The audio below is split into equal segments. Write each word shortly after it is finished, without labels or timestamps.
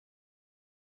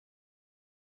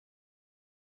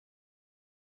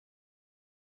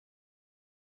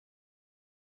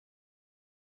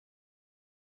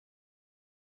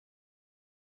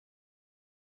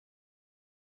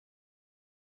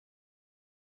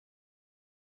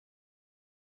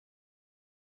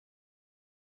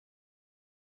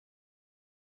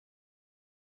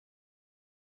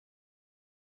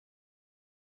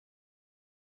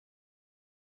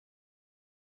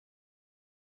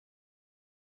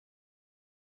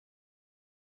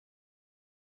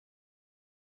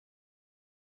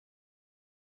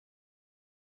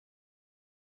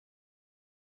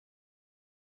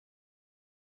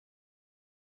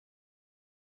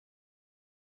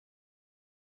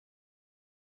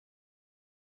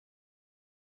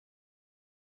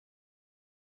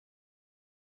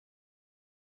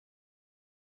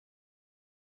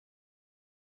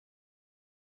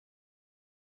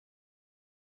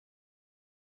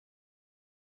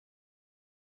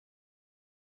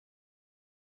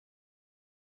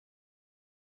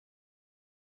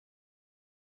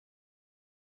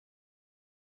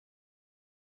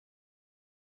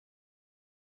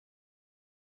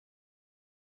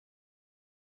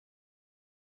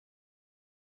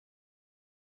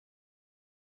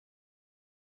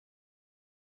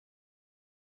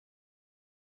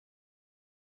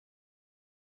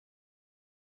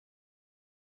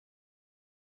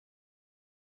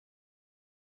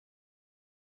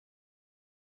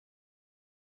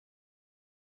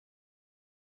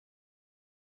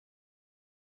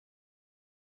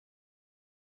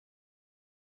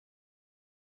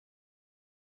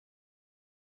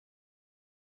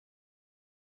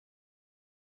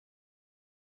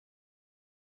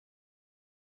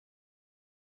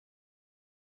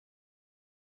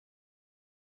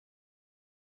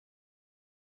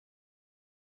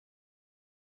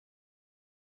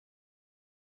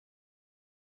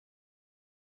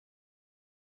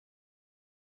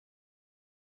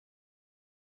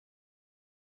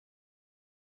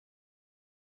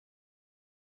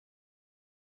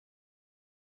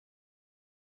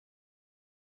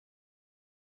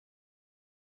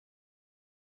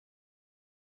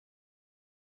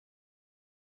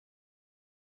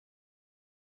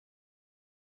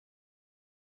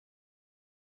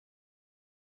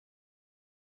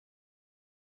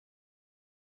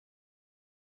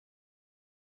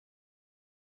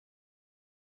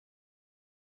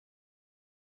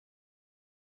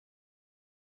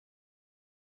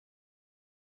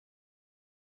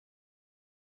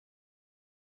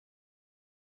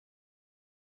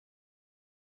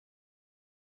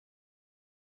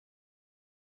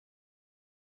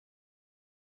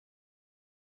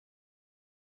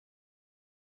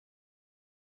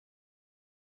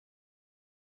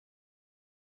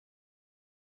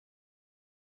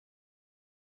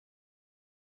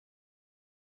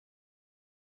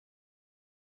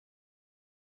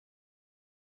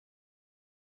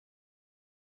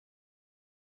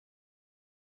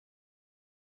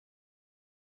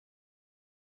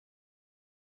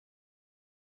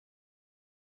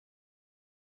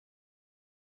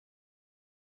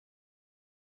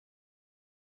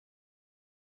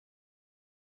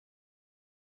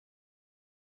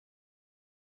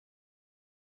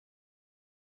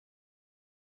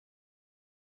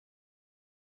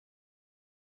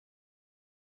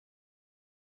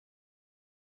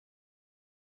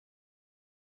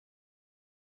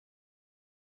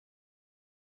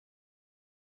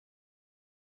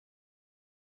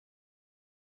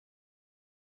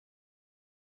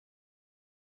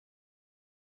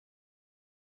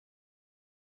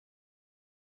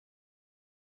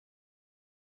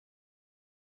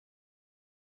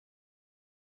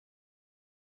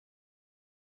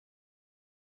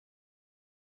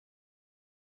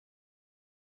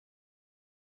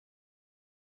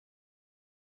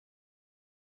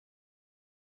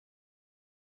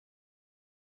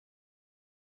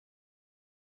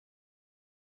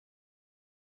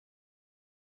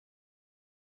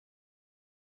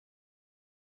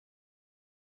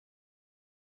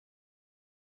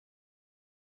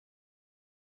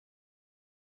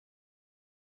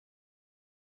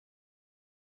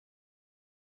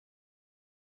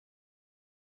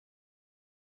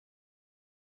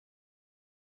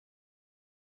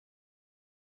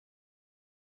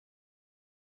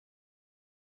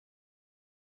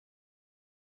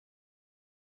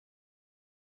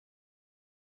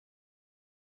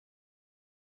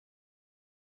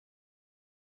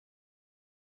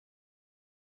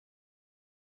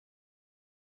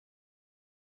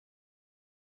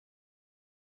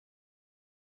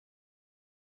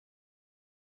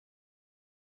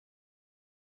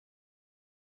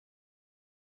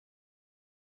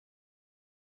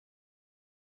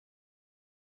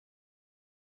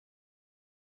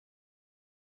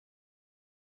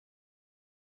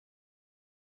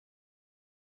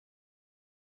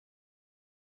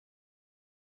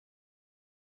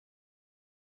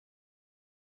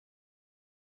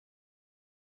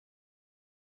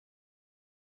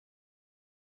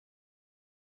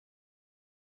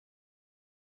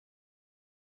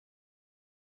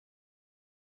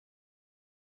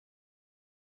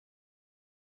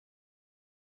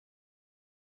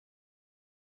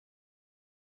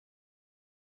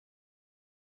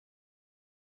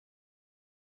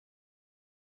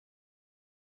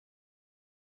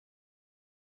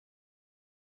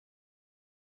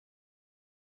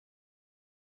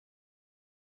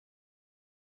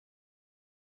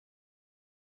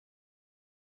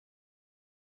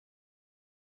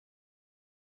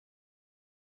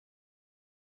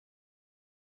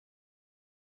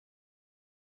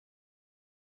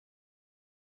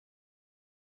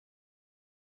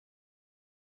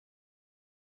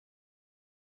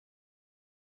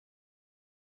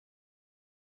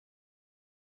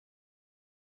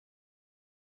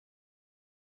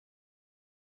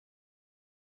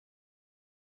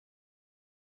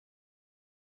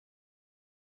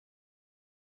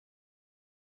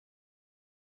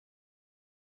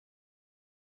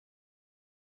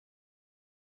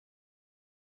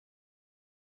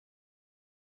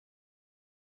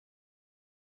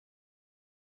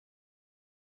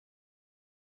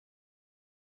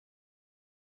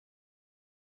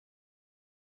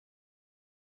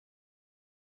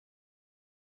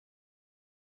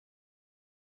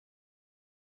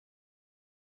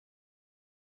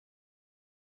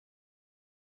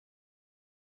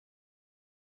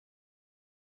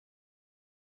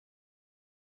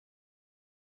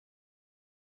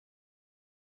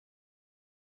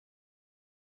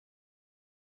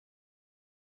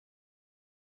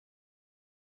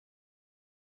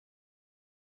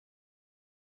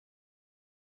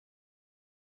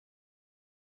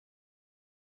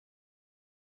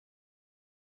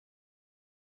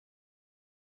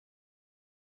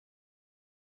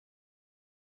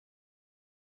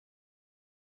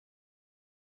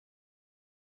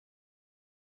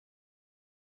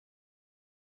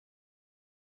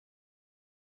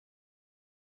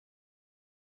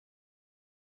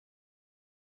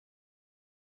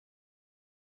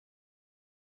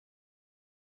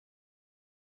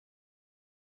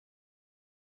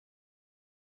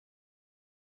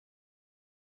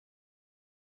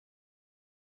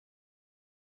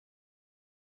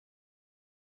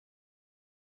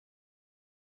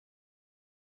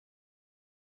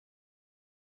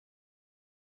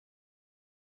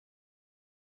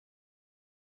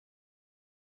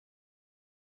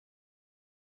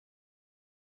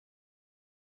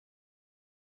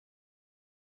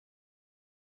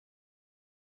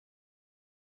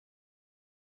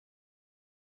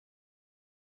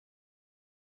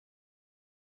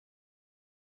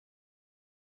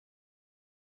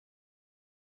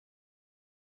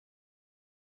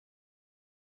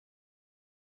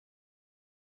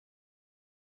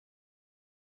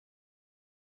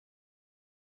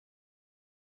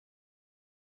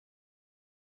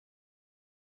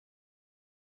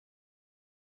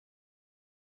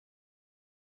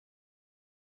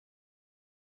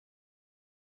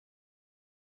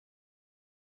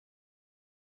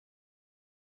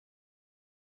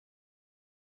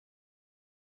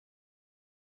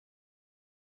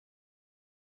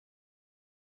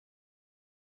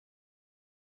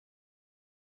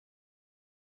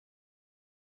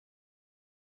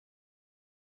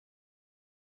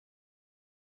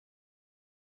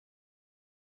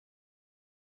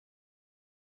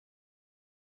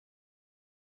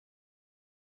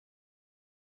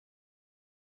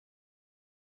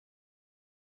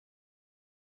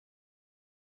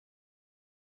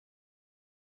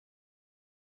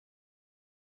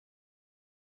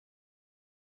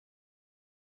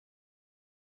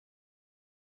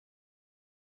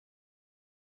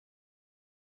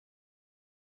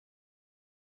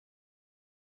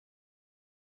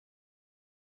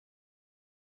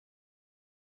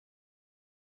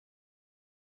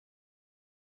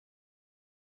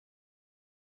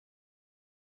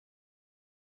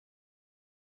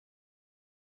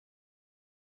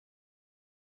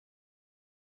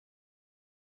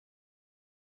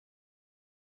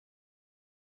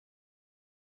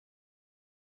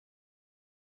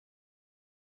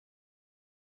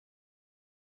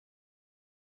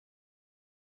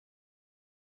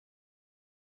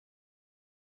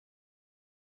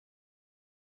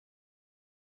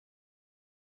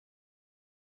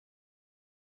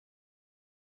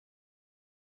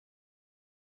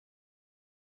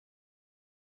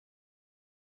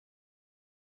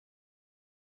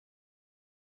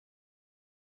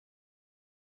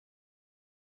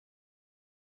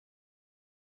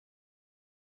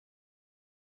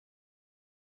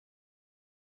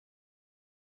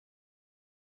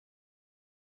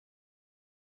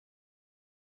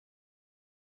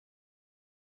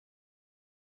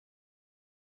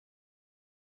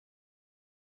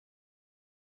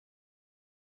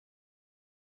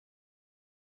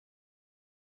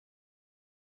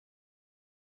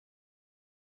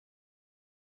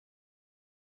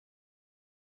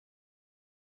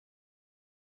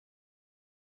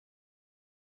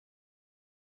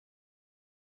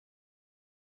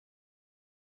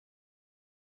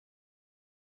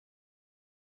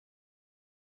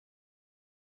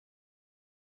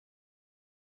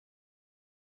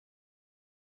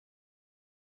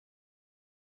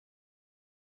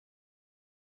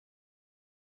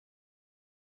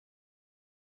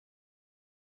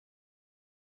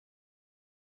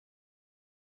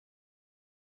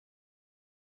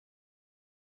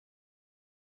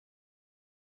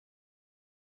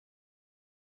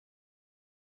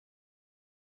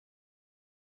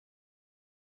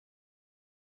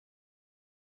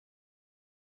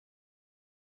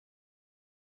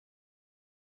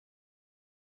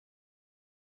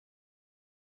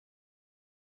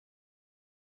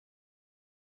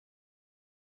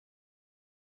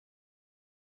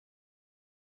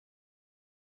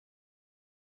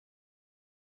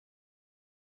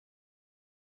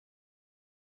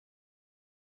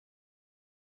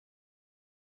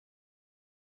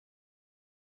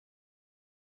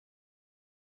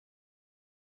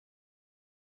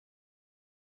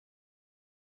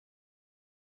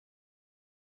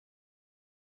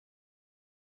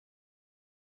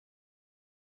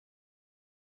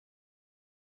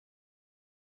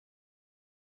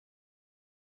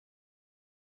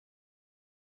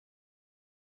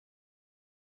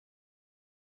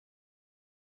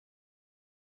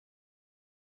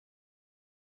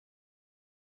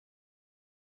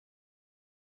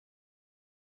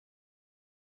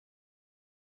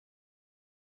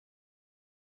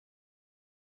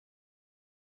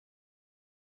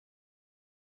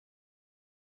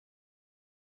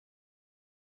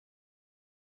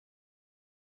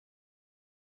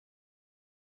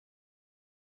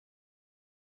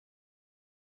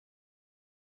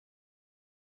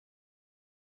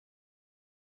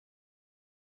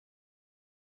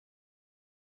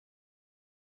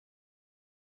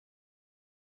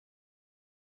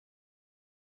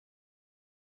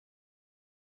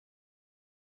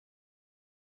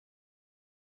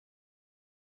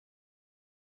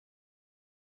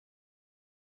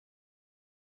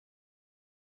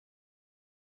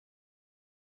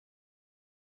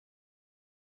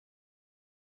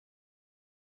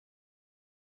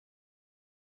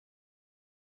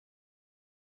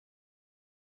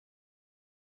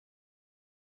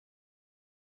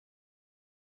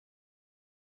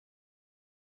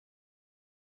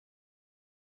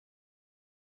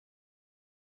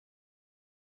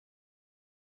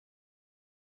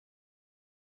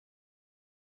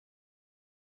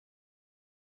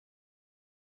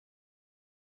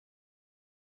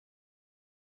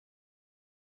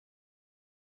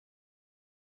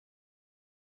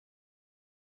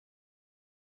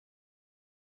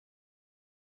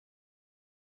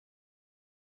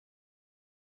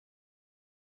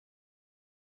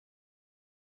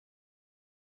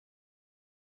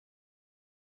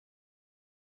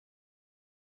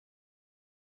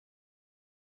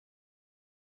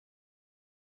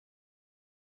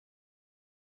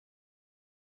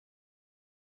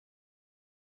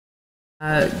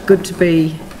Good to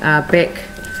be back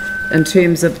in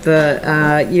terms of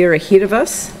the year ahead of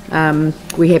us.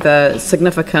 We have a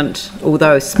significant,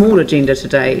 although small agenda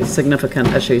today, significant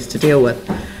issues to deal with.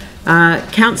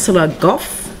 Councillor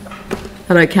Goff.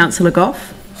 Hello, Councillor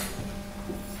Goff.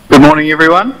 Good morning,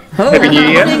 everyone. Happy New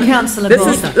Year. Good morning, Councillor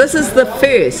Goff. This is the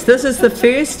first. This is the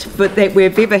first that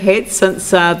we've ever had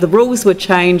since the rules were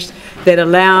changed that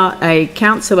allow a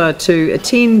councillor to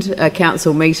attend a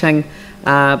council meeting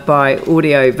by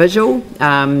audio visual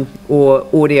or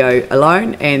audio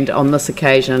alone, and on this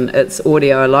occasion it's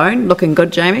audio alone. Looking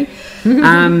good, Jamie.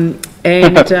 Feeling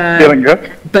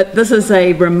good. But this is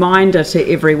a reminder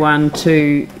to everyone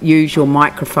to use your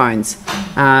microphones.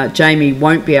 Jamie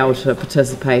won't be able to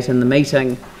participate in the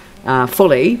meeting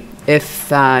fully if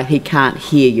he can't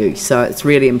hear you, so it's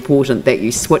really important that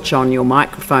you switch on your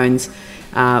microphones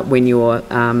when you're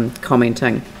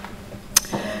commenting.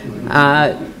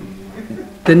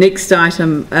 The next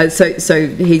item, so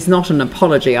he's not an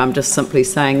apology, I'm just simply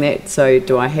saying that. So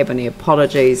do I have any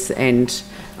apologies? And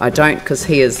I don't, because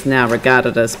he is now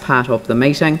regarded as part of the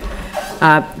meeting.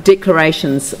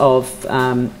 Declarations of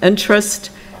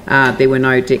interest. There were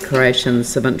no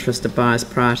declarations of interest advised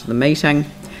prior to the meeting.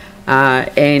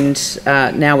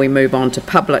 Now we move on to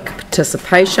public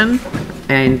participation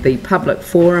and the public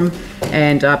forum.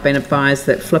 And I've been advised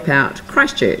that Flip Out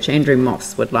Christchurch, Andrew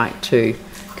Moss, would like to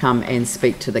come and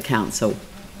speak to the council.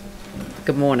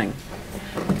 Good morning.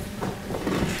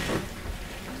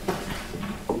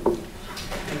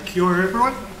 Kia ora,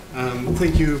 everyone.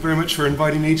 Thank you very much for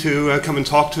inviting me to come and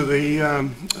talk to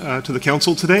the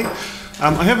council today.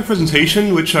 I have a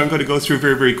presentation which I'm going to go through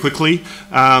very, very quickly.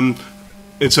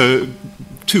 It's a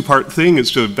two-part thing.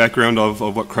 It's the background of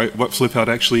what Flip Out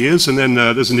actually is, and then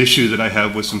there's an issue that I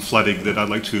have with some flooding that I'd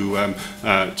like to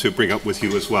bring up with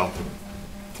you as well.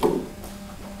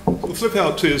 Flip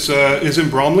Out is in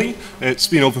Bromley. It's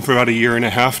been open for about a year and a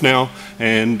half now,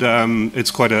 and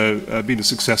it's quite been a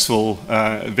successful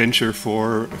venture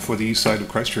for the east side of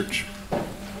Christchurch.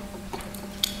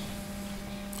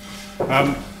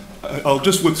 I'll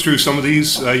just whip through some of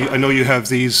these. I know you have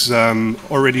these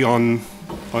already on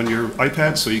your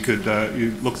iPad, so you could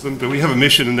you look at them. But we have a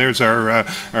mission, and there's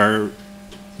the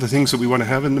things that we want to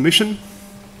have in the mission.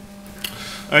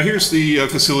 Here's the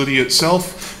facility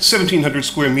itself, 1,700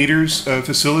 square meters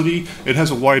facility. It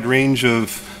has a wide range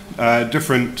of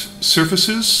different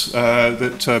surfaces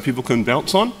that people can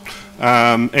bounce on.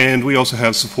 And we also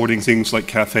have supporting things like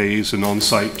cafes and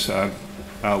on-site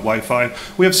Wi-Fi.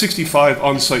 We have 65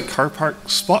 on-site car park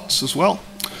spots as well.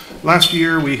 Last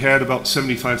year we had about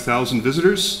 75,000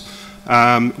 visitors.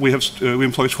 We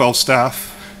employ 12 staff.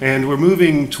 And we're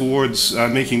moving towards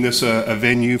making this a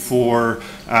venue for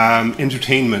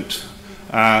entertainment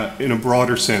in a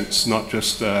broader sense, not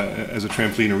just as a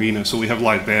trampoline arena. So we have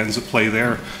live bands that play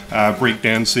there, break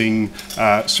dancing,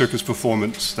 circus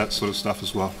performance, that sort of stuff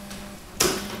as well.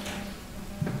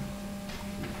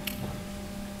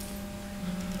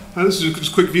 This is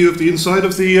just a quick view of the inside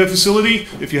of the facility.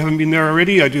 If you haven't been there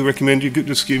already, I do recommend you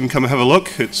just even come and have a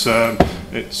look. It's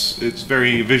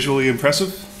very visually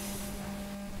impressive.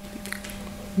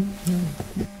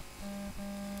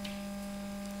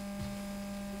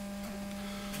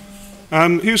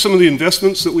 Here's some of the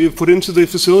investments that we have put into the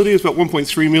facility. It's about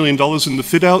 $1.3 million in the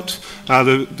fit out.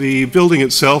 The building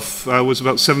itself was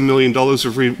about $7 million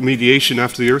of remediation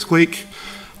after the earthquake.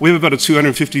 We have about a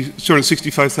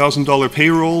 $265,000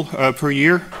 payroll per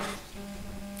year.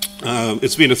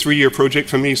 It's been a 3-year project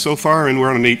for me so far, and we're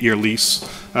on an 8-year lease.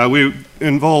 We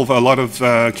involve a lot of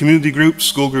community groups,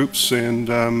 school groups, and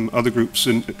other groups,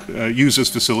 and use this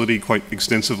facility quite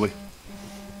extensively.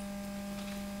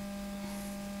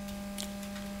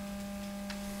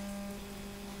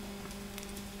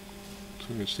 So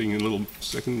I'm just taking a little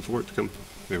second for it to come.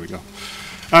 There we go.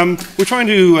 We're trying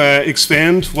to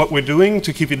expand what we're doing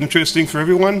to keep it interesting for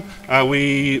everyone.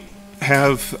 We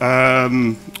have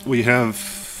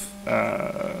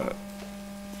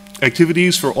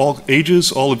activities for all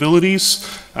ages, all abilities.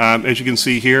 As you can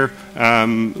see here,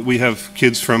 we have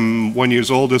kids from 1 year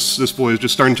old. This boy is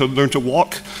just starting to learn to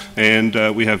walk, and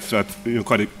we have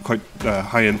quite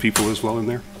high-end people as well in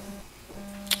there.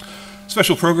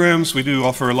 Special programs. We do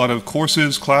offer a lot of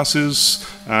courses, classes,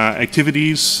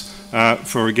 activities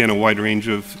for, again, a wide range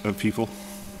of people.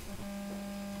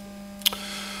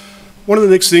 One of the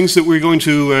next things that we're going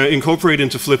to incorporate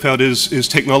into Flip Out is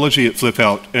technology at Flip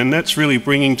Out, and that's really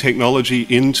bringing technology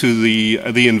into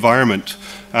the environment.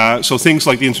 So things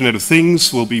like the Internet of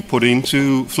Things will be put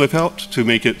into Flip Out to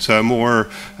make it more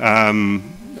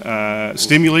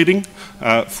stimulating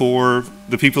for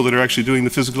the people that are actually doing the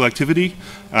physical activity.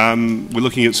 We're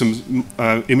looking at some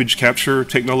image capture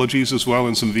technologies as well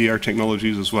and some VR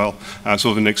technologies as well. So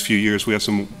over the next few years we have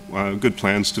some good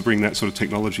plans to bring that sort of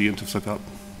technology into Flip Out.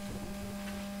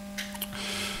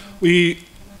 We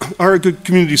are a good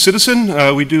community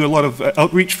citizen. We do a lot of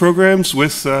outreach programs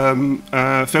with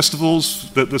festivals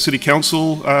that the City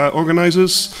Council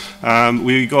organizes.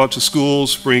 We go out to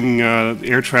schools, bring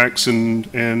air tracks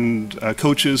and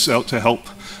coaches out to help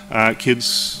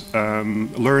kids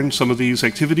learn some of these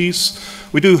activities.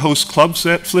 We do host clubs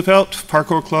at Flip Out,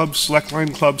 parkour clubs,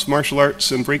 slackline clubs, martial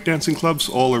arts and breakdancing clubs,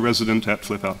 all are resident at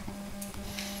Flip Out.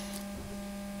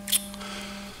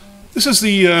 This is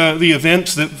the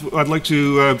event that I'd like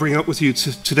to bring up with you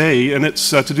today, and it's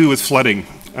to do with flooding.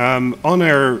 On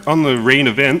the rain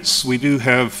events, we do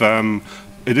have,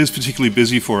 it is particularly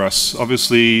busy for us.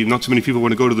 Obviously, not too many people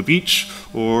want to go to the beach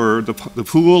or the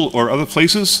pool or other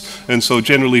places, and so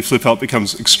generally Flip Out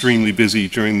becomes extremely busy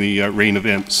during the rain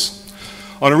events.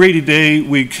 On a rainy day,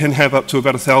 we can have up to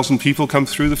about 1,000 people come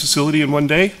through the facility in one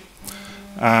day.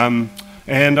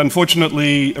 And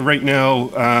unfortunately, right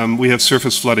now, we have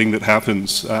surface flooding that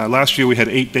happens. Last year, we had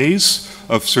 8 days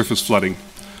of surface flooding.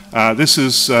 This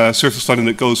is surface flooding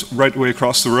that goes right away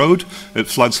across the road. It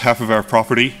floods half of our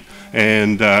property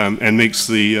and makes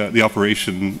the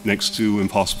operation next to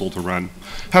impossible to run.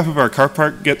 Half of our car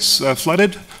park gets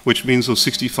flooded, which means those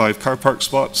 65 car park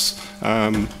spots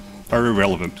are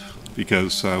irrelevant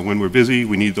because when we're busy,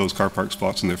 we need those car park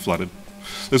spots and they're flooded.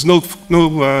 There's no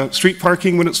street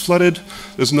parking when it's flooded.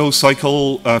 There's no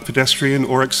cycle, pedestrian,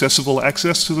 or accessible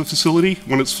access to the facility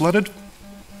when it's flooded.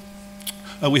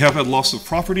 We have had loss of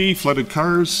property, flooded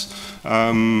cars,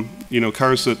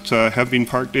 cars that have been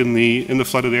parked in the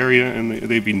flooded area and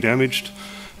they've been damaged.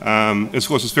 Of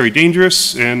course, it's very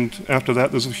dangerous, and after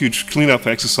that, there's a huge cleanup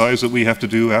exercise that we have to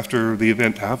do after the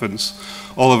event happens.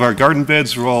 All of our garden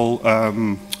beds are all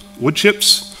wood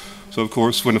chips. So of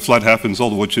course, when a flood happens, all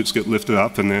the wood chips get lifted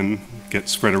up and then get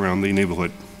spread around the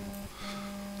neighborhood.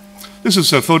 This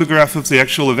is a photograph of the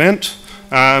actual event.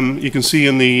 You can see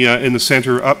in the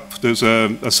center up, there's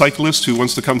a cyclist who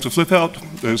wants to come to Flip Out.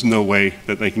 There's no way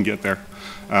that they can get there.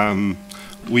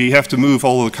 We have to move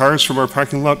all of the cars from our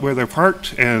parking lot where they're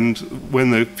parked, and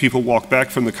when the people walk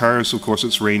back from the cars, of course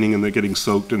it's raining and they're getting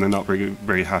soaked and they're not very,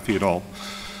 very happy at all.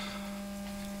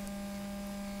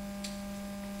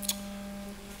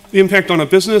 The impact on a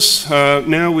business,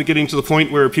 now we're getting to the point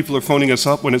where people are phoning us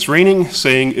up when it's raining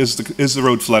saying, is the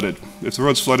road flooded? If the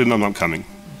road's flooded, I'm not coming.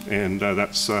 And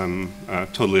that's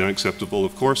totally unacceptable,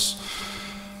 of course.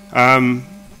 I've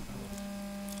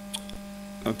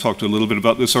talked a little bit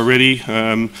about this already.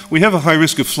 We have a high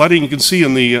risk of flooding. You can see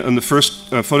in the first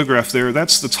photograph there,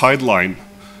 that's the tide line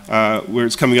where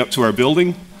it's coming up to our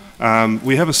building.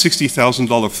 We have a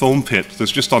 $60,000 foam pit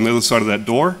that's just on the other side of that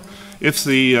door. If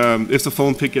the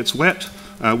foam pit gets wet,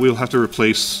 we'll have to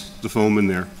replace the foam in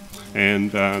there, and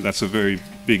that's a very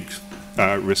big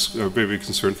risk, or very big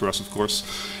concern for us, of course.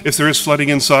 If there is flooding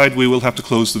inside, we will have to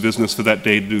close the business for that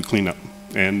day to do cleanup,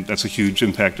 and that's a huge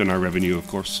impact on our revenue, of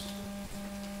course.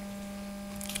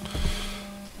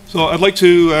 So I'd like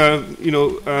to, I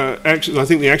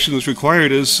think the action that's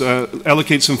required is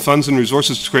allocate some funds and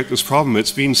resources to correct this problem.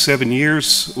 It's been 7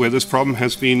 years where this problem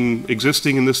has been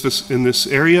existing in this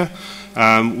area.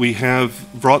 We have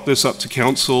brought this up to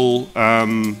council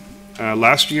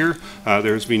last year.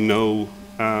 There has been no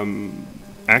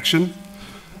action.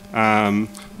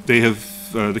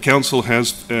 The council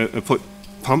has put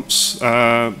pumps,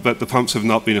 but the pumps have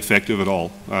not been effective at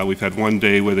all. We've had one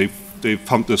day where they've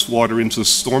pumped this water into the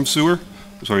storm sewer,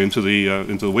 into the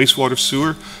wastewater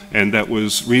sewer, and that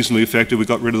was reasonably effective. We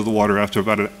got rid of the water after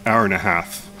about an hour and a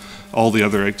half. All the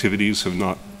other activities have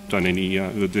not done any,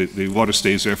 the water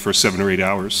stays there for 7 or 8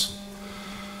 hours.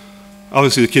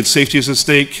 Obviously the kids' safety is at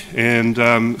stake,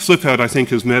 and Flip Out, I think,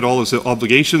 has met all its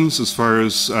obligations as far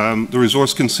as the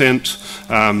resource consent,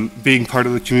 being part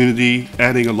of the community,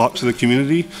 adding a lot to the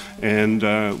community, and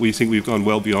we think we've gone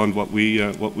well beyond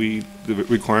the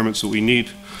requirements that we need.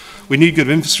 We need good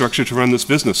infrastructure to run this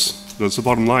business. That's the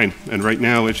bottom line. And right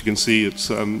now, as you can see,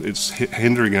 it's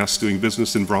hindering us doing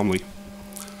business in Bromley.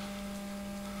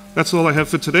 That's all I have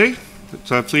for today.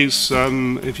 But, please,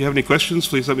 if you have any questions,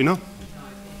 please let me know.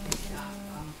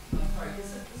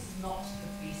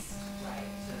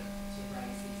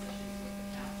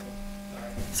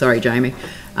 Sorry, Jamie.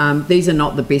 These are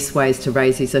not the best ways to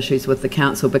raise these issues with the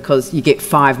council because you get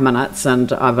 5 minutes,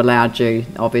 and I've allowed you,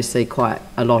 obviously, quite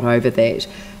a lot over that.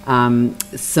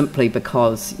 simply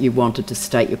because you wanted to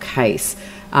state your case.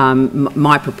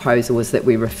 My proposal is that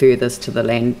we refer this to the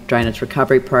Land Drainage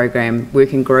Recovery Program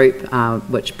Working Group,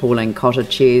 which Pauline Cotter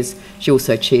chairs. She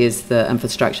also chairs the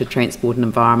Infrastructure, Transport and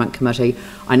Environment Committee.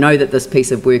 I know that this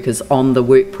piece of work is on the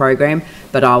work program,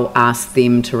 but I'll ask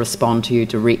them to respond to you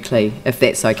directly, if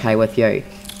that's okay with you.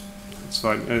 It's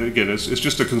fine. And again, it's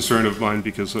just a concern of mine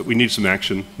because we need some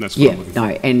action. That's what I'm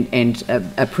looking for.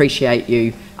 And appreciate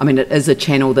you. I mean, it is a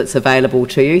channel that's available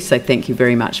to you, so thank you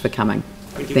very much for coming.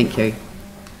 Thank you.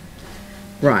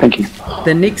 Right. Thank you.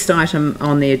 The next item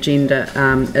on the agenda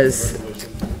is...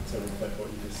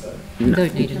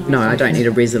 No, I don't need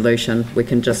a resolution. We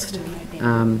can just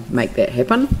make that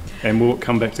happen. And will it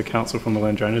come back to council from the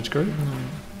Land Drainage Group?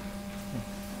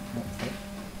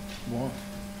 Why?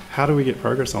 How do we get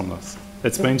progress on this?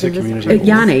 It's been to community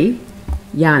boards.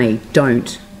 Yanni,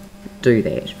 don't do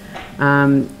that.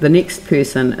 The next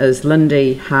person is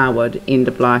Lindy Harwood, End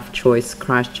of Life Choice,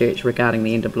 Christchurch, regarding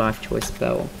the End of Life Choice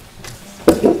bill.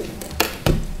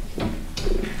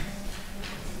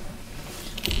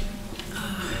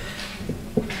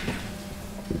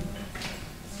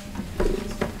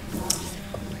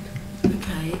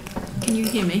 Okay, can you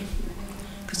hear me?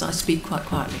 Because I speak quite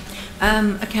quietly.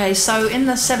 Okay, so in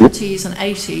the 70s and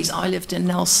 80s, I lived in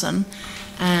Nelson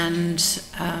and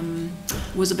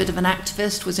was a bit of an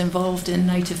activist, was involved in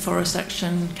Native Forest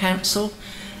Action Council.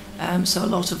 So a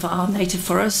lot of our native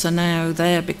forests are now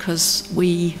there because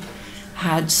we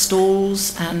had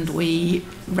stalls and we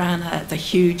ran the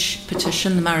huge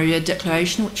petition, the Maria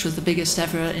Declaration, which was the biggest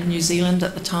ever in New Zealand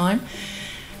at the time.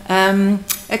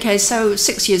 Okay, so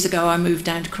 6 years ago I moved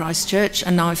down to Christchurch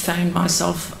and now I found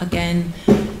myself again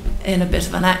in a bit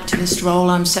of an activist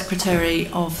role. I'm secretary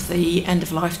of the End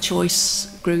of Life Choice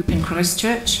group in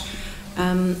Christchurch.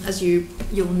 As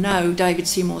you'll know, David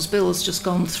Seymour's bill has just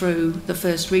gone through the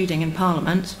first reading in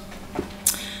Parliament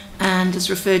and is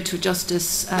referred to a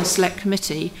Justice Select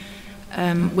Committee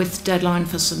with deadline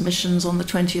for submissions on the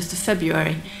 20th of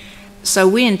February. So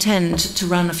we intend to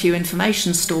run a few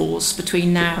information stalls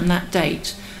between now and that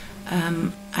date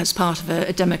as part of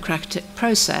a democratic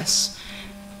process.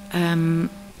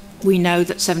 We know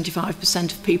that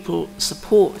 75% of people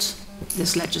support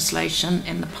this legislation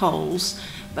in the polls,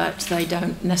 but they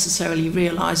don't necessarily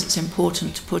realise it's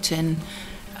important to put in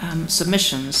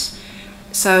submissions.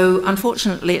 So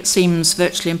unfortunately it seems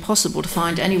virtually impossible to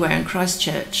find anywhere in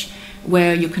Christchurch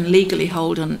where you can legally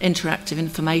hold an interactive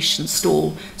information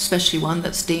stall, especially one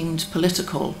that's deemed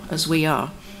political, as we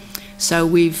are. So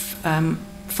we've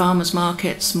farmers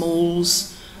markets,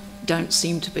 malls don't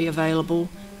seem to be available.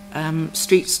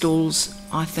 Street stalls,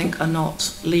 I think, are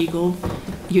not legal.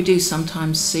 You do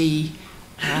sometimes see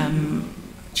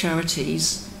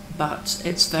charities, but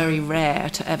it's very rare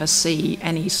to ever see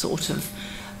any sort of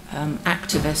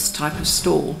activist type of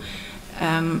stall.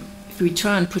 If we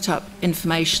try and put up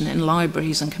information in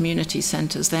libraries and community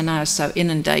centres, they're now so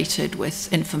inundated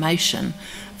with information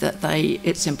that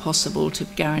it's impossible to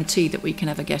guarantee that we can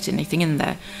ever get anything in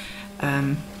there.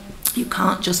 You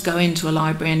can't just go into a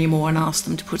library anymore and ask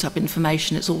them to put up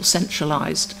information. It's all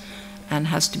centralised and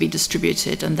has to be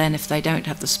distributed, and then if they don't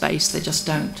have the space, they just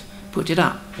don't put it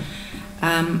up.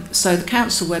 So the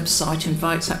council website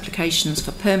invites applications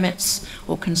for permits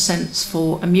or consents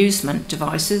for amusement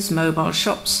devices, mobile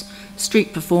shops,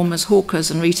 street performers, hawkers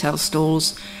and retail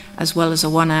stalls, as well as a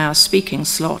 1-hour speaking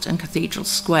slot in Cathedral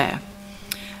Square.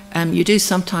 You do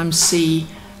sometimes see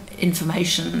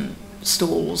information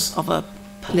stalls of a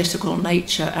political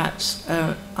nature at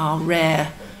our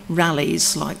rare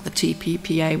rallies like the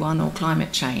TPPA one or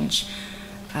climate change.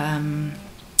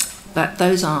 But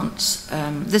those aren't,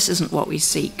 this isn't what we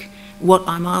seek. What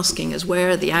I'm asking is, where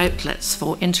are the outlets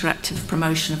for interactive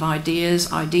promotion of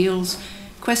ideas, ideals,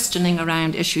 questioning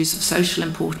around issues of social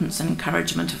importance and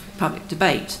encouragement of public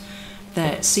debate?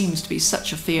 There seems to be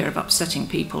such a fear of upsetting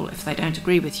people if they don't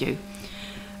agree with you.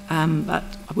 But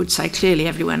I would say clearly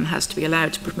everyone has to be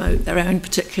allowed to promote their own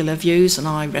particular views, and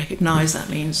I recognise that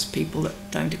means people that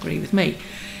don't agree with me.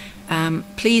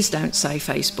 Please don't say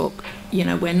Facebook. You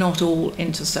know, we're not all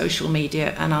into social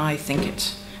media, and I think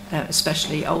it,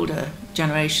 especially older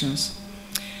generations.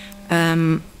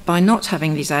 By not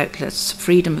having these outlets,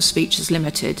 freedom of speech is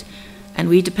limited, and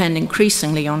we depend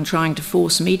increasingly on trying to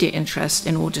force media interest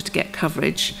in order to get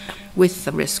coverage, with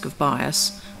the risk of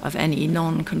bias of any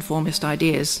non-conformist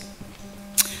ideas.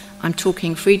 I'm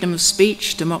talking freedom of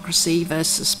speech, democracy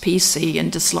versus PC,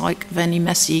 and dislike of any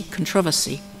messy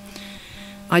controversy.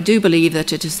 I do believe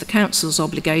that it is the Council's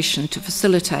obligation to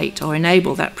facilitate or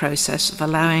enable that process of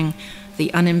allowing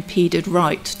the unimpeded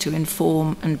right to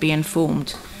inform and be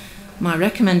informed. My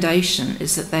recommendation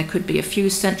is that there could be a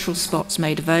few central spots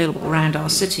made available around our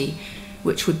city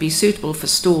which would be suitable for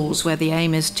stalls where the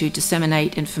aim is to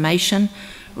disseminate information,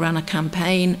 run a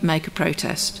campaign, make a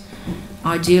protest.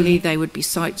 Ideally, they would be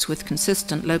sites with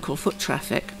consistent local foot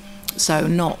traffic, so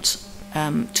not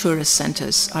tourist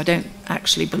centres. I don't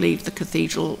actually believe the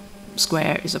Cathedral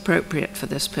Square is appropriate for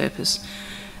this purpose.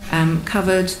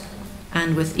 Covered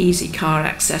and with easy car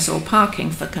access or parking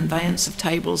for conveyance of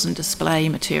tables and display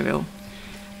material.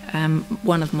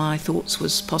 One of my thoughts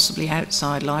was possibly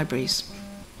outside libraries.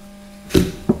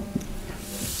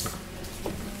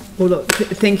 Well, look,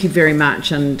 thank you very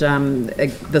much, and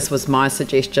this was my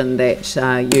suggestion that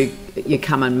you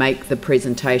come and make the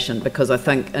presentation, because I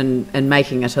think in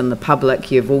making it in the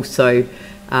public, you've also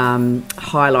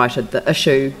highlighted the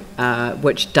issue,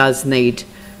 which does need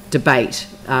debate,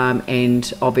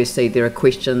 and obviously there are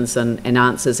questions and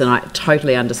answers, and I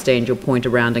totally understand your point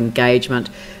around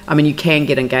engagement. I mean, you can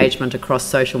get engagement across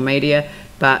social media,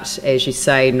 but as you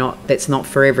say, that's not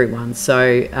for everyone.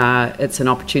 So it's an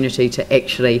opportunity to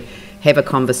actually have a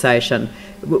conversation.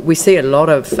 We see a lot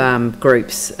of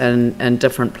groups in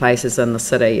different places in the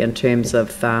city in terms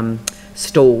of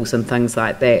stalls and things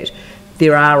like that.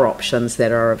 There are options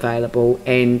that are available,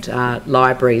 and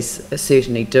libraries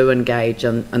certainly do engage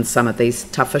in some of these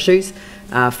tough issues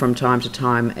from time to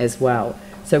time as well.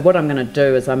 So what I'm going to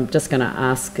do is I'm just going to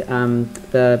ask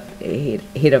the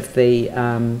head of the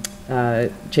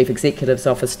Chief Executive's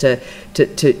office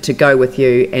to go with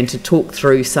you and to talk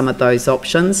through some of those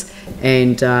options,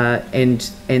 and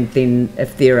then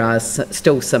if there are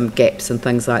still some gaps and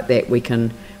things like that, we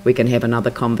can have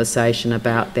another conversation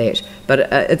about that. But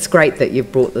it's great that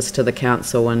you've brought this to the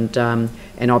council, and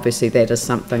obviously that is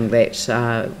something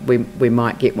that we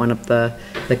might get one of the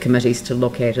committees to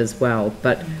look at as well.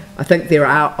 But I think there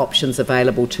are options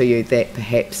available to you that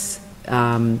perhaps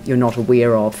you're not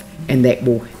aware of, and that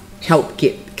will help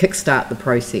kickstart the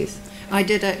process. I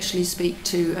did actually speak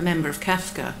to a member of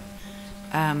Kafka,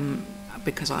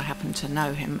 because I happen to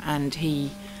know him, and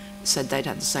he said they'd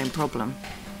had the same problem.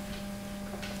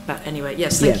 But anyway,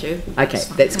 yes, thank you. Okay,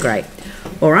 that's great.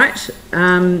 All right,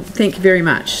 thank you very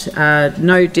much.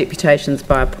 No deputations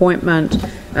by appointment,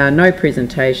 no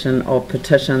presentation of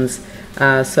petitions,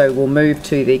 so we'll move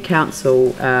to the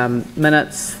council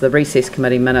minutes, the recess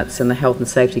committee minutes and the health and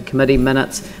safety committee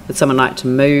minutes. Would someone like to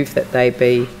move that they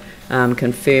be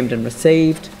confirmed and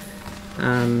received?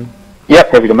 Yep,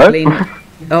 happy to move.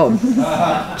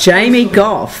 Jamie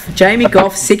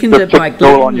Goff, seconded by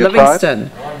Glenn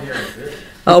Livingston.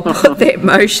 I'll put that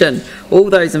motion. All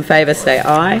those in favour say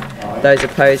aye. Those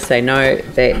opposed say no.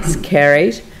 That's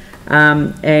carried.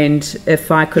 And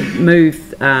if I could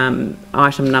move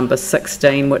item number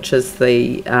 16, which is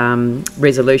the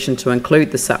resolution to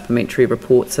include the supplementary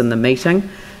reports in the meeting.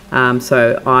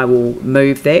 So I will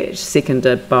move that,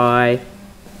 seconded by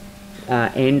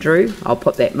Andrew. I'll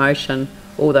put that motion.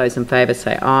 All those in favour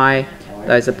say aye.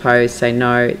 Those opposed say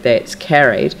no. That's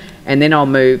carried. And then I'll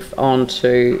move on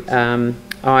to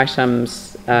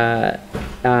items 8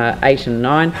 and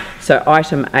 9. So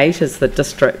item 8 is the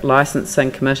District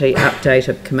Licensing Committee update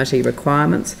of committee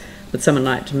requirements. Would someone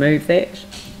like to move that?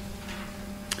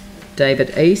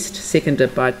 David East,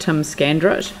 seconded by Tim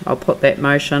Scandrett. I'll put that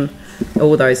motion.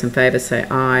 All those in favour say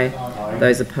aye.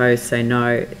 Those opposed say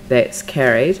no. That's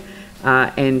carried.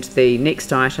 And the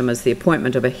next item is the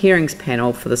appointment of a hearings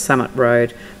panel for the Summit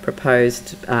Road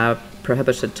proposed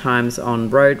prohibited times on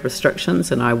road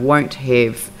restrictions, and I won't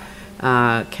have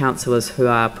councillors who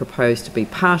are proposed to be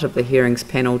part of the hearings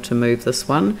panel to move this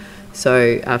one.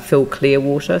 So Phil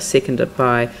Clearwater, seconded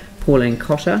by Pauline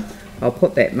Cotter. I'll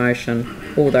put that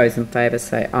motion. All those in favour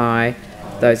say aye.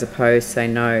 Those opposed say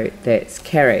no. That's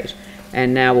carried.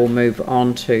 And now we'll move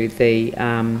on to the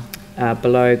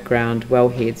below ground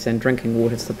wellheads and drinking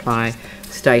water supply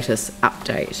status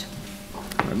update.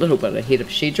 We're a little bit ahead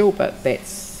of schedule, but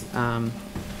that's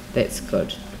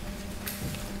good.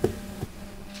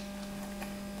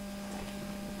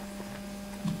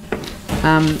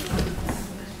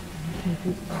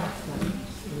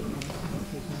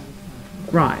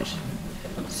 Right.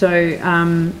 So,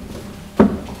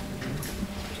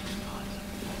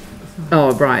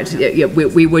 oh, right. Yeah,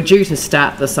 we were due to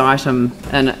start this item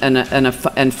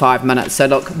in 5 minutes. So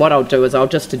look, what I'll do is I'll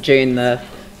just adjourn the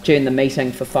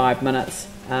meeting for 5 minutes.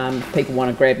 If people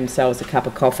want to grab themselves a cup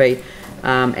of coffee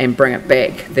and bring it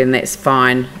back, then that's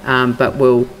fine. But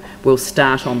we'll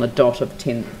start on the dot of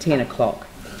 10 o'clock.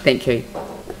 Thank you.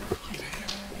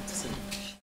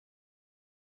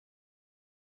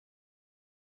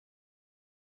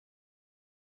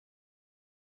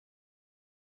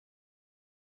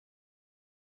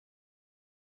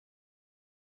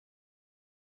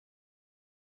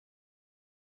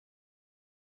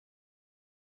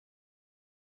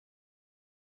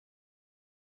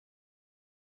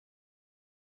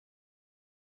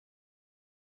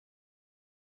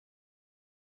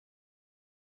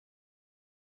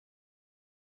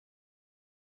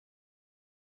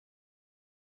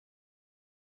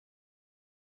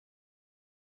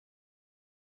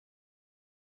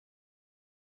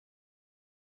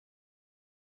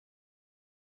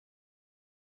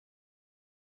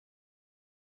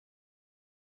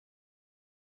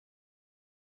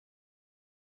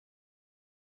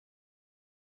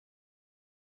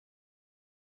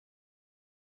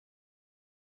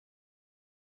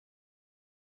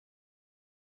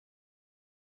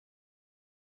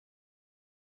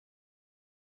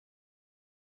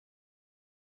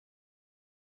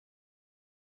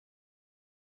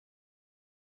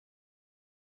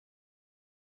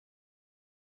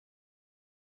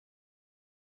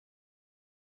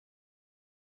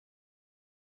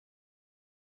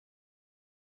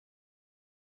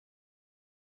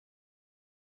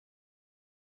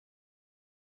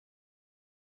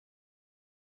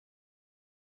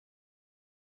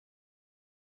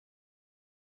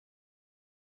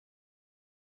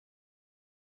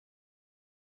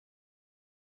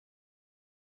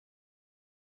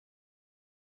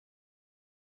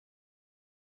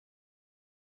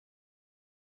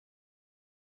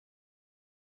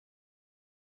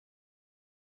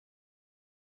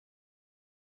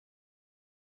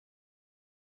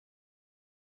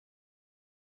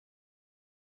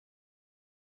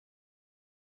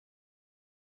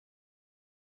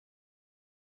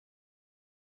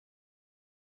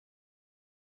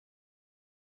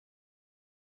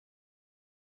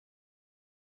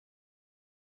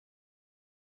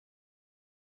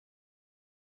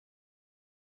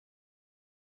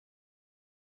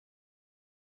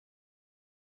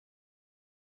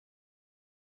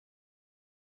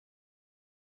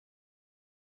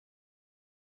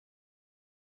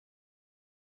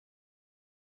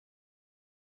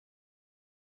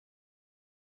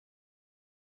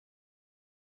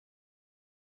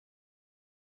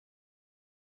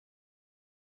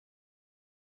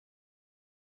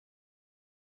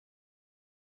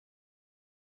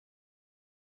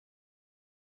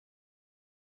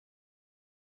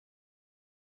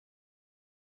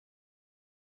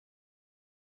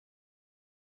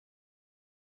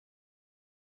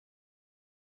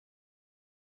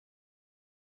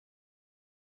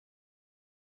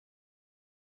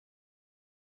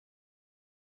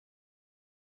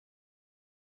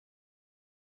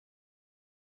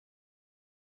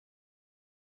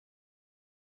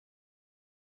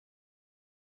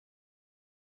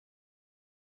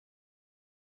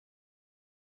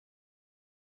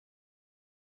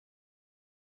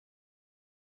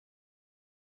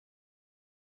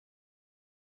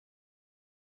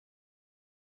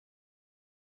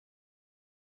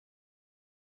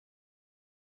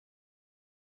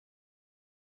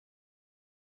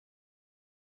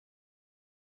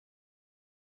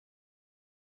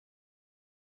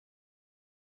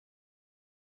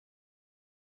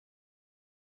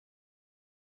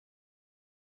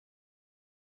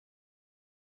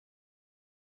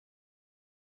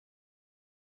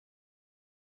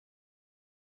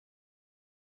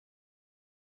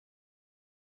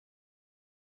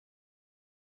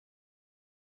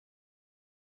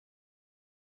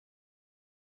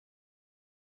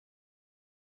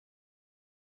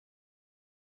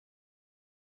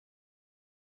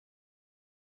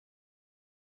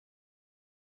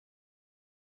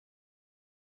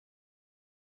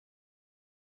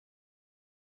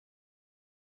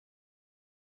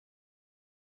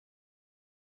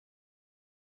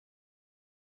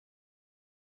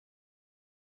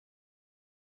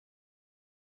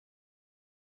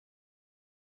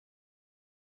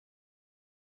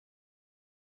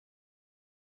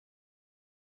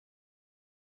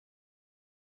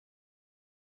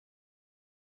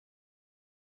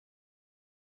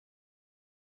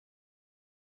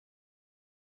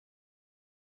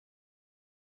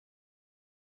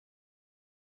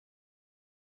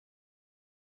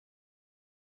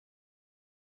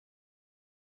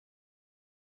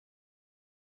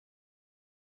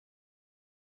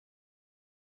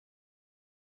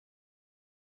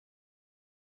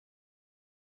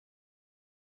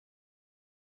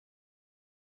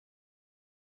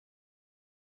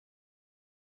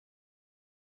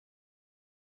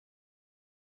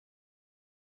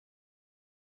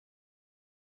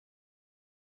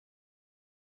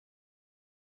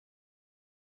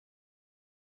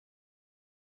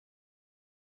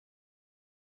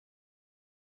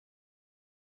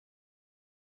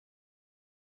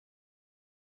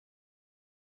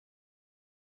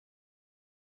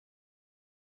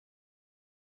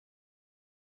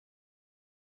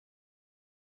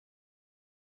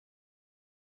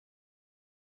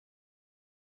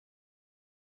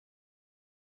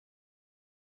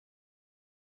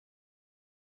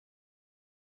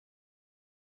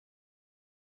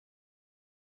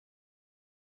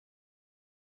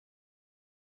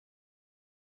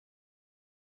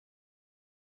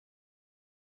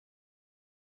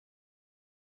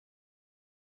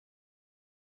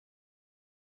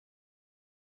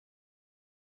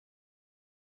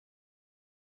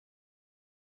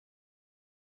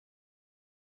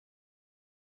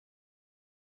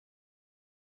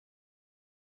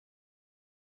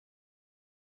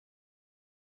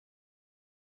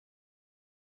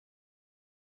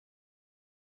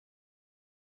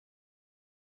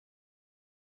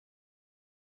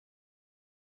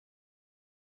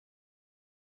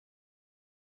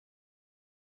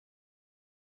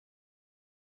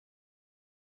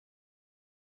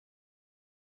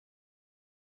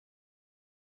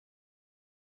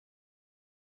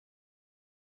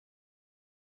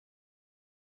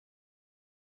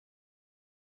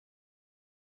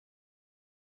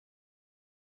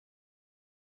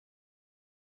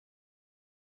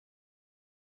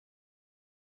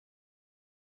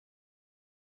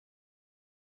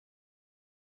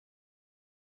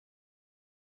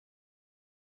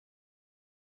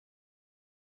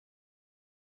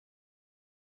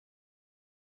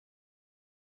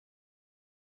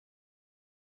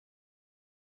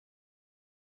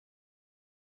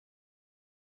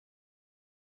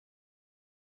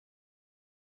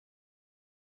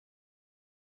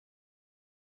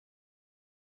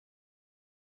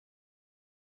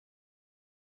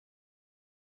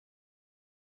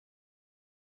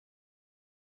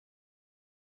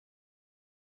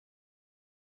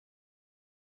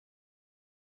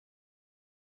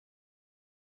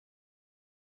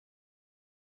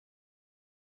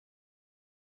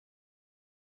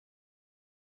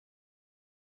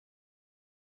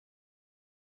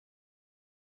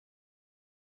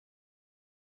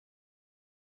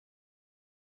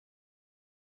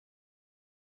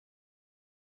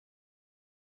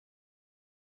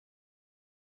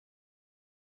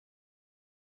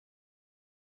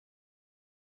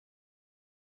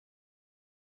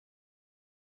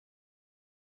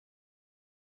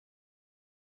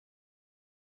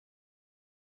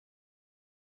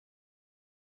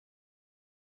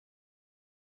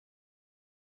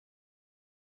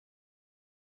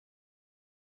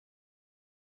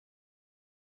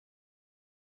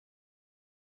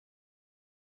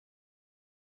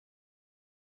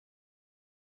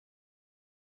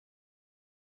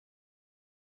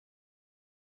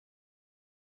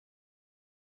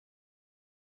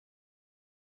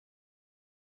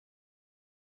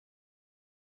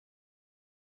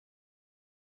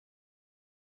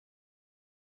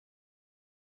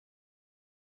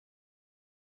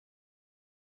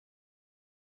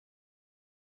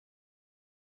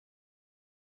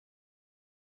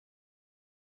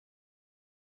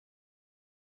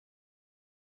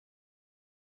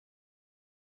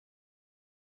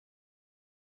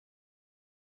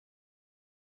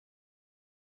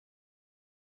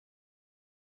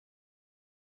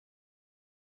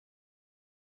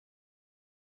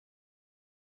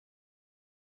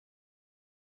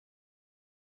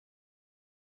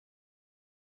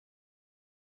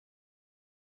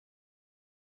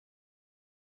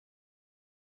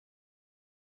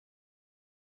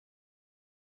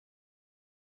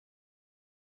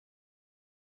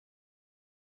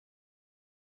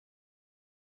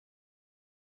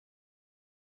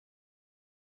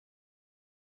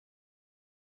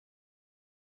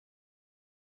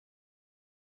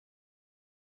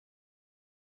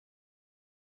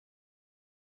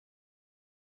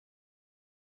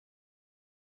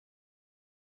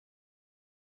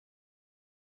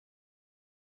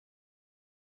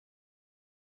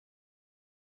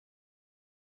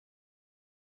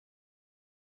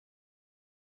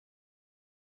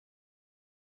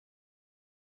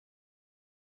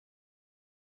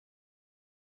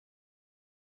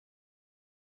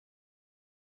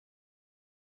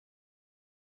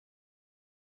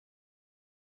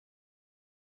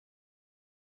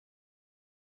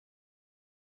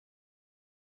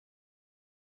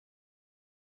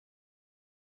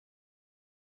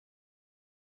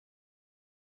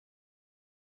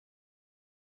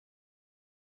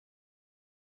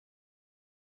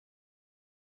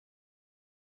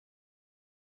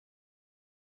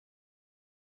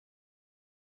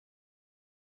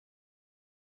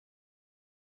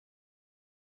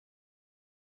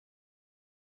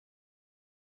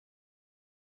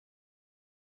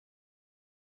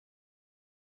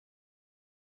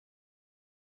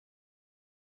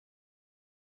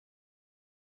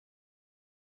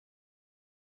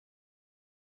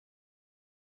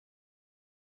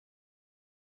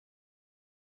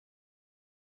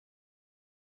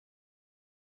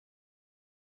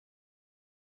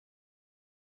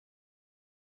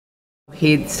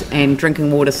 Heads and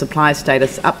drinking water supply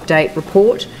status update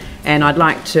report, and I'd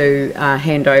like to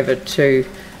hand over to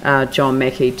John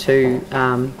Mackey to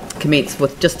commence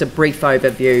with just a brief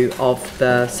overview of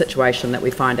the situation that we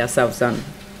find ourselves in.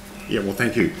 Yeah, well,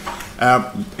 thank you.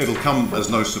 It'll come as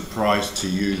no surprise to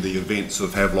you the events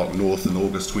of Havelock North in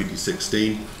August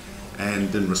 2016,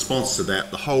 and in response to that,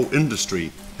 the whole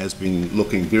industry has been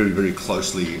looking very, very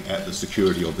closely at the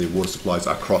security of their water supplies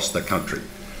across the country.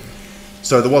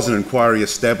 So there was an inquiry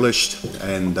established,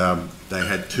 and they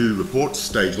had 2 reports.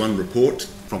 Stage 1 report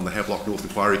from the Havelock North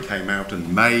inquiry came out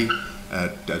in May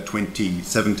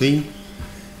 2017,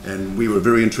 and we were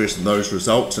very interested in those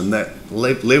results, and that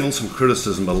leveled some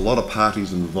criticism of a lot of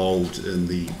parties involved in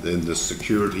the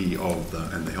security of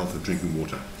and the health of drinking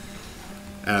water.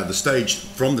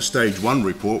 From the Stage 1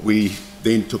 report, we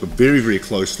then took a very, very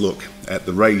close look at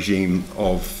the regime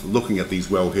of looking at these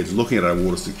wellheads, looking at our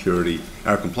water security,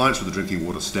 our compliance with the drinking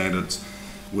water standards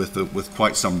with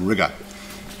quite some rigour.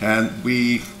 And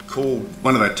we called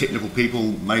one of our technical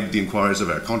people, made the inquiries of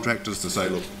our contractors to say,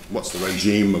 look, what's the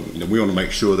regime? We want to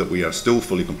make sure that we are still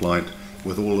fully compliant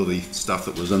with all of the stuff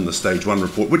that was in the Stage 1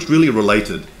 report, which really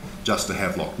related just to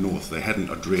Havelock North. They hadn't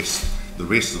addressed the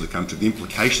rest of the country, the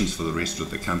implications for the rest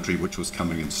of the country, which was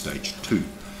coming in Stage 2.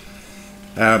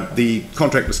 The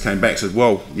contractors came back and said,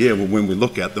 well, when we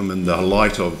look at them in the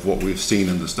light of what we've seen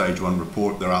in the Stage 1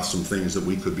 report, there are some things that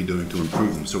we could be doing to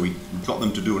improve them. So we got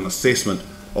them to do an assessment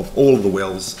of all of the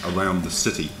wells around the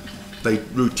city. They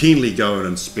routinely go and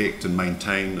inspect and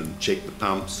maintain and check the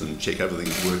pumps and check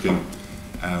everything's working.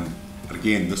 But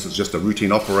again, this is just a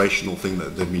routine operational thing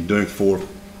that they've been doing for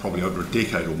probably over a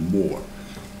decade or more.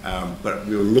 But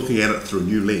we were looking at it through a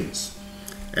new lens.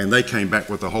 And they came back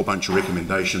with a whole bunch of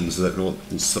recommendations that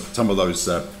some of those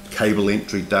cable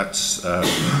entry ducts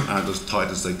aren't as tight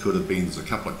as they could have been. There's a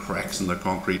couple of cracks in the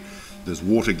concrete. There's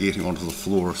water getting onto the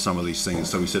floor of some of these things.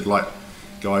 So we said, like,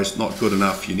 guys, not good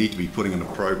enough. You need to be putting in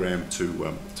a program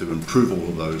to improve all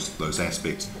of those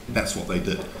aspects. That's what they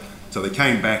did. So they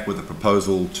came back with a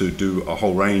proposal to do a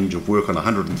whole range of work on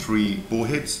 103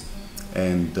 boreheads,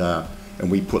 and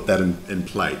we put that in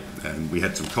play. And we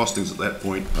had some costings at that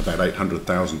point, about $800,000,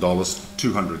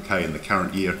 $200K in the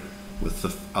current year, with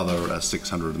the other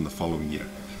 600 in the following year.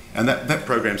 And that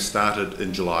program started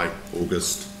in July,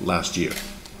 August last year.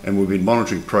 And we've been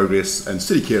monitoring progress, and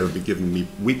City Care have been giving me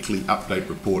weekly update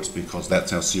reports because that's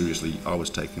how seriously I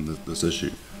was taking this issue.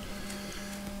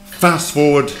 Fast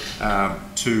forward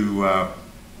to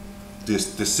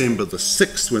December the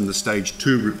 6th, when the Stage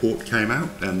 2 report came out,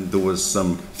 and there was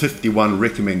some 51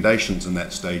 recommendations in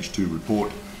that Stage 2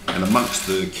 report, and amongst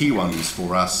the key ones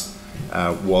for us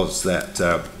was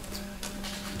that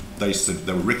they said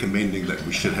they were recommending that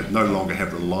we should no longer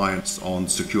have reliance on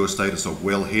secure status of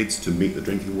wellheads to meet the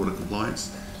drinking water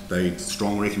compliance. They had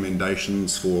strong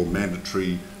recommendations for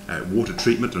mandatory water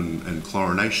treatment and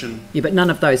chlorination. Yeah, but none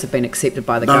of those have been accepted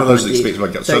by the government. None of those are accepted by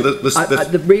the government. So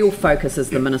the real focus is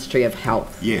the Ministry of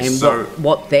Health, yes, and so,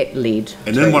 what that led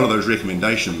and to. in one of those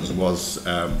recommendations was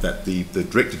that the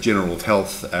Director General of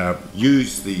Health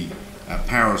use the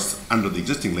powers under the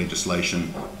existing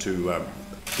legislation to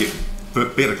get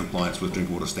better compliance with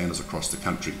drinking water standards across the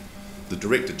country. The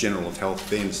Director General of Health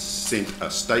then sent a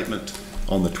statement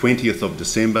on the 20th of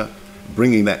December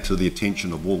bringing that to the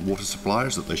attention of all water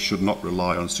suppliers, that they should not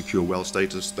rely on secure well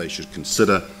status. They should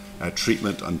consider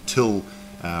treatment until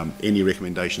any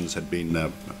recommendations had been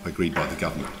agreed by the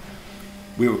government.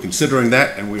 We were considering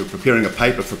that, and we were preparing a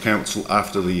paper for council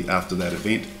after that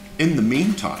event. In the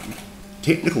meantime,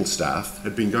 technical staff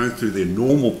had been going through their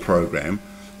normal program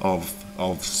of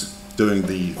doing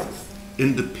the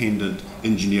independent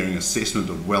engineering assessment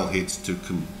of wellheads to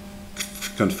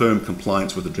confirm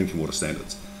compliance with the drinking water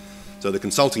standards. So the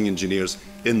consulting engineers,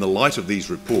 in the light of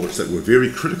these reports that were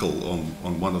very critical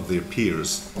on one of their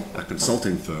peers, a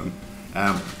consulting firm,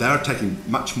 they are taking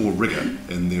much more rigour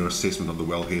in their assessment of the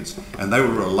wellheads, and they were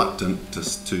reluctant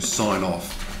to sign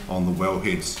off on the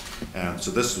wellheads. So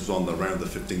this was on around the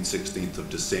 15th, 16th of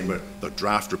December, the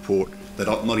draft report that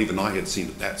not even I had seen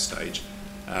at that stage.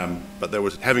 But they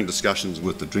were having discussions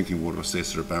with the drinking water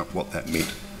assessor about what that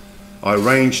meant. I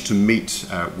arranged to meet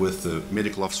with the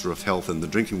Medical Officer of Health and the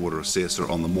Drinking Water Assessor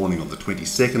on the morning of the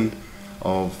 22nd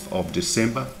of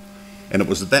December. And it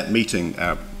was at that meeting,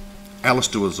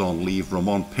 Alistair was on leave,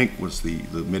 Ramon Pink was the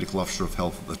Medical Officer of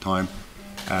Health at the time.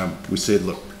 We said,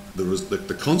 look, there was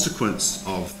the consequence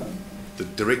of the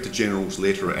Director General's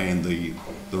letter and the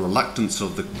reluctance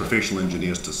of the professional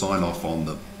engineers to sign off on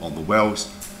the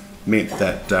wells meant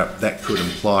that that could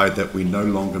imply that we no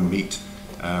longer meet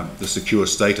the secure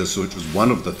status, which was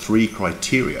one of the 3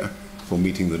 criteria for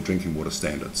meeting the drinking water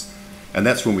standards. And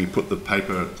that's when we put the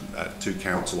paper to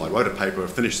council. I wrote a paper,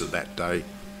 finished it that day,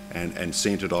 and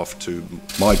sent it off to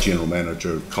my general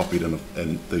manager, copied in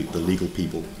the legal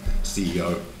people,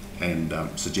 CEO, and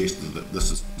suggested that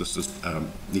this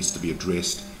needs to be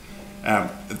addressed.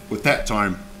 With that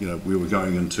time, we were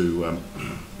going into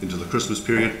the Christmas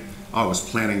period. I was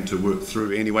planning to work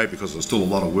through anyway because there was still a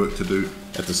lot of work to do.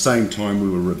 At the same time, we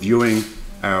were reviewing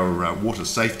our water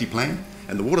safety plan.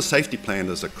 And the water safety plan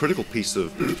is a critical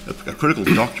a critical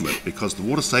document, because the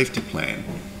water safety plan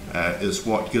is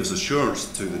what gives assurance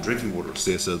to the drinking water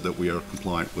assessor that we are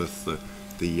compliant with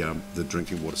the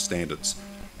drinking water standards.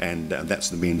 And that's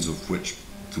the means of which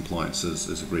compliance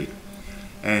is agreed.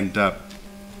 And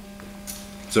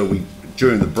so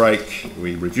during the break,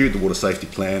 we reviewed the water safety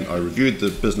plan. I reviewed the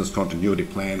business continuity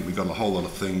plan. We got a whole lot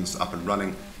of things up and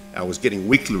running. I was getting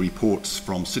weekly reports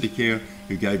from CityCare,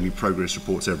 who gave me progress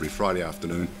reports every Friday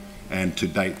afternoon. And to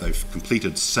date, they've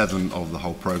completed 7 of the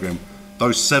whole program.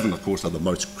 Those 7, of course, are the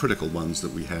most critical ones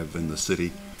that we have in the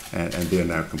city, and they're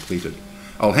now completed.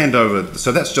 I'll hand over,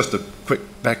 so that's just a quick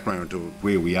background to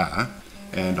where we are,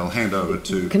 and I'll hand over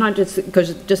to... Can I just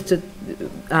to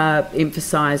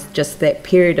emphasise just that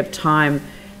period of time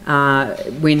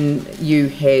when you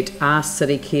had asked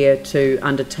CityCare to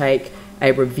undertake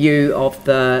a review of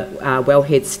the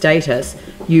wellhead status,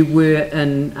 you were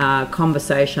in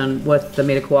conversation with the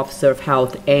medical officer of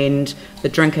health and the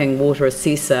drinking water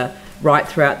assessor right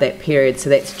throughout that period, so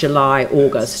that's July,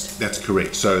 August. That's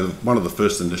correct. So one of the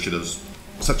first initiatives,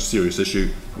 such a serious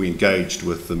issue, we engaged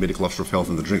with the medical officer of health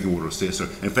and the drinking water assessor.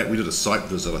 In fact, we did a site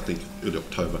visit, I think, early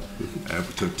October,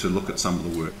 to look at some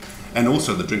of the work. And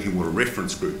also the Drinking Water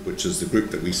Reference Group, which is the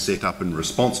group that we set up in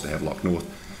response to Havelock North,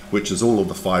 which is all of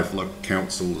the 5 local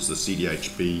councils, the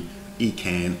CDHB,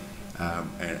 ECAN,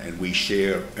 and we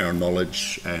share our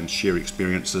knowledge and share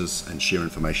experiences and share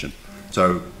information.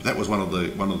 So that was one of the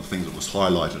things that was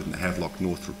highlighted in the Havelock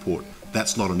North report.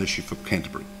 That's not an issue for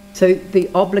Canterbury. So the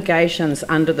obligations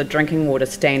under the drinking water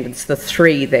standards, the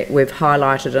 3 that we've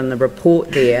highlighted in the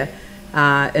report there,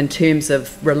 in terms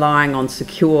of relying on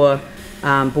secure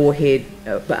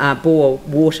bore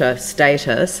water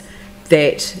status,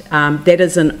 that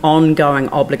is an ongoing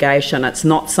obligation. It's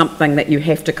not something that you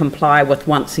have to comply with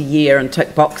once a year and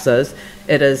tick boxes.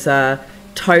 It is a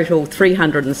total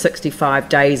 365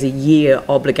 days a year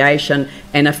obligation,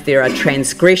 and if there are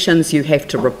transgressions you have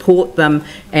to report them,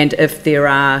 and if there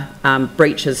are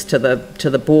breaches to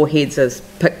the bore heads as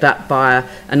picked up by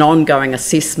an ongoing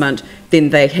assessment, then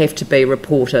they have to be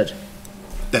reported.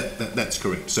 That's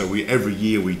correct. So every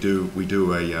year we do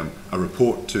a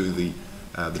report to the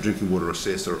drinking water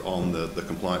assessor on the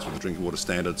compliance with the drinking water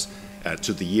standards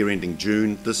to the year ending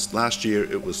June. This last year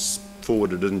it was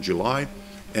forwarded in July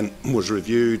and was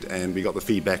reviewed, and we got the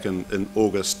feedback in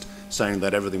August saying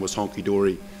that everything was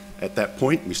honky-dory at that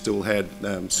point. We still had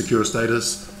secure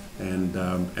status, and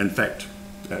in fact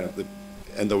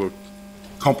and they were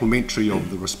complimentary of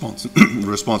the response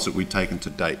that we'd taken to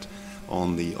date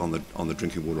on the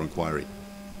drinking water inquiry.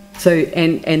 So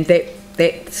and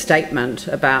that statement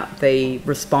about the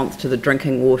response to the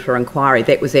drinking water inquiry,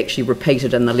 that was actually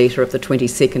repeated in the letter of the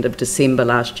 22nd of December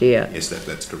last year. Yes,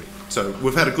 that's correct. So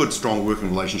we've had a good, strong working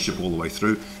relationship all the way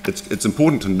through. It's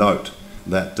important to note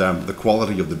that the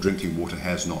quality of the drinking water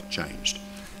has not changed,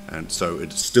 and so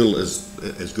it still is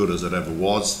as good as it ever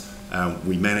was.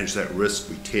 We manage that risk,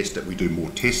 we test it, we do more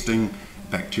testing,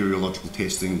 bacteriological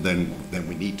testing than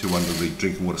we need to under the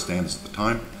drinking water standards at the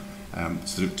time.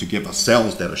 So to give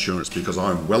ourselves that assurance, because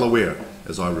I'm well aware,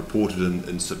 as I reported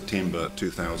in September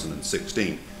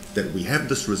 2016, that we have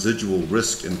this residual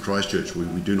risk in Christchurch where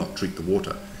we do not treat the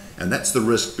water. And that's the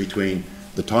risk between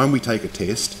the time we take a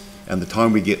test and the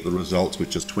time we get the results,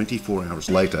 which is 24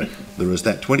 hours later. There is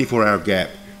that 24-hour gap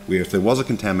where if there was a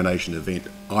contamination event,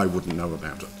 I wouldn't know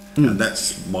about it. And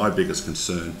that's my biggest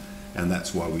concern, and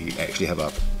that's why we actually have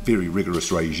a very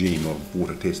rigorous regime of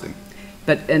water testing.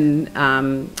 But in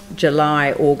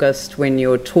July, August, when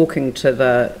you're talking to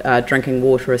the drinking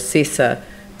water assessor,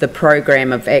 the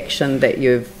program of action that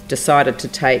you've decided to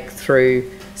take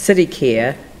through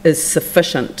CityCare is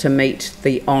sufficient to meet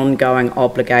the ongoing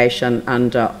obligation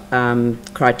under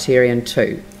Criterion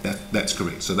 2. That's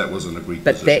correct. So that was an agreed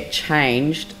But position. that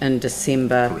changed in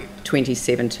December Correct.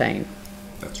 2017.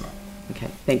 That's right. Okay,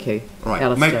 thank you. All right,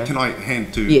 Alistair. mate, can I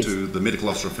hand Yes. to the Medical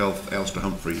Officer of Health, Alistair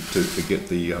Humphrey, to get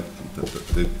the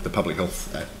public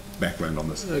health background on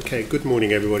this. Okay, good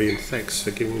morning everybody, and thanks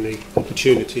for giving me the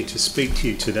opportunity to speak to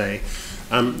you today.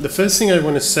 The first thing I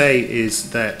want to say is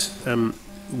that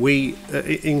we,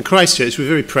 in Christchurch, we're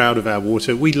very proud of our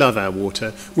water. We love our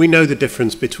water. We know the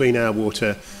difference between our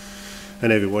water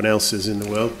and everyone else's in the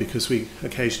world, because we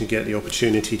occasionally get the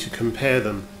opportunity to compare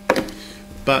them.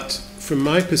 But from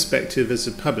my perspective as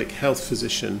a public health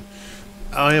physician,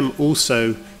 I am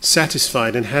also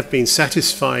satisfied, and have been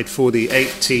satisfied for the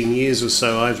 18 years or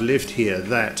so I've lived here,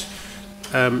 that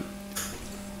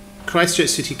Christchurch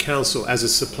City Council as a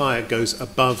supplier goes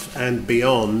above and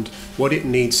beyond what it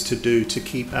needs to do to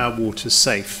keep our water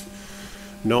safe,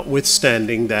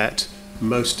 notwithstanding that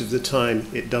most of the time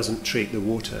it doesn't treat the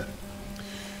water.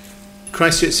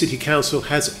 Christchurch City Council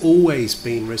has always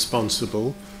been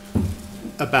responsible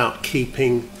about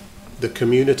keeping the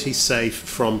community safe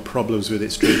from problems with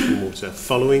its drinking water.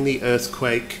 Following the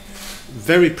earthquake,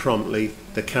 very promptly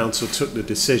the council took the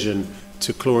decision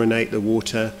to chlorinate the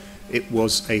water. It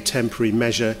was a temporary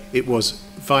measure. It was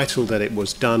vital that it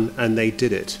was done, and they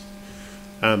did it.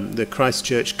 The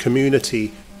Christchurch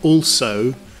community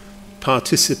also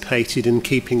participated in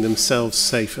keeping themselves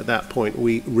safe at that point.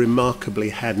 We remarkably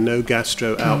had no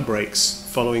gastro outbreaks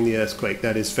following the earthquake.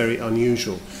 That is very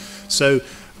unusual. So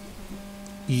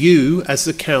you, as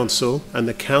the council and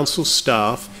the council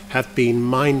staff, have been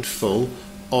mindful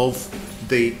of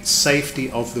the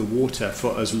safety of the water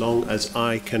for as long as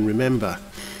I can remember.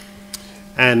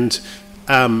 And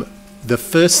the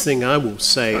first thing I will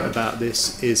say about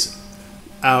this is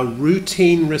our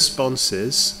routine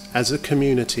responses as a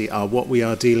community are what we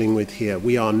are dealing with here.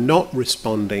 We are not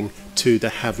responding to the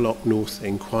Havelock North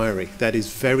inquiry. That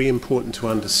is very important to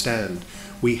understand.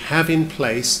 We have in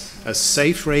place a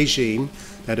safe regime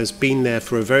that has been there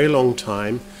for a very long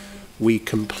time. We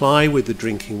comply with the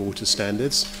drinking water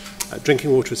standards.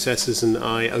 Drinking water assessors and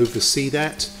I oversee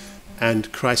that,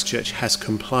 and Christchurch has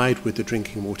complied with the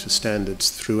drinking water standards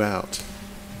throughout.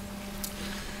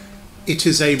 It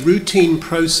is a routine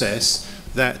process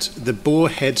that the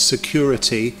borehead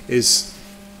security is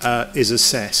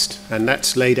assessed, and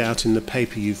that's laid out in the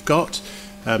paper you've got.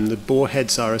 The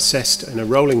boreheads are assessed in a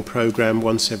rolling program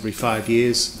once every 5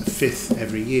 years, a fifth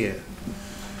every year.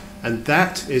 And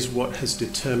that is what has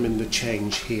determined the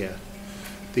change here.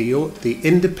 The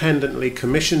independently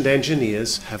commissioned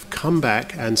engineers have come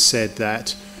back and said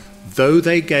that though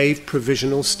they gave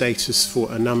provisional status for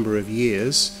a number of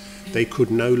years, they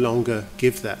could no longer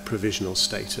give that provisional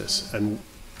status, and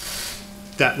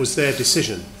that was their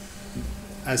decision.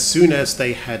 As soon as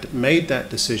they had made that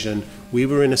decision, we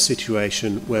were in a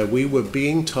situation where we were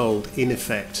being told, in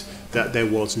effect, that there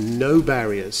was no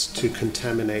barriers to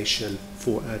contamination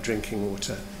for our drinking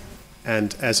water.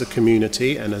 And as a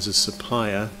community and as a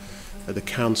supplier, the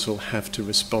council have to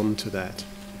respond to that.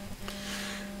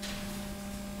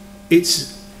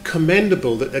 It's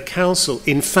commendable that the council,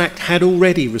 in fact, had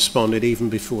already responded even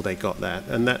before they got that,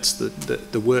 and that's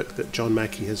the work that John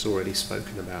Mackey has already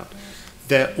spoken about.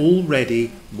 There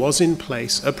already was in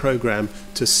place a program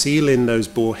to seal in those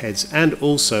boreheads, and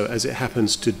also, as it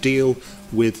happens, to deal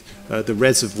with the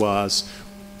reservoirs,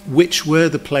 which were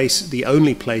the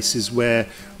only places where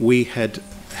we had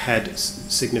had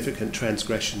significant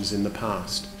transgressions in the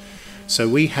past. So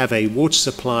we have a water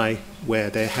supply where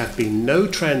there have been no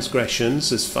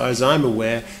transgressions, as far as I'm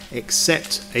aware,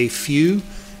 except a few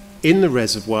in the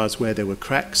reservoirs where there were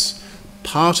cracks.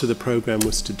 Part of the program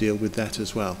was to deal with that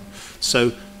as well.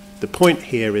 So the point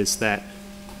here is that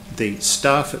the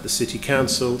staff at the City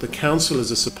Council, the council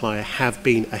as a supplier, have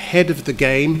been ahead of the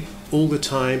game all the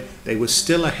time. They were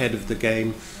still ahead of the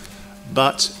game,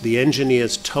 but the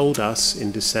engineers told us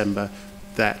in December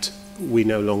that we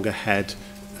no longer had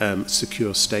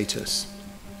secure status.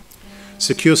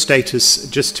 Secure status,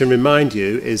 just to remind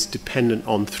you, is dependent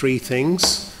on three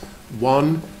things.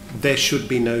 One, there should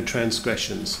be no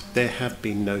transgressions. There have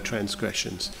been no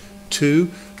transgressions.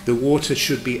 Two, the water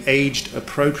should be aged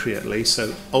appropriately,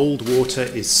 so old water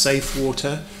is safe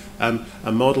water.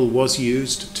 A model was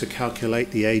used to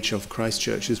calculate the age of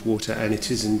Christchurch's water, and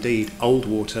it is indeed old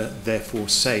water, therefore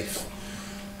safe.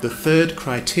 The third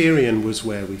criterion was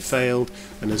where we failed,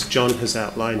 and as John has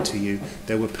outlined to you,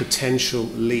 there were potential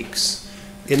leaks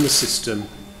in the system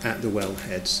at the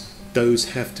wellheads.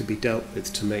 Those have to be dealt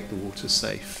with to make the water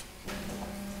safe.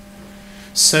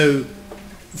 So,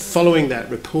 following that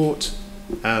report,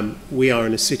 we are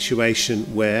in a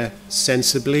situation where,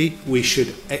 sensibly, we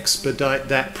should expedite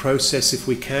that process if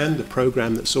we can, the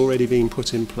program that's already been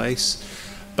put in place.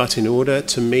 But in order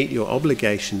to meet your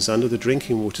obligations under the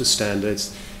drinking water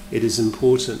standards, it is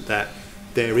important that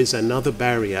there is another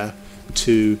barrier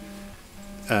to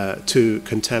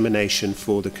contamination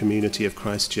for the community of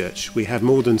Christchurch. We have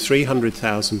more than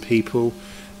 300,000 people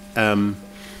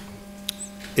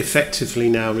effectively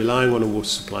now relying on a water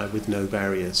supply with no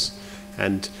barriers.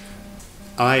 And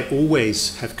I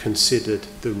always have considered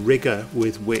the rigour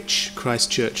with which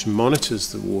Christchurch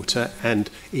monitors the water and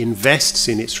invests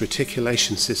in its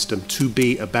reticulation system to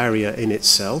be a barrier in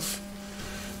itself.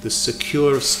 The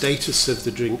secure status of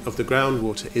the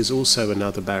groundwater is also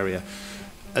another barrier.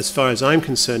 As far as I'm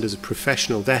concerned as a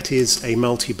professional, that is a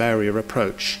multi-barrier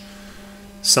approach.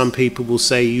 Some people will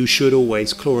say you should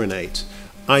always chlorinate.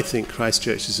 I think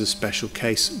Christchurch is a special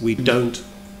case. We don't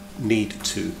need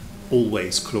to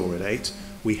always chlorinate.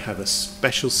 We have a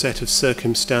special set of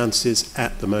circumstances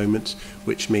at the moment,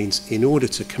 which means in order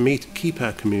to keep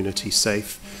our community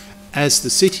safe, as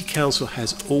the City Council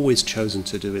has always chosen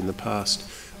to do in the past,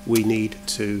 we need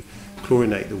to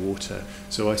chlorinate the water.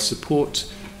 So I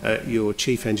support your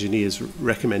Chief Engineer's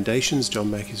recommendations,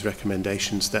 John Mackey's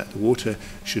recommendations, that the water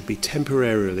should be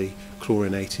temporarily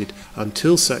chlorinated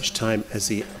until such time as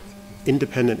the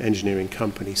independent engineering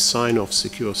company sign off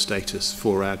secure status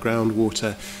for our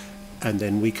groundwater, and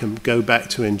then we can go back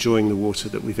to enjoying the water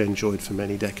that we've enjoyed for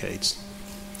many decades.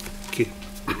 Thank you.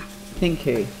 Thank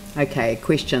you. Okay,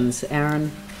 questions.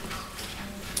 Aaron?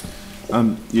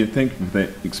 Yeah, thank you for that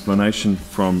explanation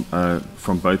from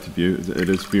both of you. It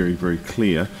is very, very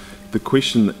clear. The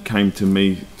question that came to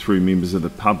me through members of the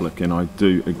public, and I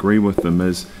do agree with them,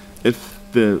 is if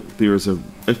there's a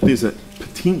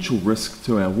potential risk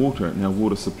to our water and our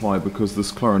water supply, because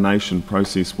this chlorination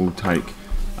process will take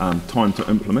time to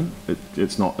implement.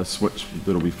 It's not a switch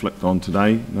that'll be flicked on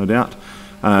today, no doubt.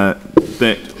 If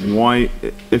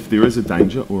there is a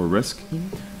danger or a risk,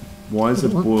 why is a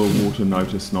boil water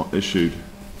notice not issued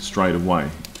straight away?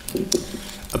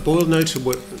 A boil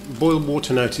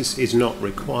water notice is not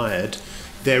required.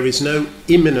 There is no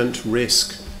imminent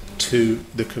risk to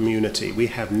the community. We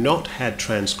have not had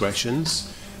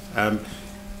transgressions.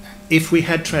 If we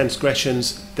had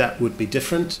transgressions, that would be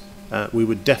different. We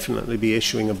would definitely be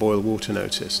issuing a boil water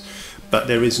notice. But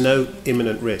there is no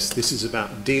imminent risk. This is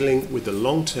about dealing with the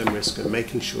long-term risk and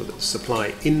making sure that the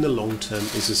supply in the long term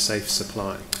is a safe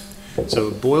supply. So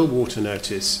a boil water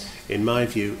notice, in my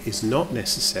view, is not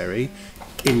necessary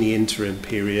in the interim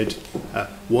period.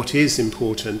 What is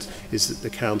important is that the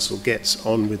council gets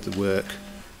on with the work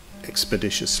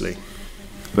expeditiously.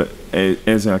 But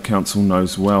as our council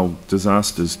knows well,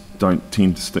 disasters don't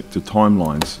tend to stick to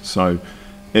timelines. So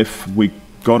if we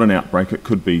got an outbreak, it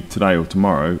could be today or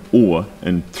tomorrow, or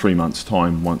in 3 months'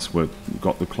 time once we've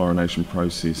got the chlorination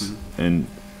process in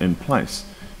place.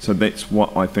 So that's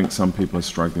what I think some people are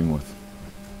struggling with,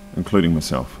 including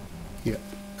myself. Yeah,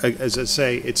 as I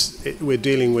say, we're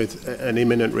dealing with an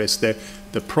imminent risk.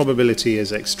 The probability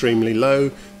is extremely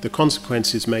low, the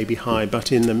consequences may be high,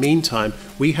 but in the meantime,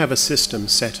 we have a system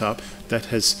set up that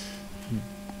has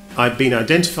been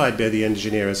identified by the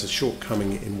engineer as a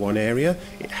shortcoming in one area.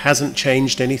 It hasn't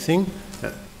changed anything.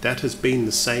 That has been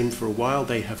the same for a while.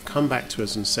 They have come back to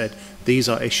us and said, these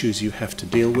are issues you have to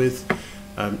deal with.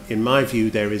 In my view,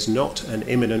 there is not an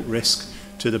imminent risk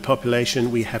to the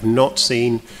population. We have not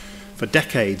seen, for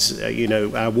decades,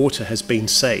 our water has been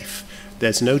safe.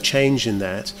 There's no change in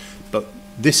that, but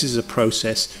this is a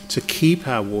process to keep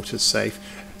our water safe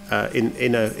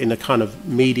in a kind of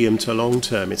medium to long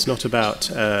term. It's not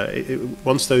about,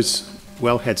 once those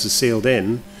wellheads are sealed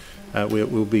in,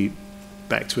 we'll be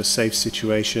back to a safe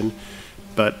situation,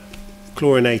 but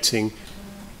chlorinating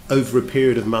over a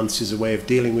period of months is a way of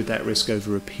dealing with that risk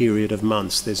over a period of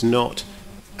months. There's not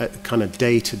a kind of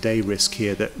day-to-day risk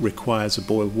here that requires a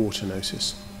boil water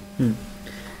notice.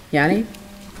 Yanni?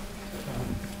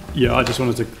 Yeah, I just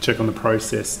wanted to check on the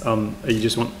process. You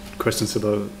just want questions to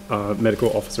the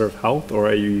medical officer of health, or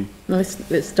are you? No,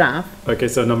 it's staff. Okay,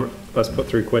 so let's put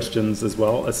through questions as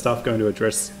well. Is staff going to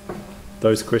address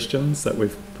those questions that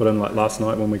we've put in like last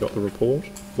night when we got the report?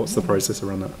 What's the process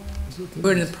around that?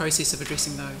 We're in the process of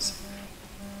addressing those,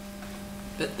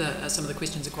 but some of the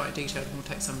questions are quite detailed and will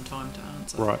take some time to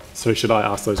answer. Right, so should I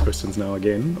ask those questions now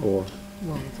again, or?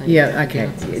 Yeah,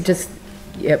 okay.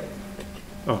 Yep.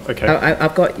 Oh, okay.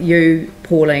 I've got you,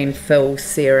 Pauline, Phil,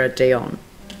 Sarah, Dion.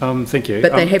 Thank you.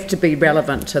 But they have to be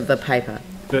relevant to the paper.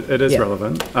 It is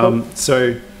relevant.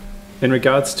 So in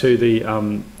regards to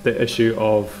the issue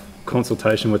of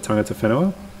consultation with tangata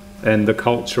whenua and the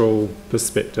cultural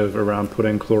perspective around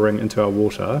putting chlorine into our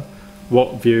water,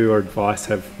 what view or advice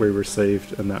have we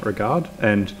received in that regard?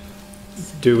 And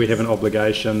do we have an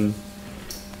obligation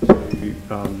to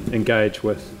engage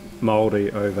with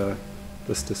Māori over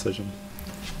this decision?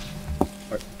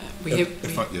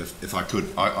 If I could,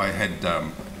 I had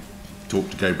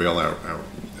talked to Gabrielle, our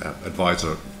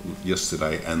advisor,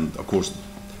 yesterday, and of course,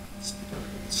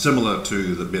 similar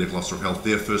to the medical officer of health,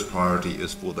 their first priority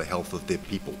is for the health of their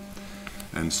people.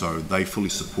 and so they fully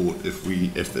support if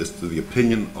it's the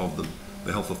opinion of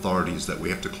the health authorities that we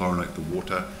have to chlorinate the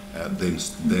water, then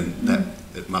that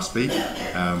it must be.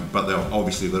 But they're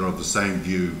of the same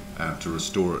view to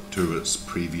restore it to its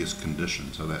previous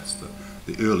condition. So that's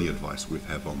the early advice we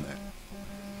have on that.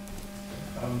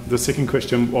 The second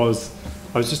question was,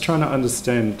 I was just trying to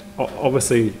understand,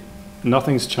 obviously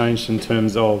nothing's changed in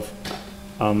terms of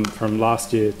from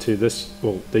last year to this,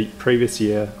 well, the previous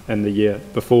year and the year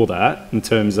before that, in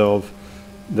terms of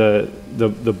the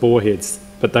bore heads,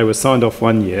 but they were signed off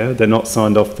one year, they're not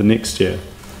signed off the next year.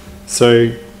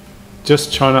 So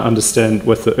just trying to understand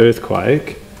with the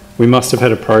earthquake, we must have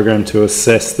had a program to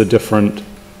assess the different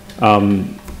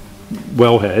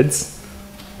wellheads.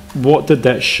 What did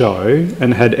that show,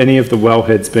 and had any of the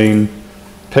wellheads been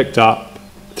picked up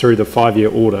through the 5-year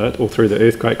audit or through the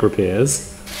earthquake repairs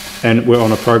and were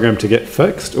on a program to get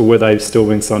fixed, or were they still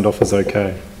being signed off as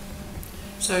okay?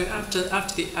 So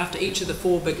after each of the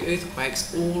 4 big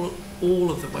earthquakes,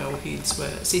 all of the wellheads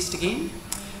were assessed again,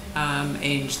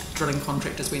 and drilling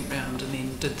contractors went round and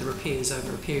then did the repairs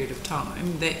over a period of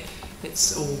time.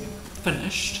 That's all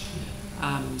finished.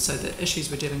 So the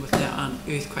issues we're dealing with now aren't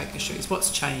earthquake issues.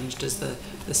 What's changed is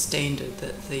the standard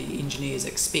that the engineers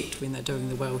expect when they're doing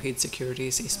the wellhead security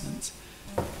assessments.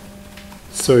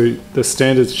 So the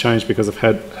standards changed because of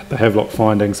the Havelock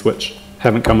findings, which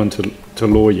haven't come into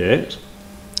law yet.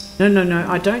 No,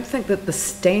 I don't think that the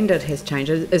standard has changed.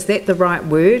 Is that the right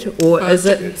word? Or is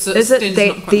it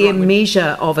that their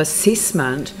measure of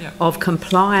assessment of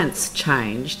compliance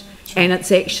changed, and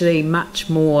it's actually much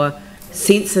more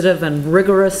sensitive and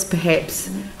rigorous perhaps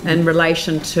in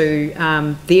relation to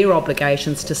their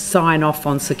obligations to sign off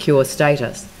on secure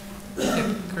status?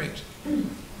 Yeah, correct.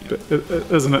 But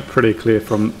isn't it pretty clear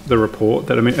from the report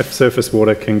that, I mean, if surface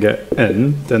water can get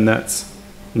in, then that's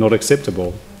not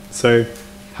acceptable? So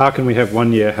how can we have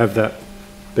 1 year have that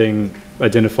being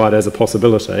identified as a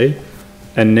possibility,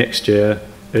 and next year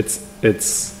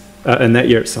and that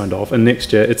year it's signed off, and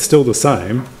next year it's still the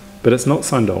same, but it's not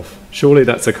signed off? Surely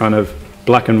that's a kind of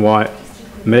black and white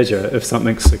measure if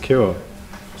something's secure.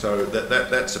 So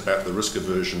that's about the risk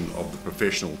aversion of the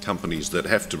professional companies that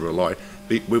have to rely.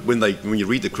 When you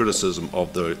read the criticism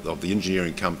of the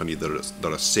engineering company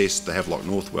that assessed the Havelock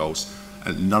North wells,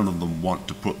 and none of them want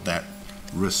to put that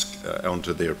risk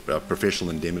onto their professional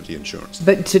indemnity insurance.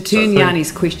 But to turn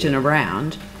Yanni's question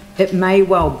around, it may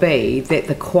well be that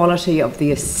the quality of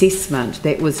the assessment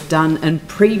that was done in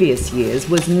previous years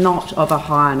was not of a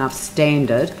high enough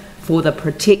standard for the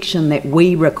protection that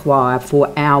we require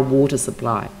for our water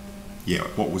supply. Yeah,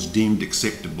 what was deemed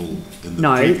acceptable in the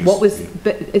previous...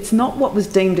 But it's not what was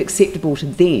deemed acceptable to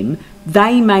them.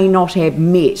 They may not have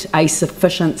met a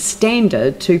sufficient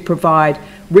standard to provide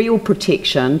real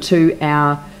protection to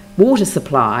our water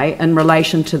supply in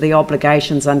relation to the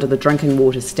obligations under the drinking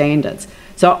water standards.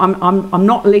 So I'm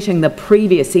not letting the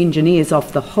previous engineers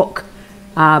off the hook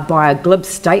by a glib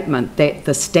statement that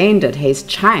the standard has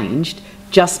changed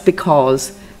just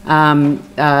because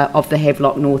of the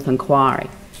Havelock North inquiry.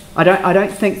 I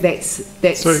don't think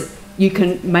that's you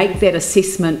can make that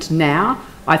assessment now.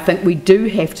 I think we do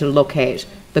have to look at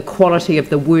the quality of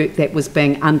the work that was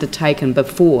being undertaken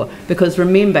before, because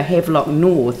remember, Havelock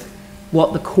North,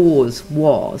 what the cause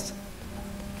was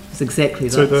exactly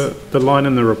this. So the line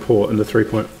in the report, in the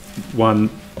 3.1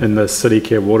 in the City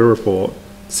Care Water Report,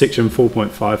 section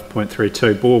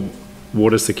 4.5.32, bore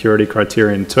water security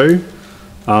criterion 2,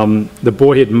 the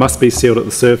borehead must be sealed at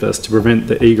the surface to prevent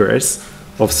the egress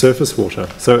of surface water.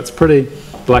 So it's pretty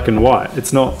black and white.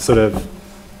 It's not sort of,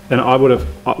 and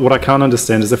what I can't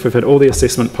understand is if we've had all the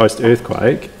assessment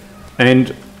post-earthquake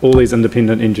and all these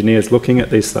independent engineers looking at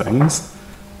these things,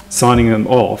 signing them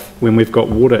off when we've got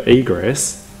water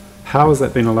egress, how has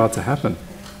that been allowed to happen?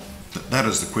 That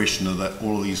is the question that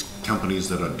all of these companies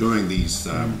that are doing these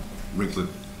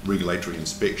regulatory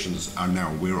inspections are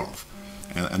now aware of.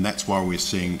 And that's why we're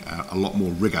seeing a lot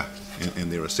more rigour in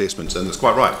their assessments. And it's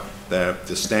quite right,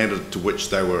 the standard to which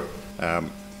they were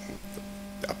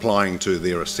applying to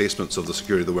their assessments of the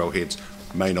security of the wellheads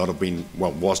may not have been,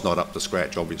 well, was not up to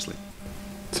scratch, obviously.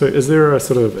 So is there a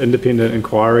sort of independent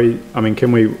inquiry? I mean,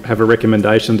 can we have a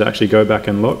recommendation to actually go back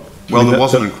and look? Well, there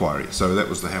was an inquiry, so that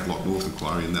was the Havelock North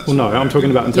inquiry, and that's... Well, no, I'm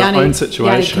talking about into our own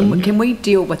situation. Yanni, can we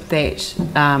deal with that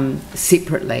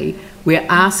separately? We're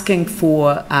asking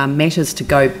for matters to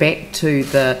go back to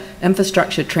the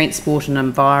Infrastructure, Transport and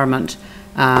Environment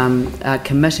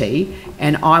Committee,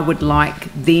 and I would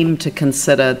like them to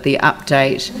consider the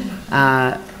update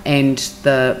and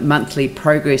the monthly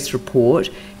progress report,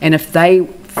 and if they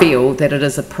feel that it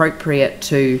is appropriate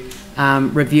to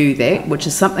review that, which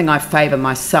is something I favour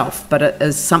myself, but it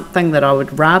is something that I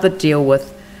would rather deal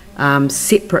with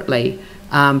separately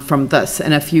from this.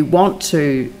 And if you want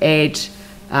to add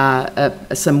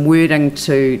some wording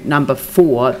to number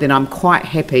 4, then I'm quite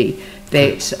happy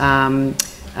that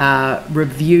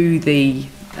review the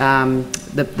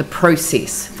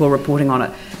process for reporting on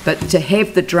it. But to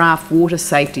have the draft water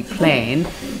safety plan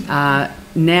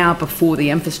now before the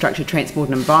Infrastructure, Transport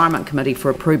and Environment Committee for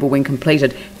approval when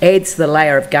completed adds the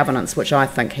layer of governance which I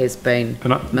think has been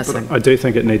missing. I do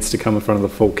think it needs to come in front of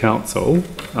the full council,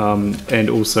 and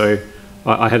also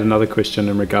I had another question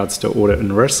in regards to audit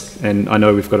and risk, and I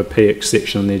know we've got a PX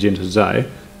section on the agenda today.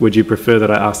 Would you prefer that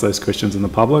I ask those questions in the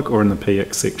public or in the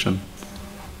PX section?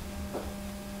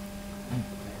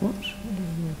 What?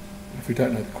 If we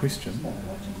don't know the question.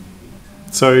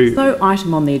 So, no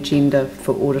item on the agenda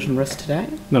for audit and risk today?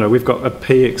 No, we've got a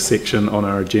PX section on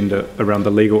our agenda around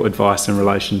the legal advice in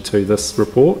relation to this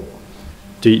report.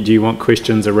 Do you want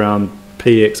questions around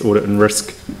PX audit and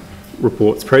risk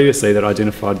reports previously that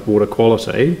identified water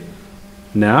quality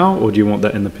now, or do you want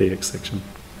that in the PX section?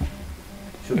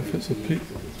 If it's a PX.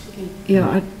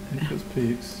 Yeah, if it's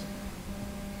PX.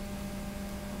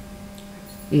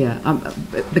 Yeah,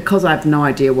 because I have no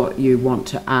idea what you want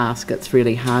to ask, it's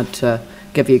really hard to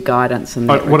give you guidance in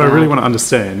that What I really regard. want to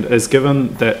understand is,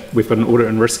 given that we've got an audit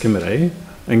and risk committee,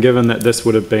 and given that this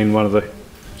would have been one of the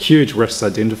huge risks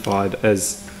identified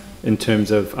as in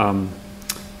terms of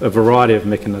a variety of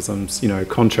mechanisms, you know,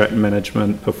 contract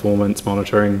management, performance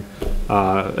monitoring,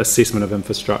 assessment of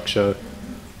infrastructure,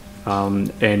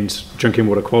 and drinking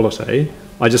water quality,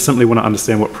 I just simply want to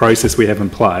understand what process we have in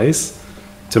place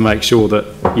to make sure that,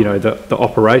 you know, the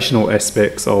operational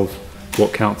aspects of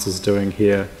what council's doing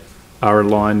here are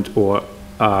aligned or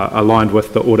aligned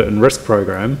with the audit and risk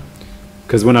program.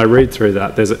 Because when I read through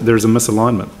that, there's a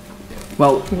misalignment.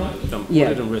 Well, yeah.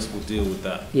 Audit and risk will deal with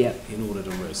that. Yeah. In audit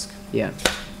and risk. Yeah,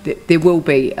 there will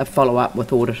be a follow-up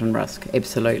with audit and risk,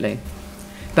 absolutely.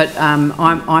 But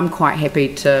I'm quite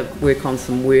happy to work on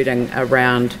some wording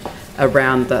around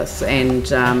this, and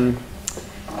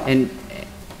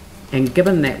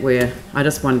given that I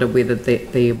just wonder whether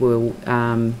that there will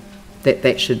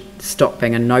that should stop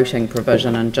being a noting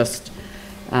provision and just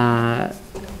ask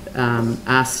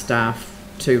staff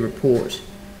to report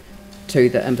to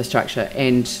the infrastructure,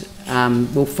 and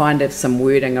we'll find some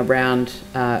wording around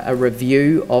a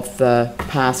review of the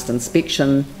past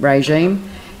inspection regime,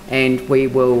 and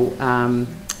we'll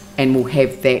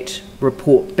have that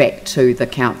report back to the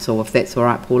council, if that's all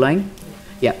right, Pauline.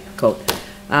 Yeah, cool.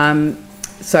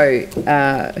 So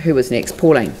who was next?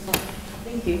 Pauline.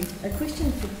 Thank you. A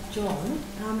question for John.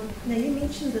 Now you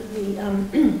mentioned that the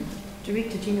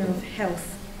Director General of Health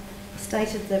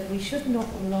stated that we should not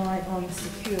rely on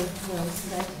secure well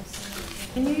status.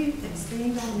 Can you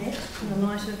expand on that in the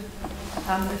light of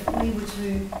if we were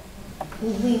to,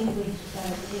 or when we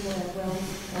get our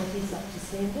wells up to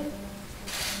standard?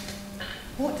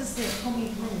 What does that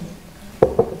comment mean?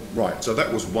 Right, so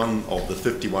that was one of the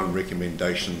 51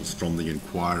 recommendations from the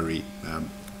inquiry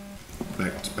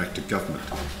back to government.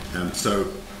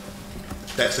 So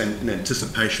that's in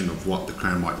anticipation of what the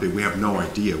Crown might do. We have no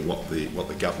idea what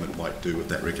the government might do with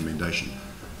that recommendation.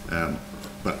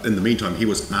 But in the meantime, he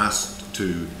was asked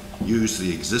to use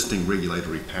the existing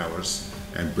regulatory powers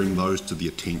and bring those to the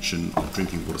attention of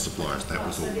drinking water suppliers. That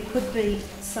was all. So there could be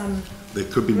some... There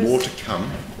could be more to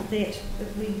come. That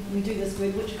if we do this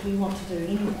work, which we want to do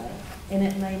anyway, and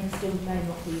it still may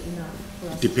not be enough for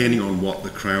us. Depending on what the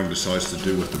Crown decides to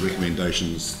do with the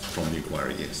recommendations from the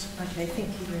inquiry, yes. Okay, thank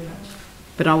you very much.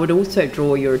 But I would also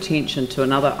draw your attention to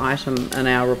another item in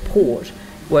our report,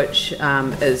 which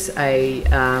is a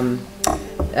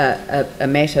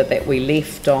matter that we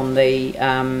left on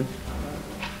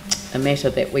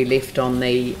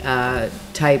the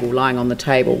table, lying on the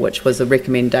table, which was a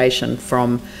recommendation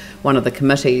from one of the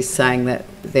committees saying that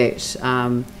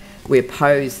we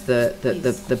oppose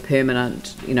the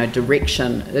permanent, you know,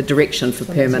 direction for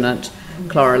permanent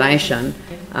chlorination,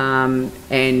 and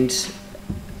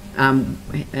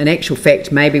in actual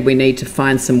fact, maybe we need to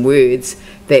find some words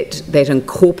that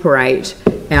incorporate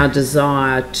our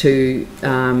desire to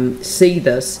see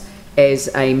this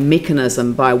as a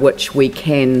mechanism by which we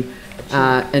can,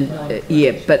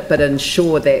 but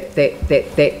ensure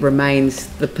that remains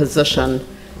the position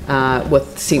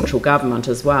with central government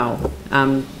as well.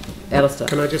 Alistair.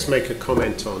 Can I just make a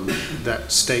comment on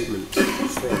that statement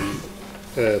from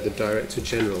the Director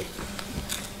General?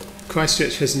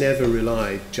 Christchurch has never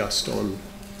relied just on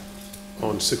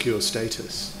secure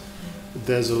status.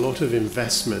 There's a lot of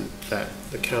investment that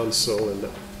the council and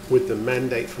with the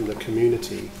mandate from the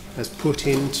community, has put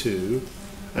into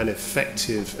an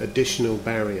effective additional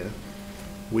barrier,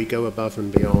 we go above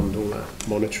and beyond all the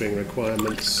monitoring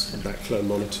requirements, backflow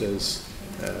monitors,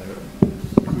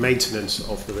 maintenance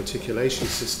of the reticulation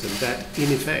system, that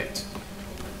in effect,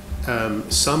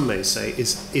 some may say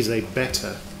is a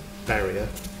better barrier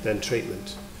than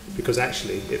treatment, because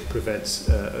actually it prevents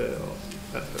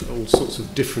all sorts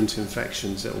of different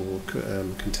infections or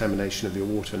contamination of your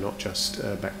water, not just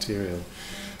bacterial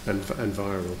and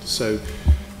viral. So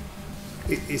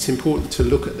it's important to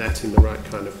look at that in the right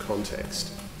kind of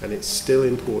context, and it's still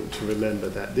important to remember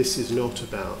that this is not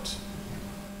about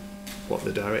what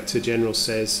the Director General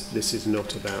says, this is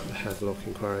not about the Havelock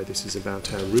inquiry, this is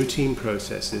about our routine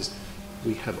processes.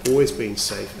 We have always been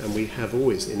safe, and we have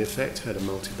always, in effect, had a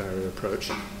multi-barrier approach,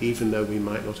 even though we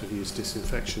might not have used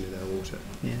disinfection in our water.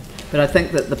 Yeah. But I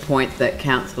think that the point that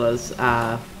councillors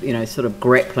are, sort of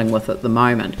grappling with at the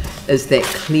moment is that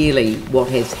clearly what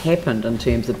has happened in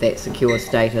terms of that secure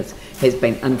status has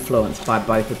been influenced by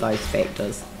both of those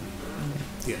factors.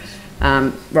 Yes.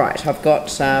 Right, I've got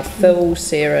Phil,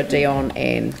 Sarah, Dion,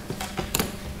 and...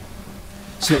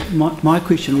 So my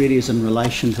question really is in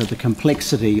relation to the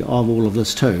complexity of all of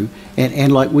this too,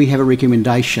 and like we have a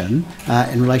recommendation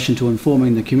in relation to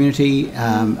informing the community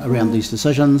around these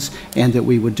decisions, and that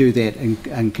we would do that in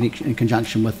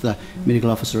conjunction with the Medical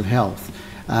Officer of Health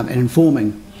and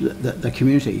informing the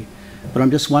community. But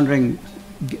I'm just wondering,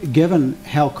 given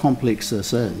how complex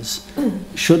this is,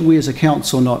 should we as a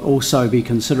council not also be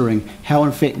considering how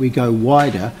in fact we go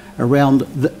wider around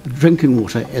the drinking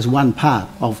water as one part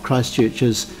of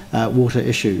Christchurch's water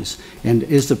issues? And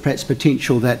is there perhaps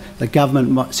potential that the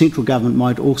government, central government,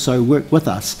 might also work with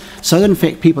us so that in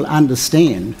fact people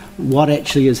understand what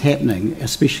actually is happening,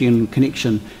 especially in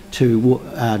connection to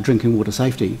drinking water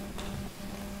safety?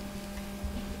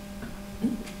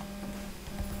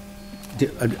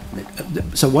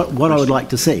 So what I would like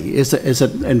to see is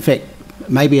that in fact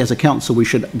maybe as a council we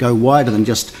should go wider than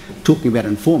just talking about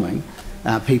informing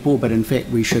people, but in fact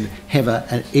we should have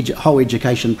a whole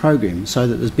education program so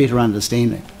that there's better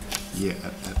understanding. Yeah.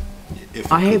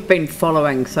 I have been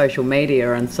following social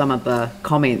media, and some of the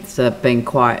comments have been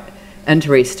quite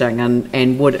interesting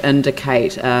and would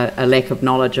indicate a lack of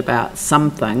knowledge about some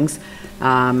things,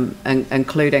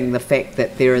 including the fact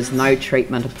that there is no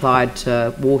treatment applied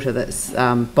to water that's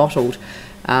bottled,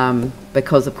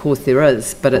 because of course there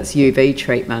is, but it's UV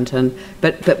treatment.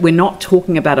 But we're not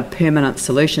talking about a permanent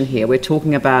solution here, we're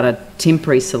talking about a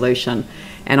temporary solution.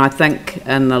 And I think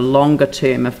in the longer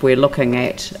term, if we're looking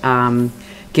at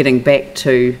getting back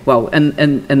to, well,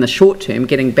 in the short term,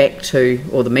 getting back to,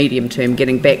 or the medium term,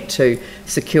 getting back to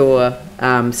secure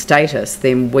status,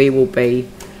 then we will be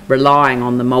relying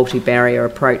on the multi-barrier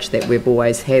approach that we've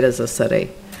always had as a city.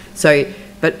 So,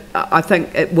 but I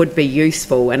think it would be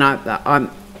useful, and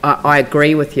I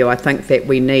agree with you. I think that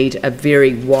we need a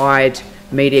very wide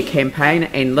media campaign,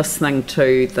 and listening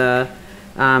to the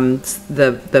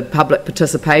public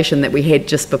participation that we had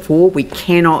just before. We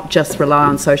cannot just rely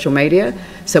on social media,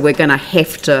 so we're going to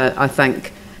have to, I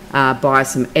think, buy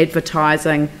some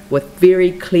advertising with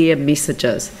very clear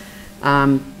messages.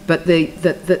 But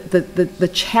the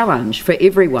challenge for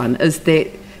everyone is that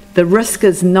the risk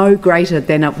is no greater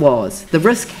than it was. The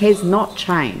risk has not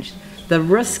changed. The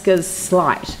risk is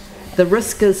slight. The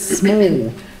risk is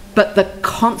small. But the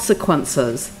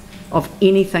consequences of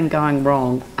anything going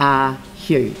wrong are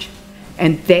huge.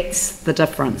 And that's the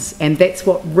difference. And that's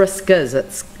what risk is.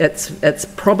 It's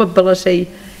probability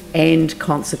and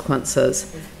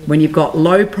consequences. When you've got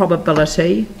low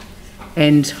probability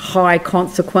and high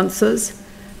consequences,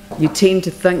 you tend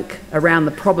to think around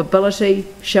the probability,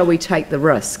 shall we take the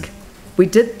risk? We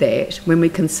did that when we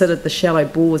considered the shallow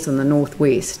bores in the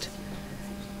northwest.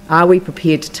 Are we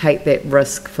prepared to take that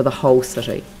risk for the whole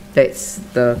city? That's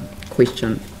the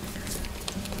question.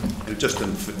 And just to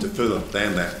further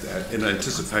than that, in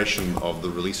anticipation of the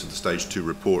release of the Stage 2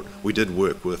 report, we did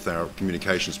work with our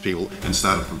communications people and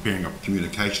started preparing a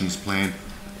communications plan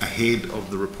ahead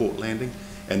of the report landing.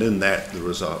 And in that, there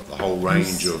was a whole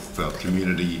range of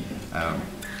community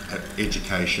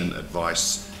education,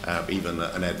 advice, even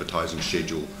an advertising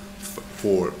schedule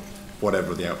for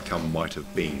whatever the outcome might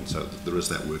have been. So there is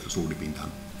that work that's already been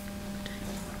done.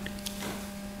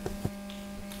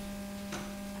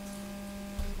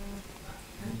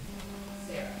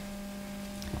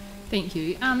 Thank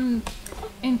you. And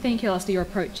thank you, Alistair. Your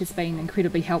approach has been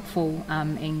incredibly helpful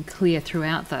and clear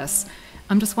throughout this.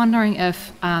 I'm just wondering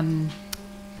if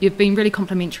you've been really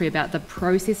complimentary about the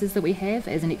processes that we have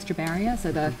as an extra barrier,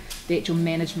 so the actual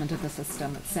management of the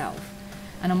system itself.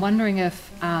 And I'm wondering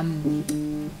if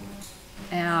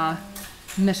our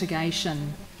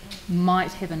mitigation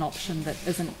might have an option that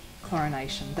isn't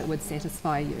chlorination that would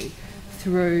satisfy you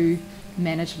through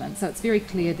management. So it's very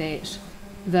clear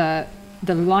that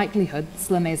the likelihood,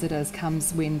 slim as it is,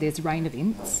 comes when there's rain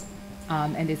events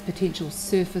and there's potential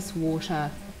surface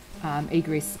water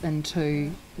egress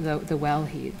into the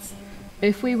wellheads.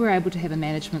 If we were able to have a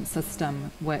management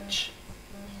system which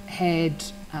had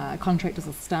contractors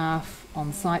or staff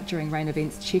on site during rain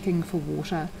events checking for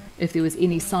water, if there was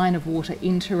any sign of water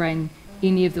entering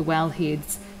any of the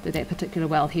wellheads, that particular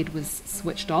wellhead was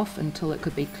switched off until it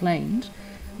could be cleaned,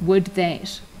 would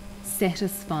that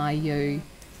satisfy you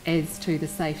as to the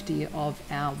safety of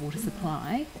our water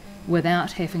supply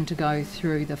without having to go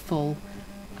through the full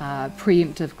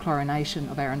preemptive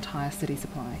chlorination of our entire city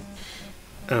supply?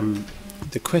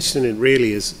 The question, it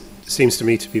really seems to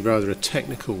me to be rather a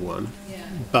technical one,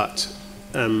 but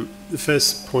the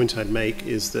first point I'd make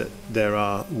is that there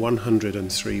are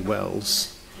 103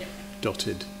 wells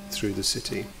dotted through the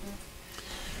city.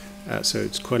 So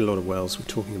it's quite a lot of wells we're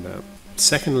talking about.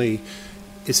 Secondly,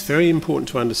 it's very important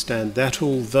to understand that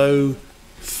although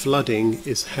flooding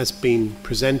has been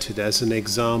presented as an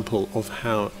example of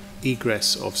how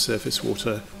egress of surface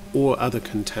water or other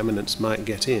contaminants might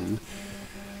get in,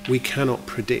 we cannot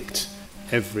predict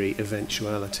every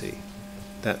eventuality.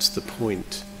 That's the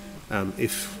point.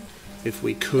 If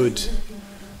we could,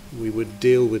 we would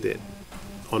deal with it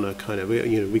on a kind of,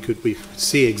 we could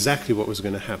see exactly what was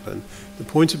going to happen. The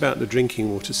point about the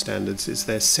drinking water standards is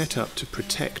they're set up to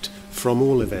protect from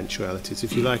all eventualities.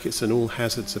 If you like, it's an all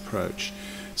hazards approach.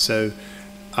 So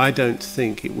I don't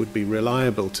think it would be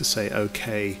reliable to say,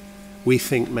 okay, we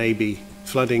think maybe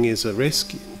flooding is a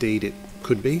risk. Indeed, it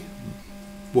could be.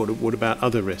 What about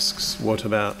other risks? What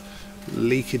about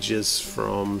leakages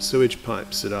from sewage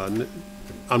pipes that are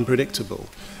unpredictable?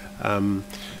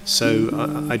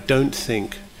 So I don't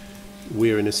think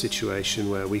we're in a situation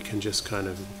where we can just kind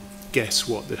of guess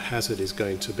what the hazard is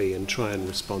going to be and try and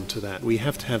respond to that. We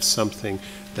have to have something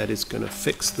that is going to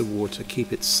fix the water,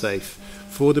 keep it safe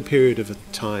for the period of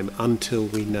time until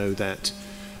we know that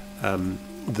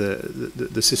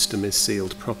the system is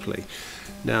sealed properly.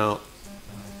 Now,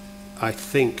 I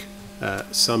think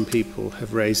some people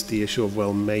have raised the issue of,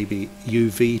 well, maybe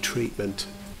UV treatment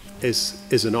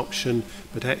is an option,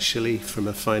 but actually from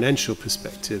a financial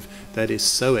perspective that is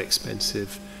so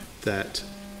expensive that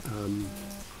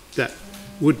that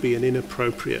would be an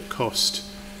inappropriate cost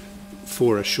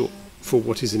for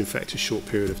what is in effect a short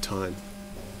period of time.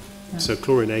 Yeah. So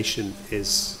chlorination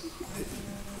is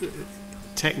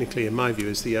technically, in my view,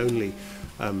 is the only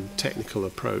technical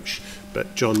approach,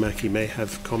 but John Mackey may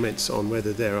have comments on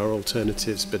whether there are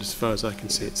alternatives, but as far as I can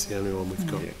see, it's the only one we've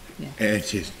got. Yeah.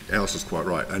 And yes, Alice is quite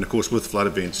right. And of course, with flood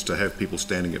events, to have people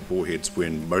standing at boreheads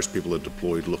when most people are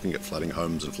deployed looking at flooding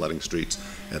homes and flooding streets,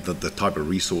 the type of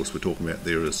resource we're talking about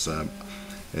there is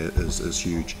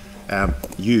huge.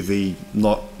 UV,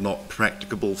 not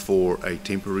practicable for a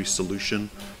temporary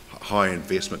solution. High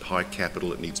investment, high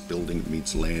capital, it needs building, it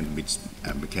needs land, it needs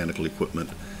mechanical equipment.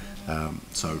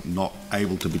 So not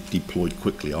able to be deployed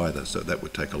quickly either, so that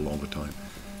would take a longer time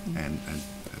and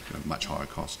a much higher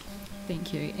cost.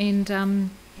 Thank you, and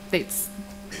that's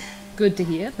good to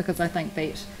hear, because I think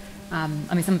that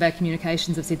some of our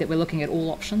communications have said that we're looking at all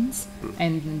options,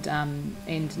 and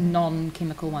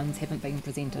non-chemical ones haven't been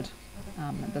presented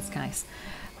in this case.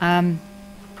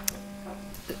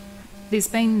 There's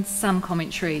been some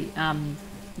commentary in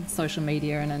social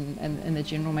media and in the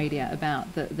general media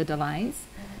about the delays,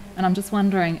 and I'm just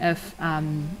wondering if,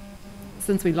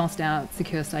 since we lost our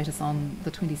secure status on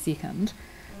the 22nd,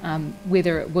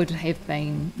 whether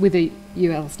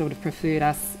you, Alistair, would have preferred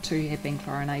us to have been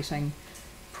chlorinating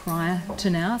prior to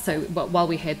now. So while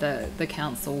we had the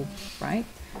council break,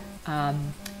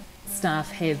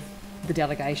 staff have the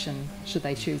delegation, should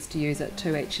they choose to use it,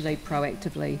 to actually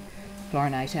proactively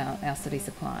chlorinate our city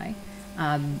supply.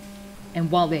 And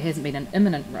while there hasn't been an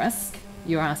imminent risk,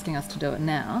 you're asking us to do it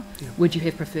now. Yeah. Would you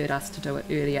have preferred us to do it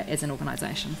earlier as an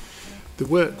organisation? The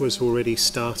work was already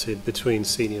started between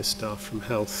senior staff from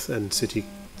Health and City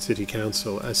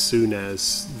Council as soon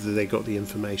as they got the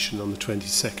information on the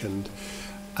 22nd.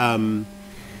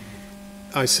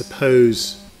 I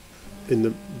suppose in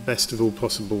the best of all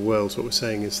possible worlds, what we're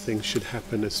saying is things should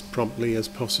happen as promptly as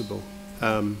possible.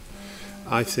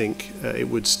 I think it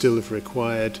would still have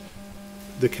required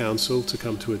the council to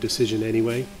come to a decision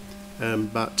anyway,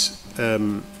 but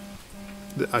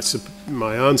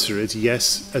my answer is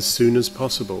yes, as soon as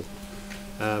possible.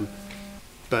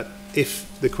 But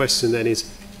if the question then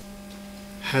is,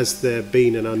 has there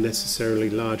been an unnecessarily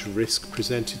large risk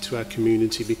presented to our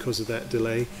community because of that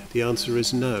delay? The answer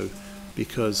is no,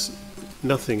 because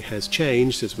nothing has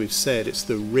changed. As we've said, it's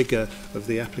the rigour of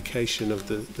the application of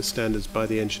the standards by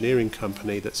the engineering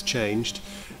company that's changed,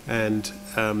 and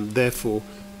therefore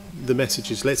the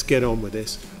message is, let's get on with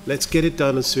this. Let's get it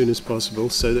done as soon as possible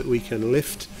so that we can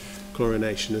lift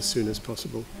chlorination as soon as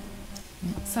possible.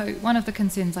 So one of the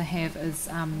concerns I have is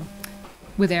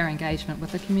with our engagement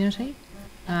with the community.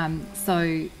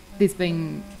 So there's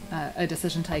been a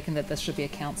decision taken that this should be a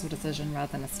council decision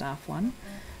rather than a staff one,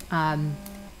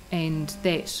 and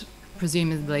that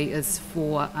presumably is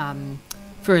for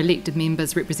elected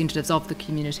members, representatives of the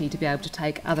community, to be able to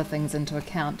take other things into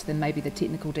account than maybe the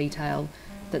technical detail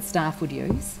that staff would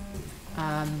use.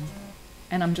 And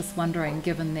I'm just wondering,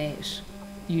 given that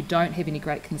you don't have any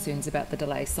great concerns about the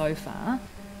delay so far,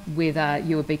 whether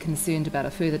you would be concerned about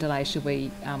a further delay should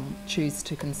we choose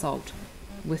to consult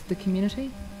with the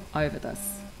community over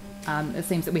this. It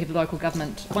seems that we have local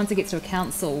government, once it gets to a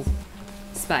council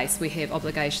space, we have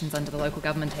obligations under the Local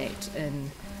Government Act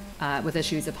with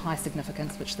issues of high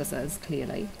significance, which this is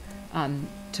clearly,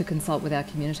 to consult with our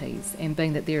communities. And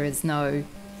being that there is no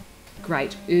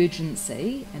great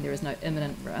urgency and there is no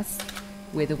imminent risk,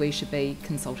 whether we should be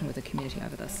consulting with the community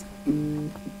over this.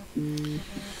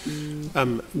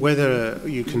 Whether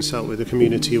you consult with the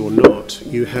community or not,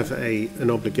 you have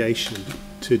an obligation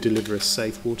to deliver a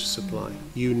safe water supply.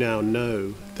 You now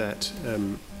know that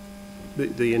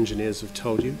the engineers have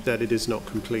told you that it is not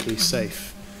completely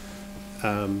safe.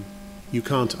 You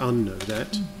can't unknow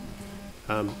that.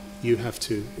 You have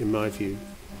to, in my view,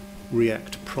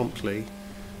 react promptly,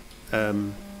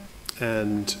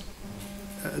 and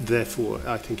therefore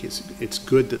I think it's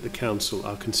good that the council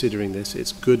are considering this.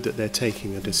 It's good that they're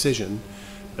taking a decision,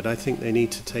 but I think they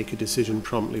need to take a decision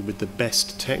promptly with the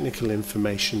best technical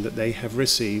information that they have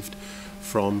received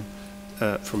from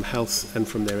health and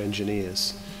from their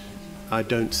engineers. I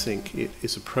don't think it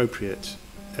is appropriate.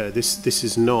 This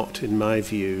is not, in my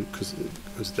view, because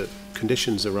the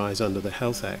conditions arise under the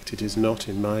Health Act, it is not,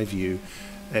 in my view,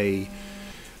 an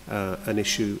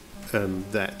issue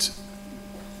that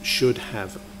should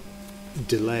have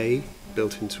delay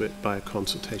built into it by a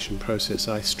consultation process.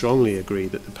 I strongly agree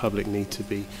that the public need to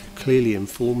be clearly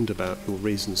informed about your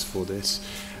reasons for this,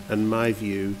 and my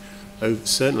view,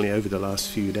 certainly over the last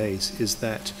few days, is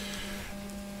that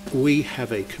we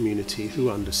have a community who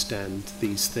understand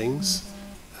these things.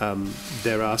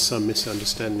 There are some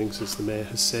misunderstandings, as the Mayor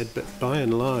has said, but by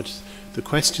and large the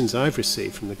questions I've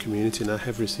received from the community, and I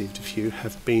have received a few,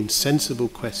 have been sensible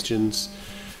questions.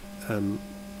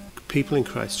 People in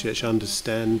Christchurch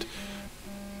understand.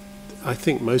 I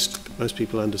think most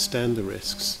people understand the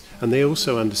risks, and they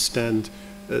also understand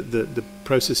the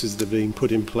processes that are being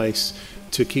put in place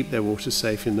to keep their water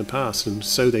safe in the past, and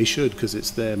so they should, because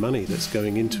it's their money that's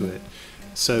going into it.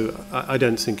 So I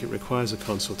don't think it requires a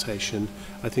consultation.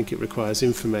 I think it requires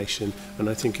information, and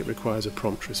I think it requires a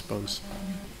prompt response.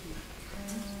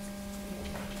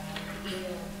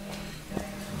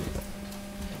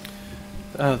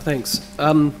 Thanks.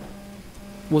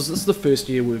 Was this the first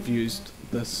year we've used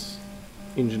this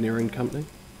engineering company?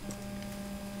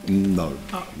 No.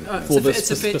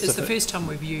 It's the first time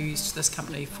we've used this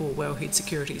company for wellhead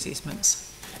security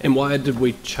assessments. And why did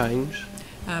we change?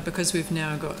 Because we've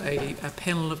now got a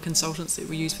panel of consultants that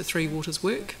we use for Three Waters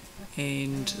work,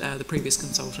 and the previous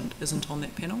consultant isn't on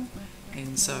that panel,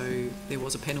 and so there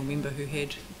was a panel member who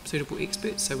had suitable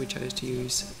experts, so we chose to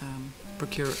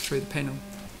procure it through the panel.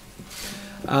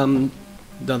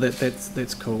 No,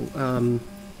 that's cool.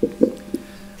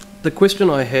 The question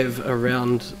I have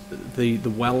around the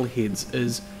wellheads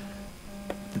is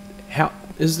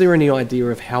there any idea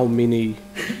of how many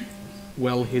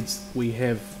wellheads we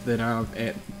have that are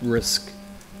at risk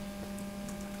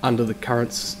under the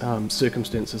current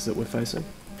circumstances that we're facing?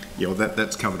 Yeah, well,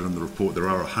 that's covered in the report. There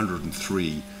are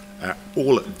 103,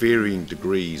 all at varying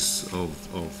degrees of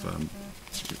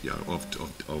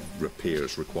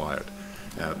repairs required.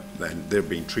 And they're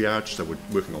being triaged, so we're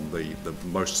working on the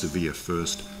most severe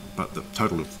first, but the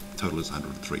total is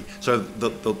 103. So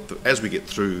as we get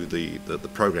through the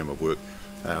program of work,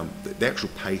 the actual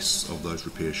pace of those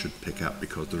repairs should pick up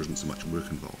because there isn't so much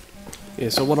work involved. Yeah,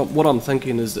 so what I'm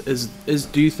thinking is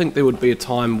do you think there would be a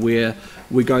time where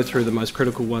we go through the most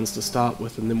critical ones to start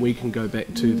with, and then we can go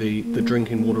back to the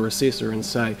drinking water assessor and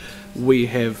say, we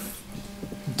have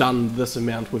done this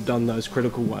amount, we've done those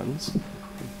critical ones?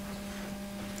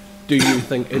 Do you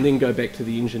think, and then go back to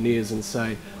the engineers and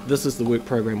say, this is the work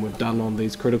program we've done on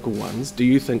these critical ones. Do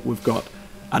you think we've got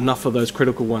enough of those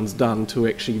critical ones done to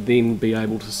actually then be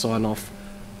able to sign off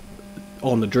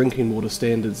on the drinking water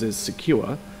standards as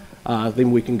secure?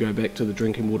 Then we can go back to the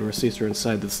drinking water assessor and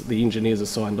say that the engineers are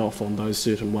signed off on those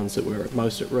certain ones that were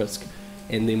most at risk,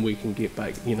 and then we can get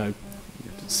back,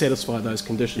 satisfy those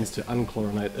conditions to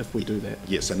unchlorinate if we do that.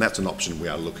 Yes, and that's an option we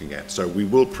are looking at. So we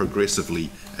will progressively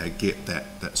get that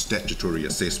statutory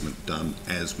assessment done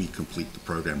as we complete the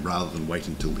program, rather than wait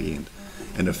until the end.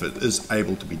 And if it is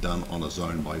able to be done on a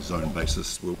zone-by-zone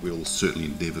basis, we'll certainly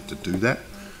endeavour to do that.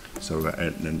 So,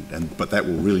 but that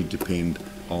will really depend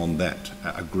on that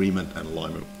agreement and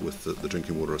alignment with the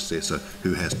drinking water assessor,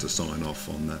 who has to sign off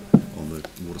on the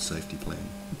water safety plan.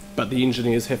 But the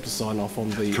engineers have to sign off on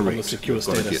the secure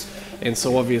status. And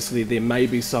so obviously there may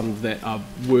be some that are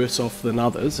worse off than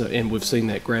others, and we've seen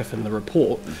that graph in the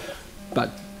report.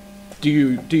 But do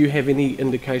you have any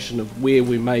indication of where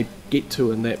we may get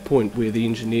to in that point where the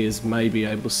engineers may be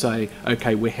able to say,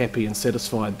 okay, we're happy and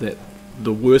satisfied that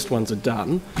the worst ones are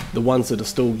done, the ones that are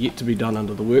still yet to be done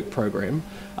under the work program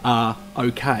are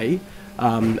okay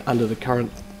under the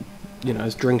current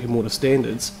drinking water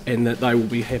standards, and that they will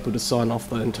be happy to sign off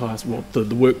the entire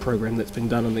the work program that's been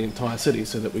done in the entire city,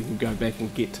 so that we can go back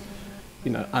and get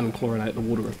unchlorinate the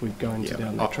water if we're going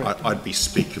down that track. I'd be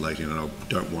speculating, and I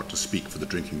don't want to speak for the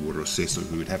drinking water assessor,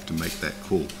 who would have to make that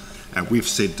call. We've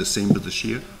said December this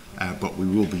year, but we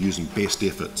will be using best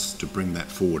efforts to bring that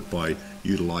forward by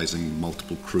utilising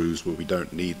multiple crews where we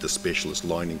don't need the specialist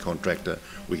lining contractor.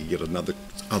 We can get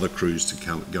other crews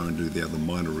to go and do the other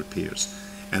minor repairs,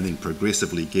 and then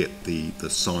progressively get the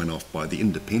sign-off by the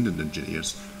independent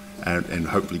engineers, and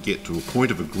hopefully get to a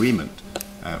point of agreement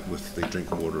with the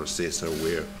drinking water assessor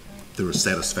where there is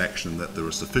satisfaction that there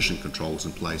are sufficient controls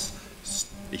in place,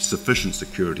 sufficient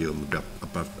security on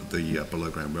the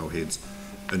below-ground wellheads,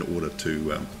 in order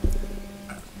to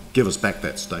give us back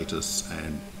that status,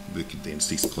 and we could then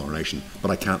cease chlorination.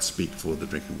 But I can't speak for the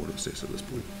drinking water assessor at this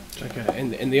point. Okay,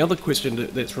 and the other question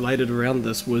that's related around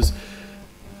this was,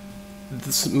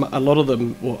 a lot of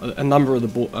them, well, a number of the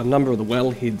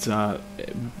wellheads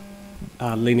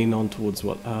are leaning on towards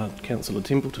what Councillor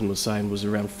Templeton was saying, was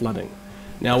around flooding.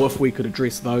 Now, if we could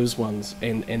address those ones,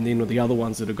 and then with the other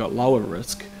ones that have got lower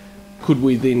risk, could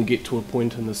we then get to a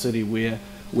point in the city where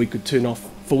we could turn off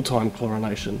full-time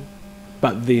chlorination,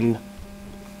 but then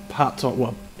part-time,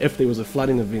 well, if there was a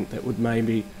flooding event that would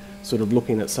maybe, sort of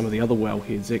looking at some of the other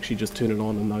wellheads, actually just turn it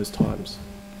on in those times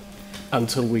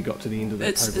until we got to the end of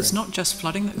that program? It's not just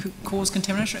flooding that could cause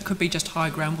contamination, it could be just high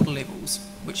groundwater levels,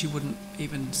 which you wouldn't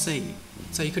even see.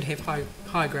 So you could have high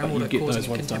groundwater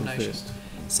causing contamination.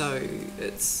 So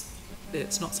it's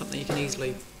not something you can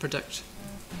easily predict.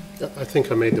 I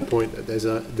think I made the point that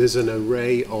there's an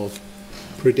array of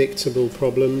predictable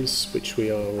problems which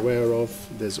we are aware of.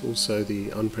 There's also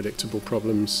the unpredictable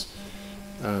problems.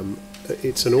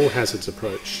 It's an all hazards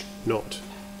approach, not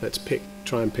let's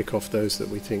try and pick off those that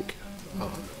we think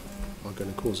are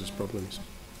going to cause us problems.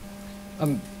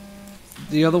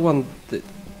 The other one,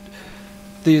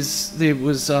 there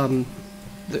was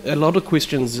a lot of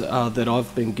questions that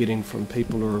I've been getting from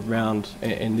people around,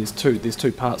 and there's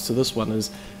two parts to this one,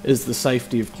 is the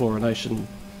safety of chlorination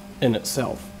in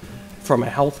itself, from a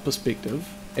health perspective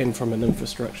and from an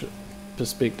infrastructure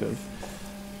perspective.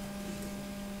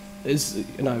 Is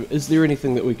there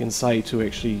anything that we can say to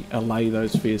actually allay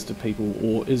those fears to people,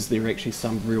 or is there actually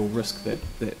some real risk that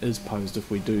is posed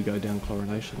if we do go down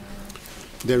chlorination?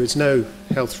 There is no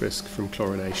health risk from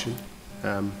chlorination,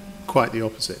 quite the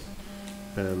opposite.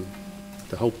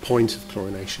 The whole point of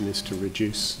chlorination is to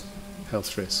reduce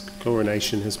health risk.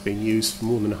 Chlorination has been used for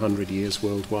more than 100 years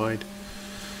worldwide.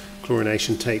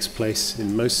 Chlorination takes place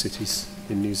in most cities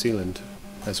in New Zealand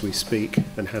as we speak,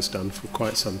 and has done for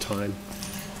quite some time.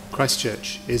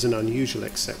 Christchurch is an unusual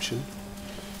exception.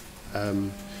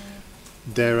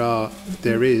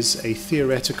 There is a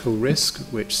theoretical risk,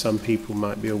 which some people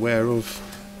might be aware of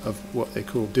what they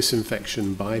call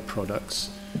disinfection byproducts,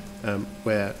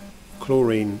 where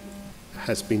chlorine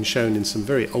has been shown in some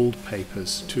very old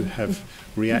papers to have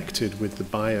reacted with the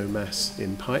biomass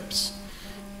in pipes,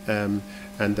 and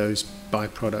those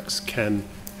byproducts can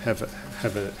have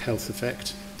a health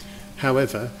effect.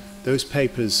 However, those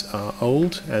papers are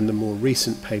old, and the more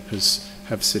recent papers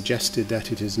have suggested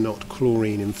that it is not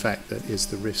chlorine, in fact, that is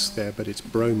the risk there, but it's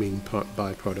bromine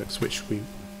byproducts, which we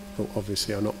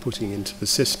obviously are not putting into the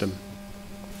system.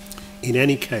 In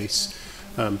any case,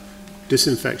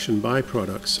 disinfection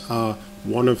byproducts are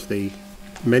one of the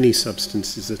many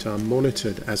substances that are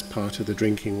monitored as part of the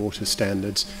drinking water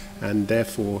standards, and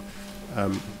therefore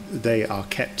they are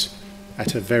kept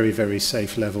at a very, very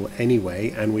safe level anyway,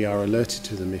 and we are alerted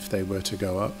to them if they were to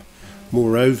go up.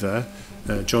 Moreover,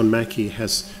 John Mackey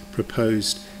has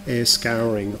proposed air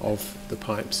scouring of the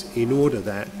pipes in order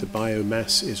that the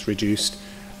biomass is reduced.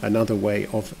 Another way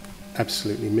of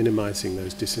absolutely minimising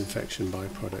those disinfection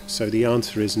byproducts. So the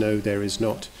answer is no, there is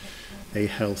not a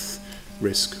health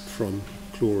risk from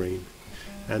chlorine.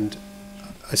 And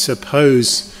I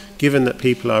suppose, given that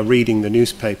people are reading the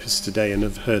newspapers today and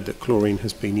have heard that chlorine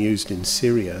has been used in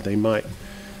Syria, they might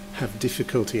have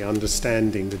difficulty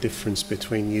understanding the difference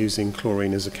between using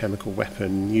chlorine as a chemical weapon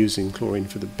and using chlorine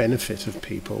for the benefit of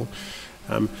people.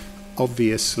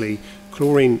 Obviously,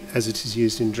 chlorine, as it is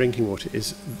used in drinking water,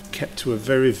 is kept to a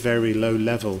very, very low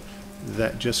level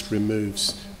that just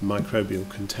removes microbial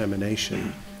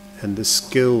contamination. And the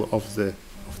skill of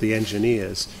the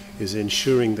engineers is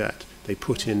ensuring that they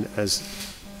put in as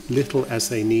little as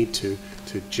they need to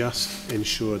just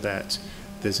ensure that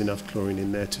there's enough chlorine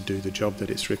in there to do the job that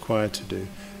it's required to do.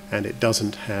 And it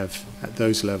doesn't have, at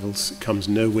those levels, it comes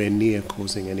nowhere near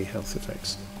causing any health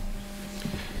effects.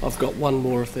 I've got one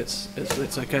more if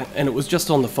that's okay. And it was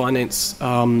just on the finance,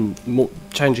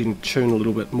 changing tune a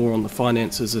little bit more on the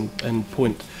finances and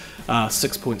point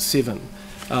 6.7.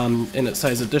 And it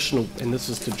says additional, and this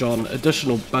is to John,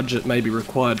 additional budget may be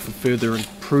required for further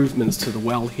improvements to the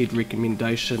wellhead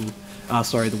recommendation, the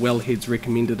wellheads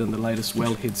recommended in the latest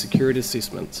wellhead security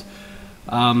assessments.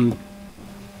 Can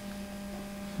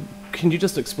you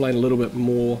just explain a little bit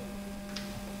more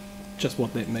just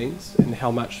what that means and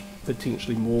how much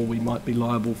potentially more we might be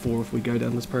liable for if we go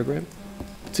down this program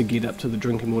to get up to the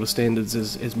drinking water standards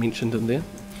as mentioned in there?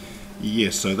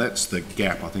 Yes, so that's the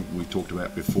gap I think we talked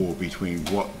about before between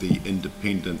what the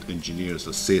independent engineers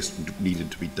assessed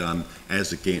needed to be done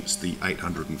as against the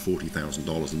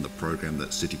 $840,000 in the program that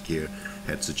CityCare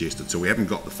had suggested. So we haven't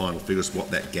got the final figures what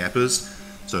that gap is,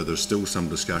 so there's still some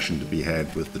discussion to be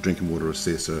had with the drinking water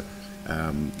assessor,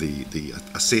 the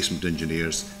assessment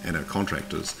engineers and our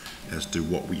contractors as to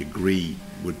what we agree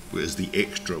is the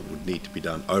extra would need to be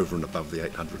done over and above the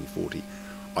 840.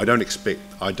 I don't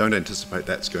anticipate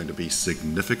that's going to be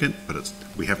significant, but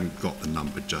we haven't got the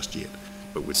number just yet,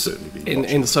 but we'd certainly be watching.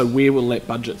 And so where will that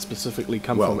budget specifically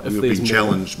come from? Well, we've been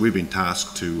challenged, we've been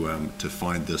tasked to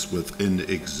find this within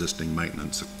existing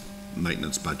maintenance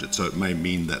budget, so it may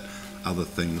mean that other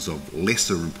things of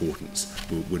lesser importance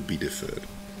would be deferred.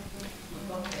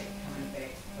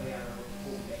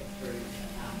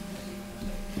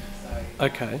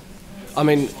 Okay. I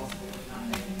mean,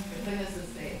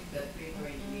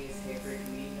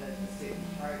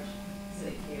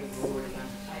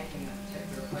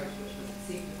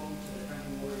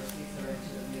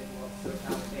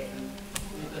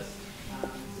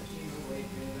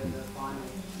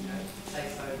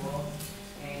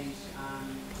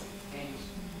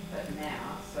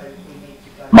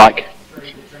 Mike. Through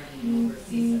the drinking water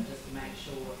assessor just to make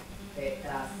sure that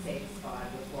they're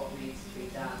satisfied with what needs to be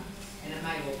done. And it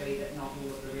may well be that not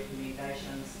all of the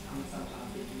recommendations, sometimes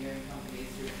engineering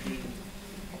companies recommend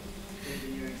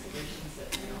engineering solutions that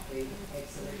may not be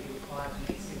absolutely required to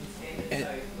meet certain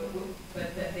standards.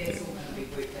 But that's all going to be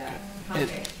worked out. Come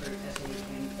back through Italy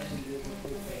and Italy will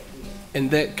report back here.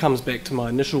 and that comes back to my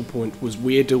initial point, was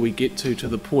where do we get to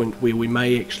the point where we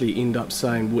may actually end up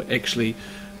saying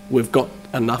we've got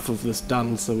enough of this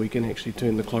done so we can actually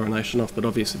turn the chlorination off, but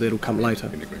obviously that'll come later.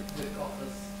 We've got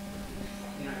this,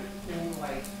 all the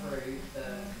way through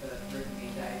the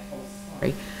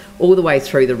recommendations. All the way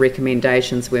through the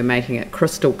recommendations, we're making it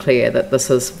crystal clear that this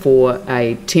is for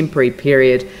a temporary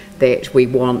period, that we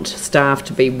want staff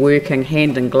to be working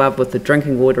hand in glove with the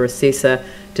drinking water assessor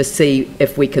to see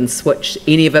if we can switch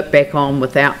any of it back on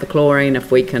without the chlorine,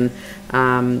 if we can,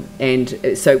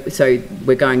 and so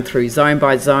we're going through zone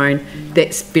by zone.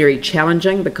 That's very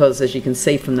challenging because, as you can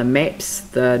see from the maps,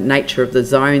 the nature of the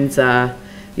zones are,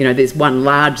 there's one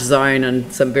large zone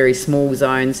and some very small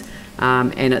zones,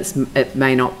 and it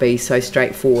may not be so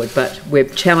straightforward, but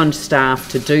we've challenged staff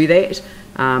to do that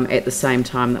at the same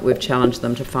time that we've challenged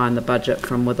them to find the budget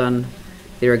from within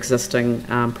their existing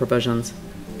provisions.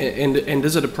 And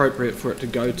is it appropriate for it to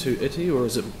go to ITI, or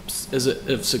is it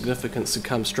of significance to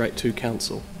come straight to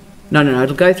council? No,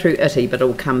 it'll go through ITI, but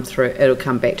it'll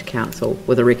come back to council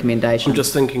with a recommendation. I'm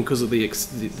just thinking because of the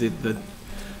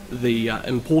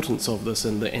importance of this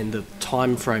and the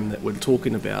time frame that we're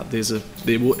talking about. There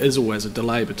is always a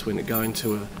delay between it going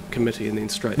to a committee and then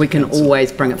straight. We to can council.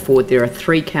 always bring it forward. There are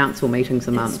 3 council meetings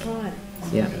a month.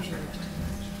 That's right.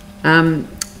 Yeah.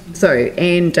 So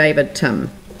Anne, David,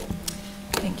 Tim.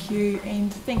 Thank you,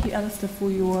 and thank you, Alistair,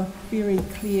 for your very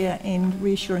clear and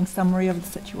reassuring summary of the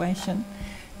situation.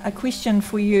 A question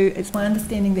for you: it's my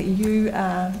understanding that you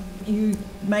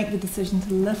make the decision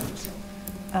to lift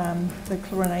the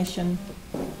chlorination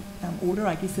order,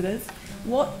 I guess it is.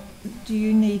 What do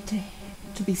you need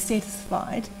to be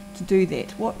satisfied to do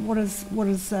that? What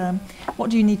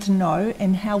do you need to know,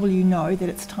 and how will you know that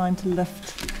it's time to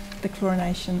lift the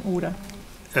chlorination order?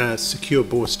 Secure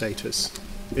bore status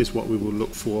is what we will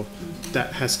look for.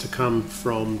 That has to come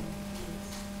from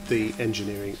the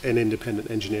engineering, an independent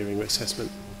engineering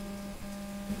assessment.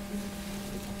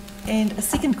 And a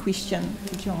second question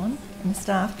for John and the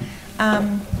staff.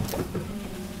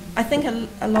 I think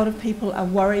a lot of people are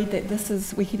worried that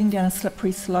we're heading down a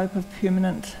slippery slope of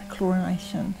permanent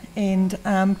chlorination. And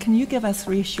can you give us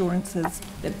reassurances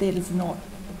that that is not,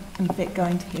 in fact,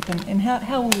 going to happen? And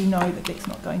how will we know that that's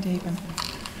not going to happen?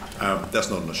 That's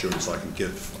not an assurance I can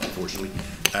give, unfortunately,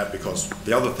 because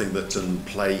the other thing that's in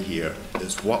play here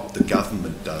is what the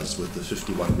government does with the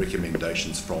 51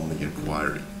 recommendations from the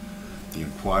inquiry. The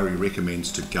inquiry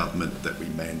recommends to government that we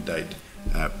mandate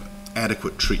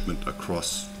adequate treatment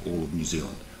across all of New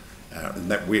Zealand.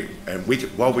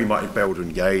 While we might be able to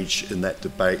engage in that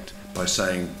debate by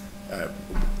saying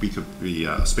we could be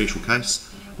a special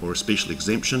case or a special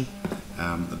exemption,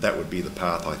 that would be the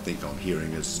path I think I'm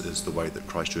hearing is the way that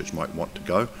Christchurch might want to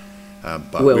go.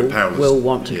 But we're powerless. Will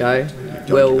want to go.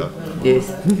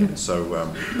 Yes.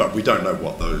 So, but we don't know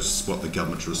what the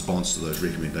government's response to those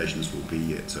recommendations will be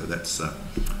yet. So that's the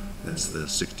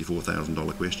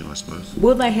 $64,000 question, I suppose.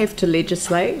 Will they have to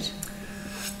legislate?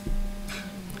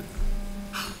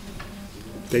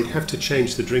 They'd have to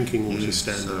change the drinking water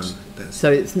standards.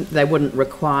 So they wouldn't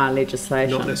require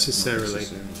legislation? Not necessarily.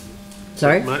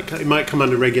 Sorry? It might come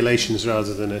under regulations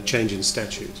rather than a change in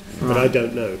statute. But I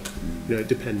don't know. It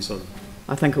depends on.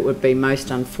 I think it would be most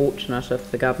unfortunate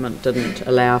if the government didn't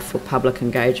allow for public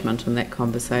engagement in that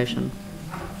conversation.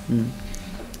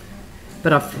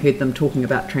 But I've heard them talking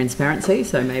about transparency,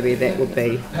 so maybe that would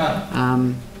be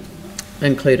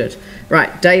included.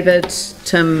 Right, David,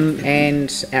 Tim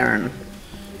and Aaron.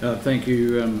 Thank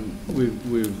you.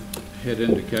 We've had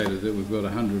indicated that we've got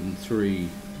 103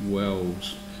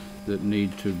 wells that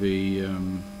need to be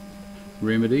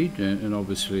remedied, and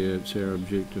obviously it's our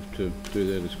objective to do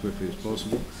that as quickly as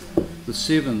possible. The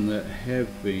 7 that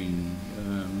have been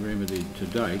remedied to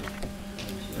date,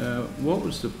 what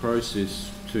was the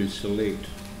process to select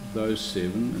those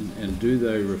 7, and do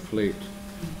they reflect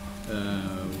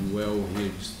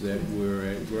wellheads that were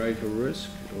at greater risk,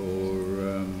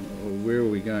 or where are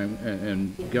we going?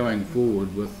 And going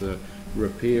forward with the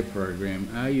repair program,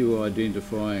 are you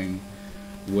identifying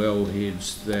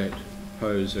wellheads that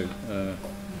pose a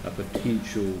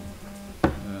potential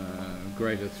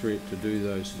greater threat to do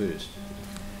those first?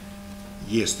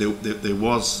 Yes, there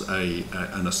was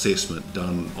an assessment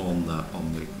done on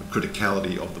the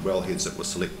criticality of the wellheads that were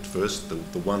selected first.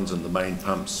 The ones in the main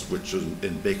pumps, which is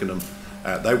in Beckenham,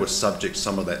 they were subject to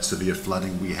some of that severe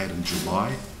flooding we had in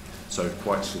July. So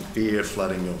quite severe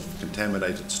flooding of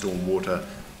contaminated stormwater.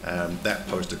 That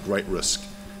posed a great risk.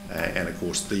 And of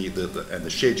course, the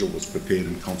schedule was prepared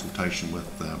in consultation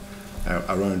with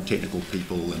our own technical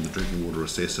people and the drinking water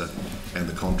assessor and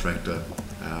the contractor.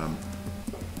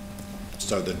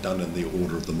 So they're done in the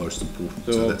order of the most important.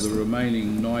 So of the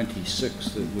remaining 96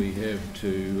 that we have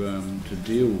to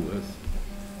deal with,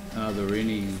 are there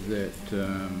any that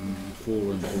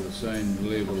fall into the same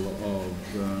level of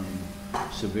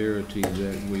severity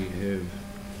that we have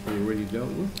already dealt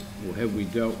with? Or have we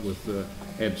dealt with the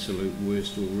absolute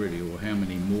worst already? Or how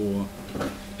many more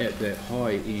at that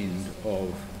high end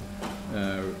of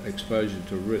exposure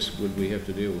to risk would we have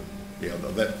to deal with? Yeah,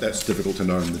 that's difficult to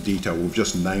know in the detail. We've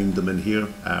just named them in here.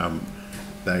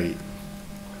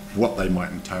 What they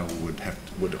might entail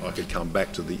I could come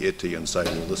back to the ETI and say,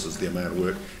 well, this is the amount of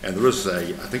work. And there is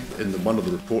I think in one of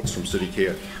the reports from City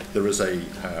Care, there is a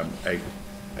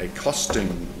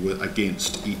costing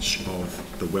against each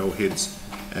of the wellheads,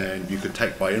 and you could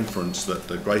take by inference that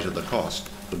the greater the cost,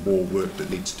 the more work that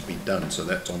needs to be done. So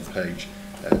that's on page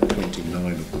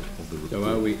 29 of the report. So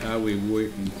are we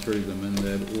working through them in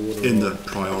that order? In the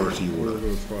priority order. Order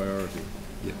of priority.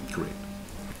 Yeah, correct.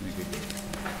 Thank you.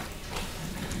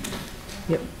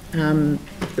 Yep.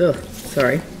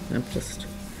 Sorry, I'm just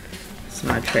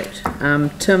sidetracked.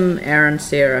 Tim, Aaron,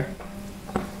 Sarah.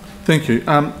 Thank you.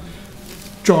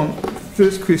 John,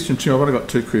 first question to you. I've only got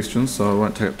 2 questions, so I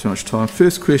won't take up too much time.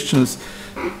 First question is,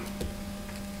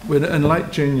 we're in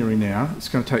late January now. It's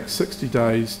going to take 60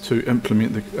 days to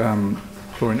implement the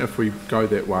chlorine if we go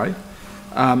that way.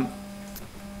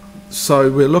 So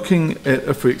we're looking at,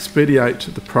 if we expedite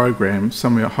the program,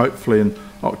 somewhere hopefully in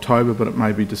October, but it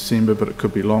may be December, but it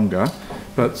could be longer.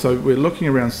 But so we're looking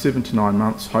around 7 to 9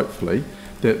 months, hopefully,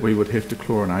 that we would have to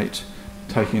chlorinate,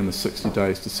 taking in the 60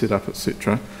 days to set up,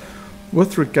 etc.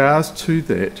 With regards to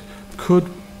that,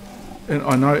 and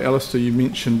I know, Alistair, you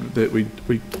mentioned that we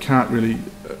can't really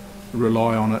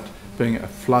rely on it being a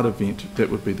flood event. That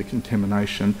would be the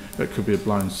contamination. It could be a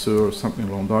blown sewer or something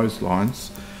along those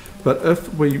lines. But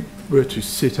if we were to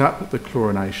set up the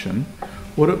chlorination,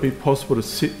 would it be possible to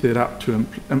set that up to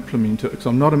implement it? Because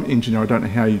I'm not an engineer, I don't know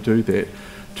how you do that,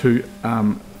 to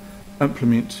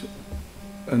implement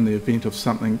in the event of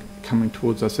something coming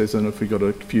towards us, as in if we got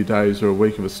a few days or a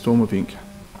week of a storm event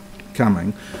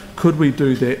coming, could we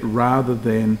do that rather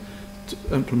than to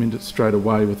implement it straight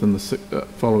away within the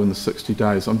following the 60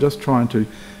 days? I'm just trying to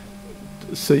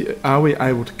see, are we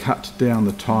able to cut down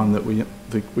the time that we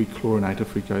chlorinate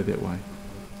if we go that way?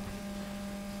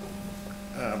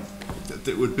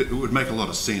 It would make a lot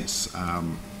of sense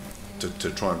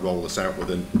to try and roll this out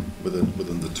within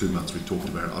the 2 months we talked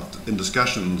about. In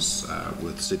discussions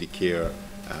with City Care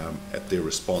at their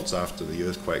response after the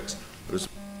earthquakes, it was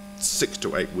 6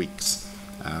 to 8 weeks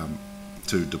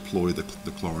to deploy the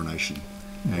chlorination,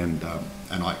 and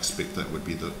I expect that would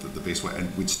be the best way.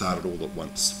 And we'd start it all at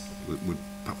once. Would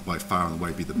by far and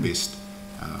away be the best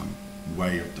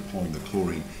way of deploying the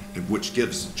chlorine, which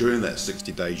gives, during that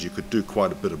 60 days, you could do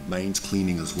quite a bit of mains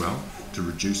cleaning as well to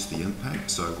reduce the impact.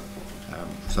 So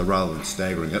rather than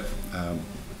staggering it,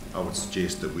 I would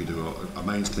suggest that we do a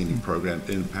mains cleaning program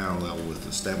in parallel with the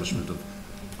establishment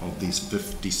of these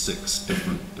 56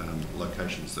 different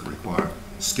locations that require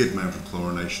skid-mounted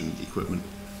chlorination equipment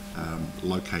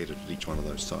located at each one of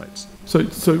those sites.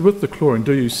 So with the chlorine,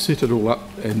 do you set it all up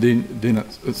and then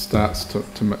it starts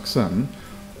to mix in,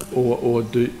 or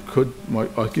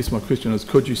I guess my question is,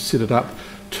 could you set it up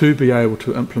to be able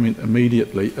to implement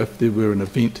immediately if there were an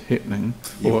event happening,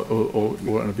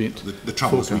 or an event? The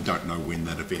trouble is we don't know when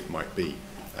that event might be.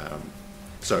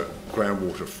 So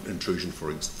groundwater intrusion,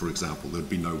 for example, there'd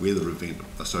be no weather event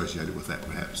associated with that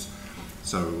perhaps.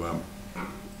 So,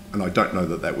 and I don't know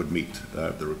that would meet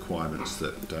the requirements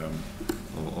that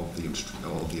of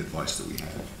the advice that we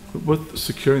have. With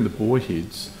securing the bore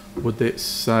heads, would that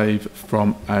save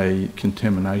from a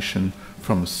contamination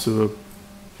from a sewer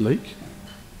leak?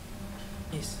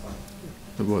 Yes.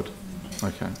 It would.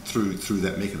 Okay. Through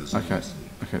that mechanism. Okay. Yes.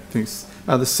 Okay. Thanks.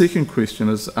 The second question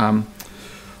is, and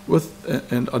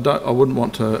I wouldn't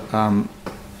want to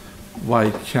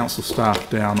weigh council staff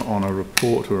down on a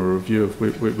report or a review of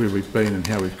where we've been and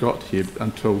how we've got here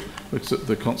until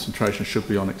the concentration should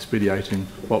be on expediting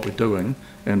what we're doing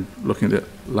and looking at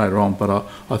that later on. But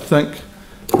I think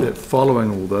that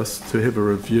following all this, to have a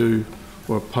review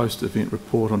or a post-event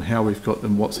report on how we've got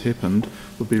and what's happened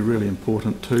would be really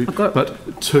important too.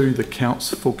 But to the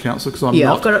full council, because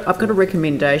I've got a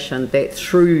recommendation that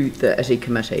through the ITI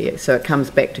committee, so it comes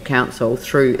back to council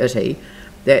through ITI,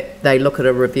 that they look at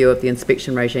a review of the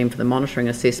inspection regime for the monitoring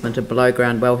assessment of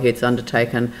below-ground wellheads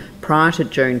undertaken prior to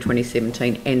June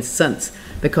 2017 and since,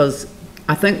 because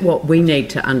I think what we need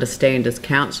to understand as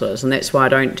councillors, and that's why I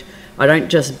don't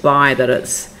just buy that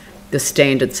it's the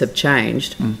standards have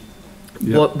changed.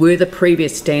 Yep. What were the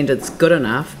previous standards good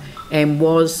enough, and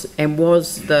was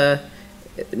the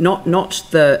not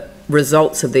the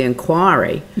results of the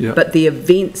inquiry, yep, but the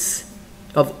events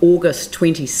of August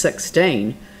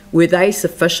 2016, were they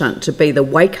sufficient to be the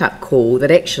wake-up call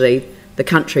that actually the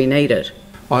country needed?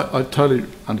 I totally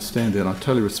understand that, and I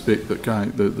totally respect that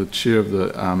the chair of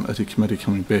the ITI committee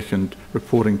coming back and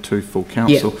reporting to full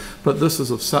council, yeah, but this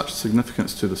is of such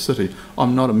significance to the city.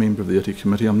 I'm not a member of the ITI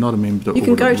committee, I'm not a member of the You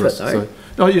can go to it though.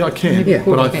 Oh yeah, I can, yeah,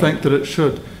 but I think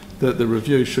that the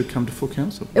review should come to full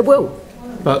council. It will.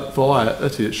 But via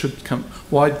ITI it should come.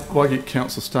 Why get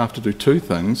council staff to do two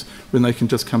things when they can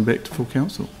just come back to full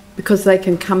council? Because they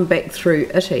can come back through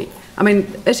ITI. I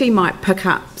mean, ITI might pick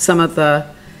up some of the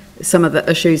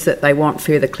issues that they want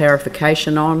further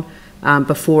clarification on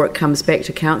before it comes back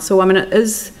to council. I mean, it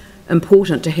is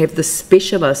important to have the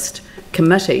specialist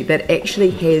committee that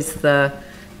actually has the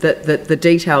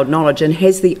detailed knowledge and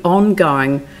has the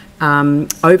ongoing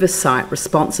oversight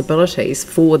responsibilities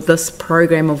for this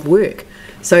program of work.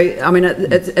 So, I mean,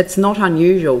 it's not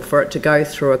unusual for it to go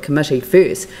through a committee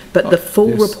first, but the full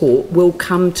yes, report will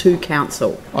come to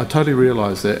council. I totally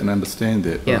realise that and understand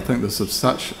that, but yeah, I think this is of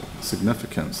such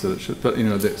significance that it should, but you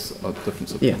know, that's a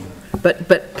difference of opinion. Yeah.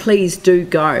 But please do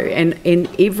go, and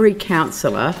every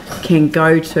councillor can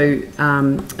go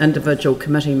to individual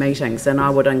committee meetings, and I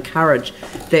would encourage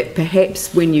that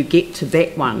perhaps when you get to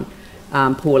that one,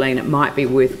 Pauline, it might be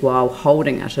worthwhile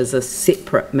holding it as a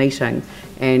separate meeting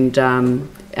and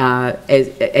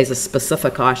as a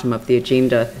specific item of the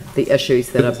agenda, the issues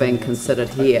that are being considered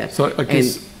here. So I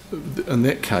guess in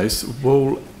that case,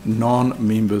 will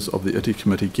non-members of the ITI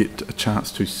committee get a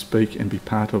chance to speak and be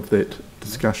part of that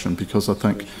discussion? Because I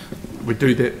think we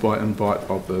do that by invite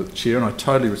of the chair, and I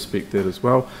totally respect that as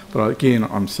well. But again,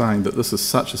 I'm saying that this is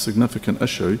such a significant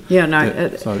issue. Yeah, no.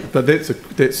 But that's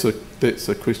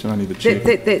a question only the chair.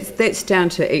 That's down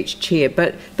to each chair.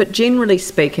 But generally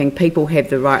speaking, people have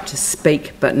the right to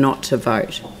speak but not to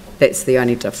vote. That's the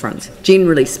only difference.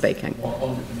 Generally speaking.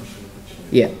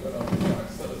 Yeah.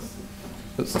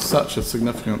 It's such a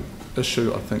significant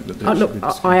issue, I think that Oh, should look, be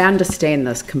discussed. I understand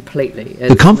this completely.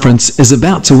 The conference is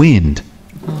about to end.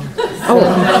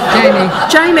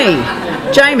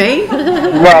 Jamie.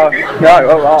 Well,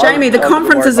 no. Jamie, the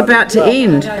conference is about to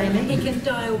end.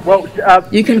 Well,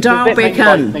 you can dial that back means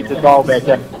I in. need to dial back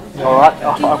in. All right,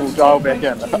 I will dial back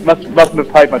in. Mustn't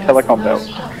have paid my telecom bill.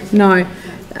 No.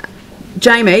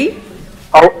 Jamie?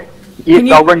 Oh,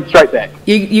 yes, I'll ring straight back.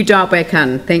 You dial back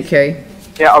in. Thank you.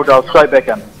 Yeah, I'll dial straight back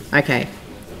in. Okay.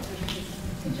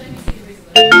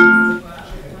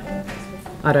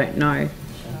 I don't know.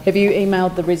 Have you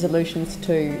emailed the resolutions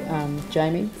to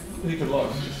Jamie? You could like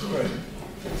screen.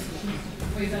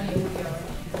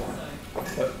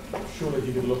 But surely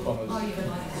he could look on his...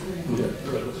 Yeah,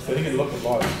 so he can look at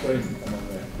live screen and on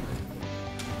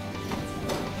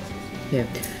there.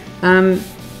 Yeah.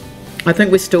 I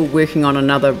think we're still working on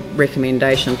another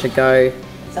recommendation to go.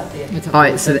 It's up there. Oh,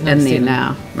 it's in there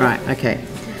now. Right, okay.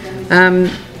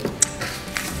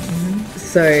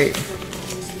 So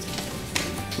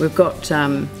we've got...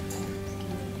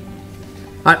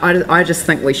 I just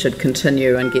think we should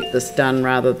continue and get this done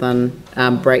rather than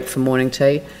break for morning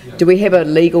tea. Do we have a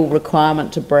legal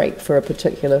requirement to break for a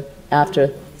particular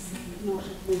after?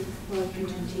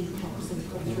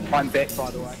 I'm back, by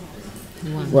the way.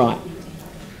 Right.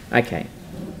 Okay.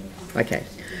 Okay.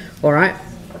 All right.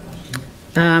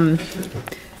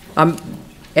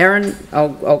 Aaron,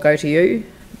 I'll go to you.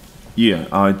 Yeah,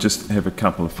 I just have a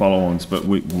couple of follow-ons, but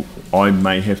I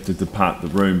may have to depart the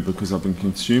room because I've been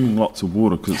consuming lots of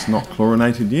water because it's not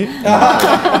chlorinated yet.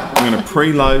 I'm going to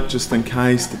preload just in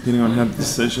case, depending on how the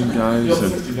decision goes.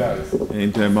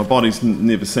 And my body's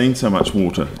never seen so much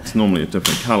water. It's normally a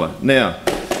different colour. Now,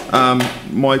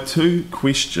 my two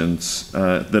questions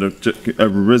that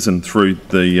have arisen through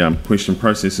the question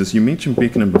process is you mentioned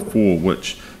Beckenham before,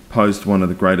 which posed one of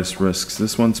the greatest risks.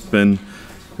 This one's been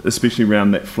especially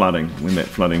around that flooding, when that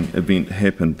flooding event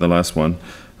happened, the last one,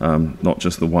 not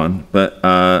just the one. But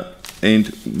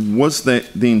and was that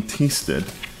then tested,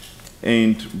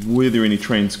 and were there any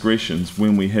transgressions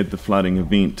when we had the flooding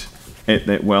event at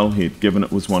that wellhead, given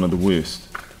it was one of the worst?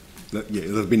 Yeah,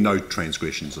 there have been no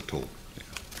transgressions at all. Yeah.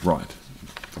 Right.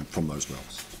 From those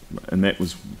wells. And that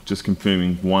was just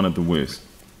confirming one of the worst?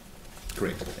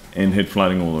 Correct. And had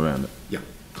flooding all around it? Yeah.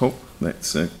 Cool,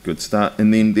 that's a good start.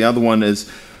 And then the other one is,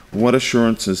 what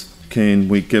assurances can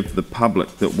we give the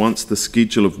public that once the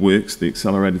schedule of works, the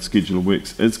accelerated schedule of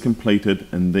works, is completed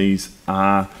and these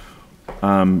are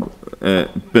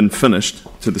been finished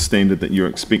to the standard that you're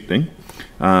expecting,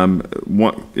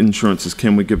 what assurances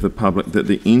can we give the public that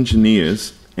the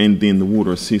engineers and then the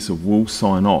water assessor will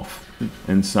sign off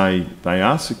and say they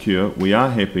are secure, we are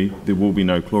happy, there will be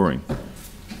no chlorine?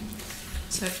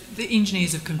 So the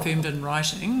engineers have confirmed in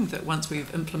writing that once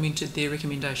we've implemented their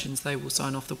recommendations, they will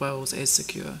sign off the wells as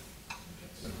secure.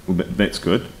 Well, that's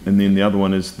good. And then the other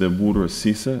one is the water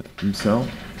assessor himself.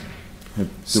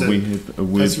 Do we have a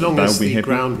word as long that as they'll be the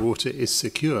happy? groundwater is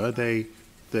secure, they're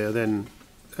then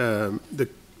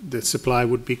the supply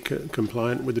would be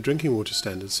compliant with the drinking water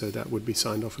standards, so that would be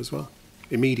signed off as well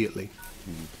immediately.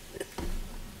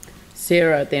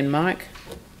 Sarah, then Mike.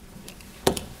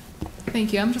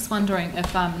 Thank you. I'm just wondering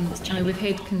if we've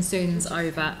had concerns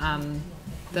over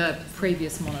the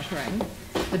previous monitoring,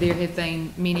 but there have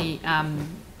been many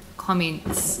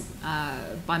comments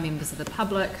by members of the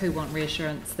public who want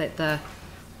reassurance that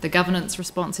the governance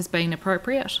response has been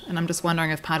appropriate, and I'm just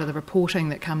wondering if part of the reporting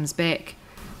that comes back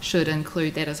should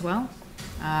include that as well.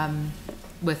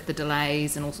 With the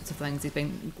delays and all sorts of things, there's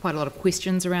been quite a lot of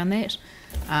questions around that.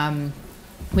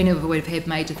 Whenever we've had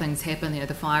major things happen,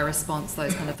 the fire response,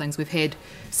 those kind of things, we've had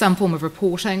some form of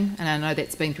reporting, and I know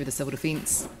that's been through the Civil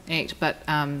Defence Act, but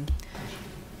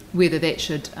whether that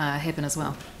should happen as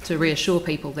well, to reassure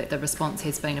people that the response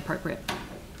has been appropriate.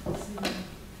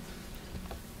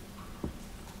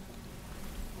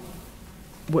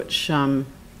 Which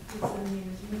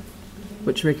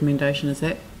recommendation is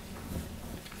that?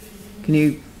 Can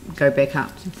you go back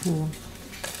up?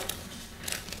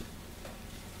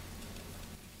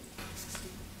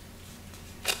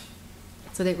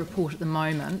 So that report at the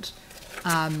moment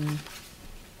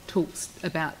talks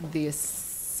about the assessment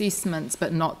assessments,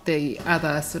 but not the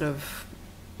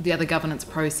other governance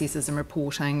processes and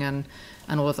reporting and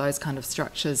all of those kind of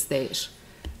structures that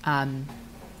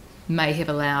may have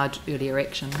allowed earlier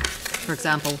action, for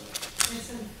example.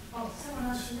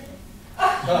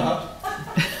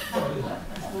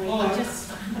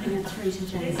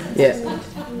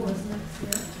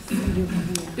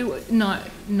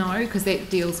 No, because that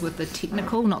deals with the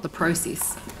technical, not the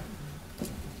process.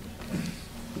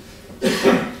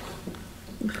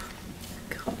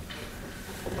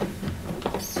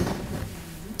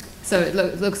 So it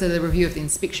looks at the review of the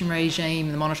inspection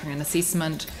regime, the monitoring and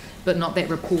assessment, but not that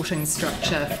reporting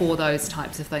structure for those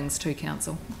types of things to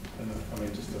council. And I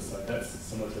mean, just to say, that's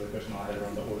similar to the question I had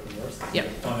around the audit and risk. Yep.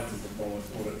 Finance and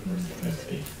performance, audit and risk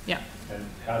committee. Yeah. And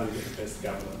how do we get the best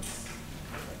governance?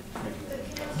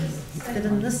 But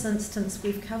in this instance,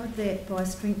 we've covered that by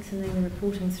strengthening the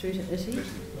reporting through to ITI,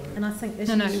 and I think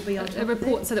ITI will be on top a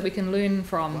report so that we can learn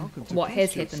from what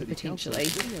has happened potentially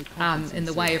in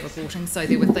the way of reporting. So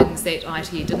there were things that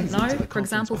ITE didn't know, for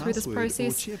example, through this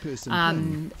process,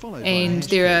 and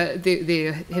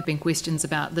there have been questions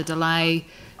about the delay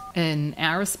in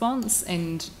our response,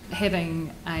 and having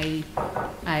a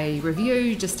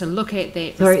review just to look at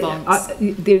that response.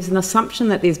 There's an assumption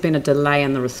that there's been a delay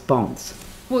in the response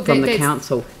from the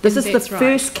council. This is the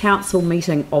first council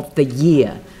meeting of the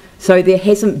year, so there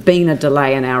hasn't been a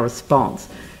delay in our response.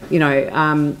 You know,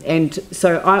 and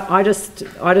so I just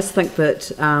think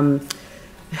that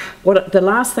the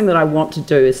last thing that I want to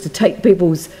do is to take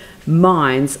people's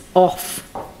minds off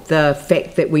the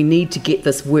fact that we need to get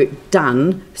this work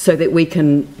done so that we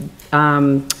can,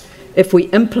 if we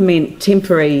implement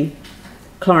temporary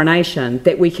chlorination,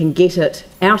 that we can get it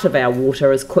out of our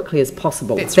water as quickly as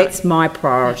possible. That's my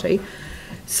priority.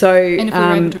 So, and if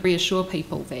we're able to reassure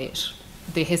people that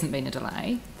there hasn't been a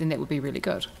delay, then that would be really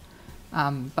good.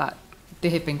 But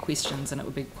there have been questions, and it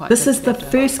would be quite. This is the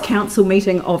first council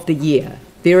meeting of the year.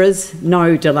 There is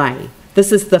no delay.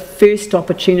 This is the first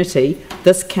opportunity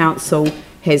this council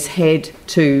has had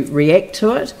to react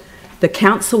to it. The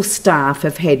council staff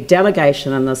have had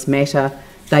delegation in this matter.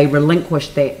 They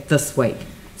relinquished that this week.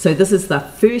 So this is the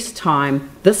first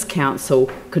time this council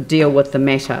could deal with the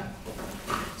matter.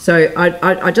 So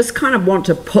I just kind of want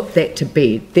to put that to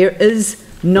bed. There is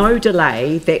no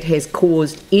delay that has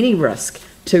caused any risk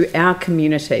to our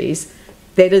communities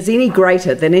that is any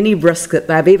greater than any risk that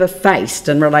they've ever faced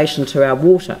in relation to our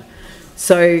water.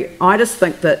 So I just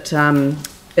think that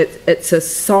it's a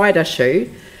side issue,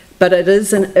 but it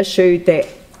is an issue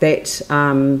that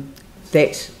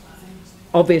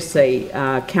obviously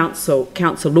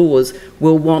councillors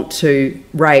will want to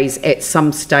raise at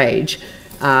some stage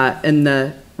in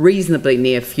the reasonably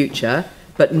near future,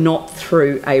 but not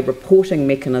through a reporting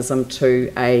mechanism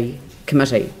to a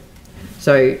committee.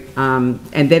 So,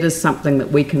 and that is something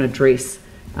that we can address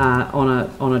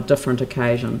on a different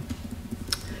occasion.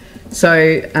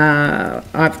 So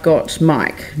I've got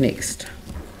Mike next.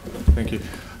 Thank you.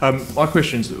 My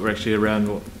questions were actually around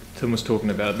what Tim was talking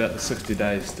about the 60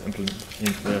 days to implement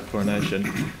the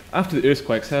chlorination. After the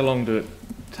earthquakes, how long did it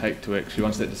take to actually,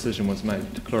 once that decision was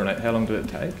made to chlorinate, how long did it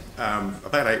take?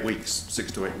 About 8 weeks,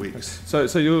 6 to 8 weeks. So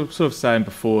you were sort of saying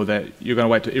before that you're going to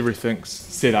wait till everything's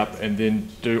set up and then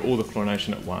do all the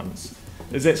chlorination at once.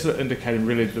 Is that sort of indicating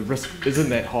really the risk isn't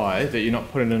that high, that you're not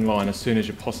putting in line as soon as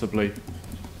you possibly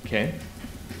can?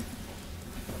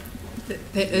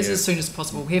 That is as soon as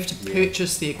possible. We have to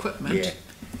purchase the equipment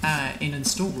and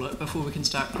install it before we can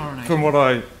start chlorinating. From what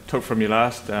I took from your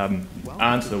last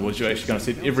answer was you're actually going to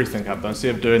set everything up.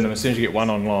 Instead of doing them, as soon as you get one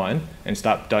online and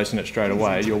start dosing it straight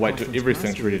away, you'll wait till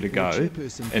everything's ready to go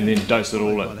and then dose it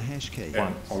all at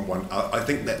once. I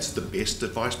think that's the best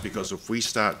advice, because if we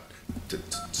start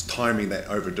timing that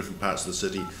over different parts of the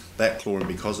city, that chlorine,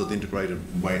 because of the integrated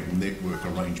network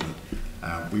arrangement,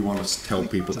 we want to tell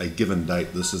people a given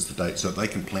date, this is the date, so they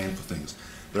can plan for things.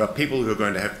 There are people who are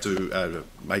going to have to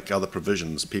make other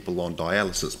provisions, people on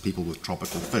dialysis, people with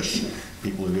tropical fish,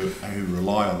 people who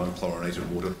rely on unchlorinated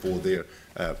water for their,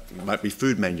 might be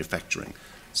food manufacturing.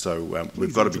 So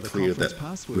we've got to be clear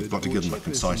that we've got to give them a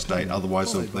concise date,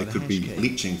 otherwise they could be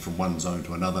leaching from one zone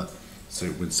to another. So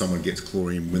when someone gets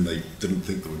chlorine when they didn't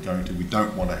think they were going to, we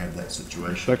don't want to have that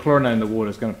situation. So chlorinating the water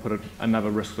is going to put another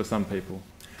risk for some people?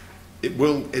 It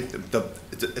will.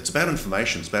 It's about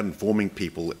information. It's about informing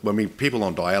people. I mean, people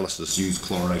on dialysis use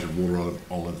chlorinated water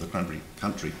all over the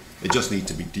country. It just needs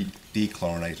to be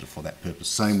dechlorinated for that purpose.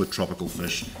 Same with tropical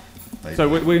fish. So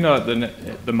we know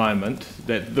at the moment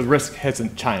that the risk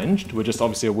hasn't changed. We're just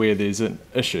obviously aware there's an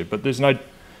issue, but there's no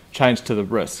change to the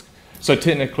risk. So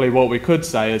technically what we could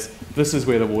say is this is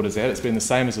where the water's at. It's been the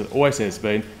same as it always has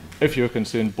been. if you're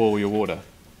concerned, boil your water,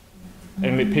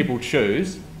 and let people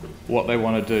choose what they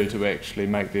want to do to actually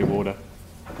make their water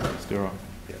sterile.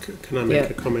 Can I make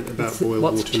a comment about boil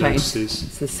water notices?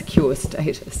 It's the secure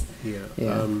status.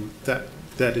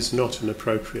 That is not an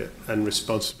appropriate and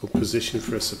responsible position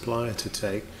for a supplier to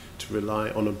take, to rely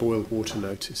on a boil water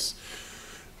notice.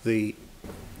 A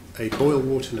boil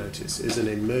water notice is an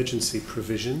emergency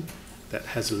provision that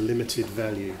has limited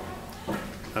value.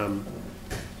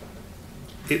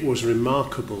 It was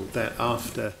remarkable that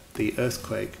after the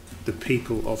earthquake, the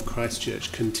people of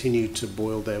Christchurch continued to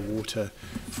boil their water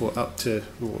for up to,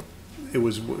 it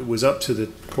was up to the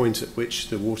point at which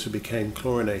the water became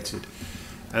chlorinated.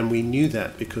 And we knew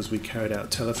that because we carried out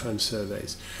telephone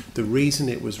surveys. The reason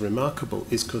it was remarkable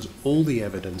is because all the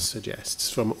evidence suggests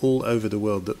from all over the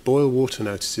world that boil water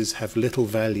notices have little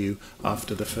value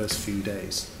after the first few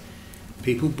days.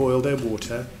 People boil their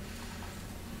water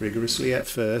rigorously at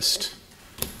first,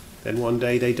 then one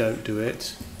day they don't do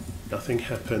it, nothing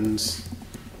happens,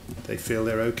 they feel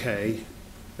they're okay,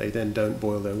 they then don't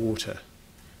boil their water.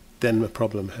 Then the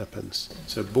problem happens.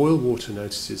 So boil water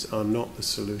notices are not the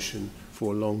solution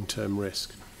for long-term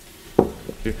risk.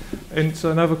 And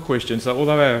so another question, so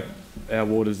although our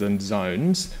water's in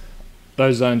zones,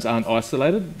 those zones aren't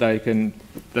isolated, the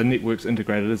network's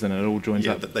integrated, isn't it? It all joins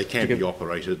up. Yeah, they can be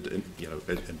operated in,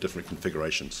 in different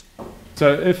configurations.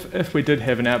 So if we did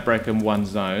have an outbreak in one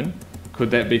zone, could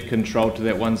that be controlled to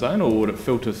that one zone, or would it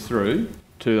filter through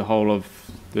to the whole of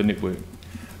the network?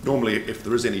 Normally, if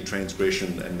there is any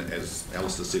transgression, and as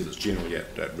Alistair said, it's generally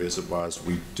at reservoirs,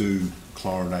 we do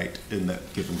chlorinate in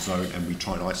that given zone, and we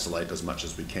try and isolate as much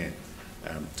as we can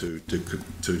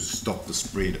to stop the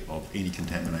spread of any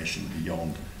contamination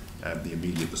beyond the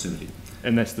immediate vicinity.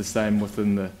 And that's the same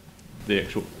within the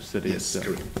actual city? Yes,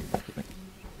 correct.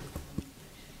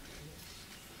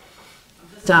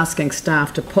 Just asking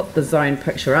staff to put the zone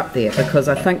picture up there, because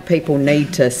I think people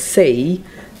need to see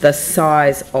the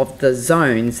size of the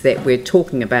zones that we're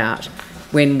talking about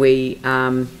when we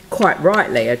quite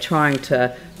rightly are trying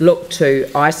to look to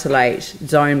isolate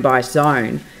zone by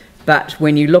zone. But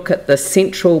when you look at the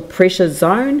central pressure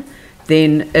zone,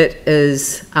 then it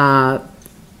is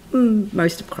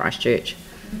most of Christchurch.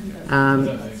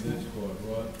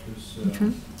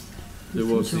 There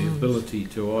was the ability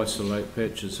to isolate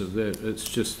patches of that. It's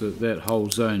just that that whole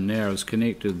zone now is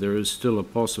connected. There is still a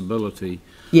possibility.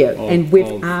 Yeah, and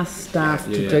we've asked staff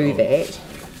to do that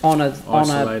on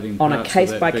a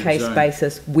case-by-case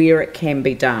basis where it can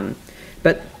be done.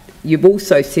 But you've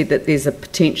also said that there's a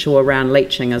potential around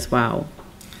leaching as well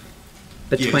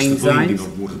between zones.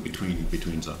 Of water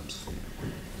between zones.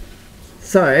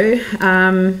 So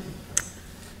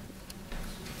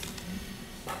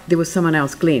there was someone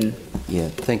else, Glenn. Yeah,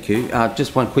 thank you.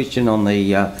 Just one question on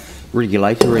the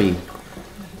regulatory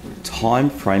time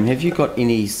frame. Have you got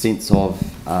any sense of,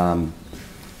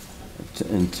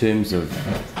 in terms of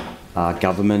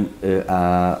government,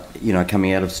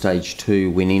 coming out of stage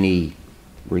 2, when any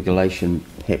regulation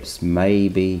perhaps may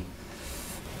be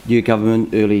new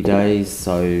government, early days?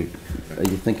 So, are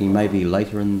you thinking maybe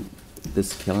later in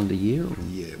this calendar year? Or?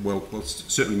 Yeah, well,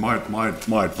 certainly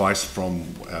my advice from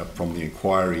the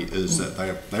inquiry is that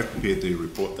they've prepared the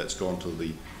report that's gone to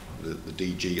the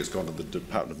DG, it's gone to the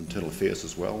Department of Internal Affairs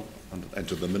as well, and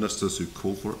to the ministers who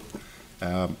call for it.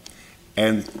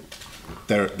 And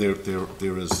there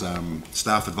is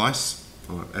staff advice,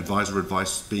 or advisor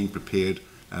advice being prepared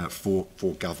for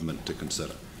government to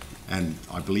consider. And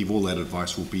I believe all that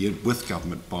advice will be in with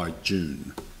government by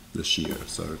June this year.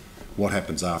 So what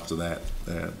happens after that,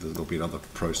 there'll be another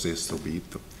process, there'll be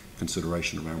the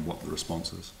consideration around what the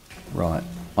response is. Right.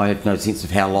 I have no sense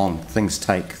of how long things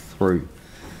take through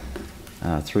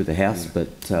the House, but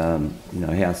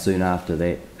how soon after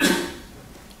that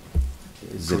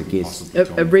is it a guess?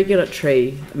 A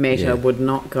regulatory matter would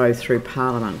not go through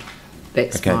Parliament.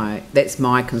 That's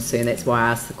my concern. That's why I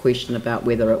asked the question about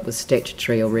whether it was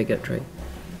statutory or regulatory.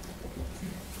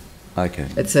 Okay.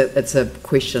 It's a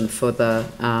question for the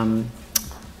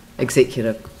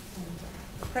executive.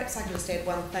 Perhaps I can just add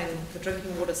one thing. The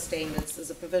drinking water standards,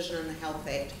 there's a provision in the Health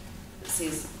Act that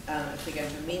says if they're going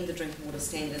to amend the drinking water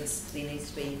standards, there needs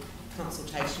to be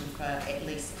consultation for at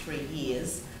least 3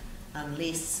 years,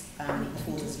 unless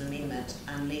before there's an amendment,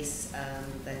 unless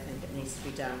they think it needs to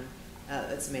be done.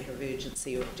 It's a matter of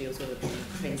urgency, or it deals with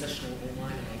a transitional or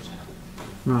minor matter.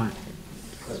 Right.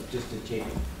 Just to check,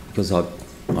 because I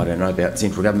don't know about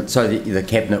central government, so the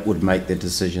cabinet would make the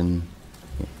decision.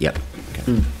 Yep. Okay.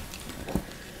 Mm.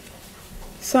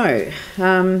 So,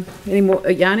 any more,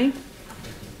 Yanni?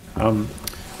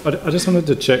 I just wanted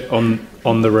to check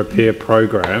on the repair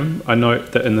program. I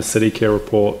note that in the City Care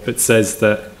report it says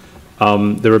that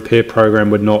the repair program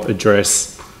would not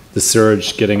address the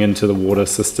sewage getting into the water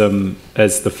system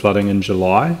as the flooding in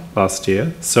July last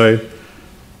year. So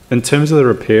in terms of the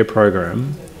repair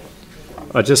program,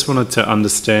 I just wanted to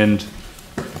understand,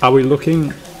 are we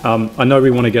looking, I know we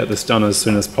want to get this done as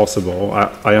soon as possible,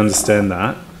 I understand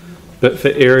that, but for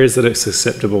areas that are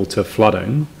susceptible to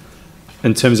flooding,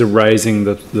 in terms of raising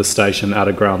the station out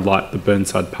of ground like the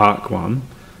Burnside Park one,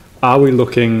 are we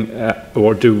looking at,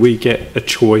 or do we get a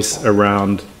choice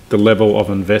around the level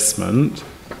of investment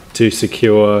to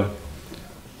secure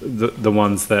the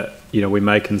ones that, you know, we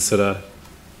may consider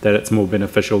that it's more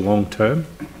beneficial long term?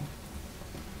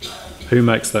 Who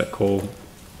makes that call?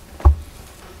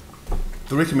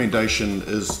 The recommendation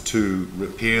is to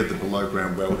repair the below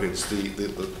ground wellheads.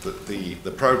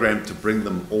 The program to bring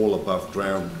them all above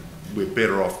ground, we're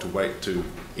better off to wait to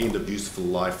end of useful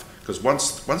life, because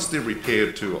once they're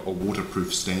repaired to a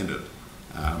waterproof standard,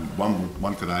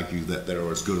 one could argue that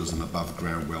they're as good as an above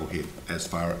ground wellhead as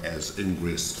far as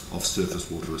ingress of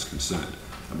surface water is concerned.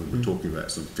 I mean, we're talking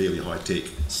about some fairly high-tech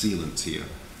sealants here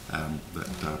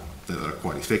that are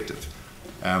quite effective.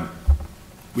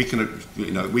 We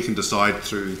can decide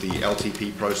through the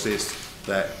LTP process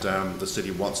that the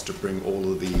city wants to bring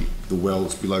all of the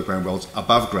wells, below ground wells,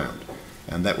 above ground,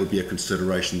 and that would be a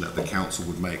consideration that the council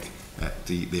would make at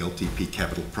the LTP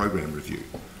capital program review.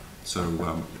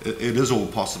 So it is all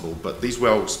possible, but these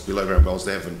wells, below ground wells,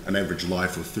 they have an average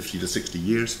life of 50 to 60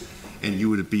 years, and you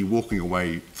would be walking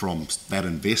away from that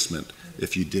investment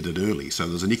if you did it early. So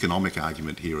there's an economic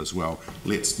argument here as well.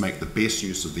 Let's make the best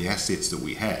use of the assets that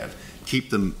we have,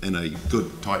 keep them in a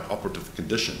good, tight operative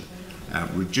condition,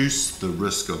 reduce the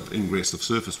risk of ingress of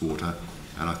surface water,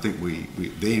 and I think we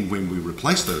then, when we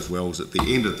replace those wells at the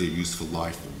end of their useful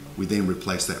life, we then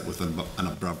replace that with an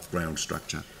above ground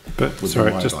structure. But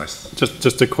sorry,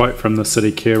 just a quote from the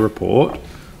City Care report.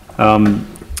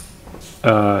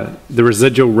 The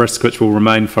residual risks which will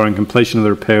remain following completion of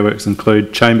the repair works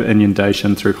include chamber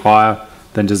inundation through higher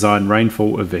than designed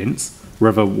rainfall events,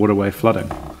 river waterway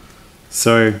flooding.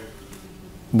 So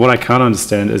what I can't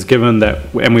understand is, given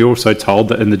that, and we also told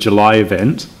that in the July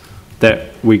event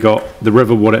that we got the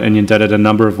river water inundated a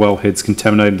number of wellheads,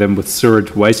 contaminated them with sewage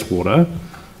wastewater,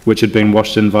 which had been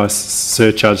washed in by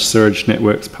surcharged sewage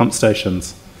networks pump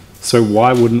stations. So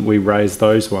why wouldn't we raise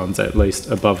those ones at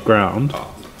least above ground?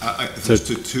 There's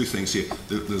two things here.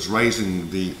 There's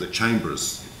raising the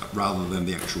chambers rather than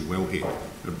the actual wellhead.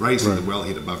 Raising the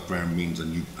wellhead above ground means a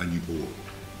new bore,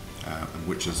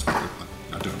 which is,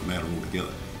 it don't matter altogether.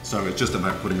 So it's just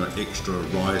about putting extra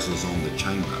risers on the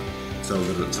chamber so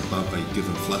that it's above a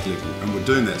given flood level. And we're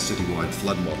doing that citywide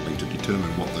flood modelling to determine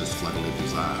what those flood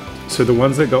levels are. So the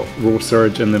ones that got raw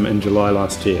sewage in them in July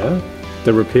last year,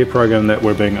 the repair program that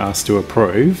we're being asked to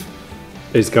approve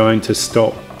is going to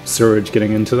stop sewage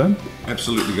getting into them?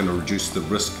 Absolutely going to reduce the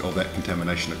risk of that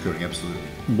contamination occurring, absolutely.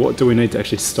 What do we need to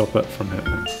actually stop it from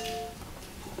happening?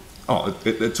 Oh,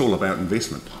 it's all about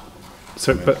investment.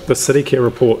 So, but the City Care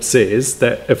report says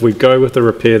that if we go with the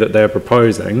repair that they're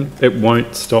proposing, it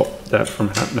won't stop that from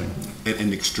happening.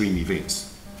 In extreme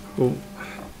events. Well,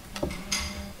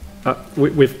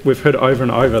 we've heard over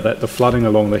and over that the flooding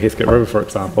along the Heathcote River, for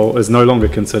example, is no longer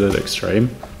considered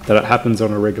extreme, that it happens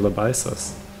on a regular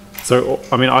basis. So,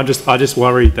 I mean, I just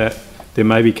worry that there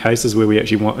may be cases where we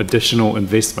actually want additional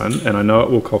investment, and I know it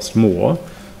will cost more,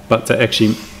 but to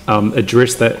actually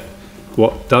address that,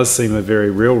 what does seem a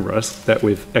very real risk that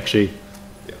we've actually,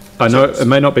 I know it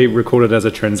may not be recorded as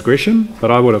a transgression, but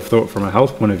I would have thought from a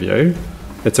health point of view,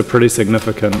 it's a pretty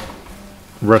significant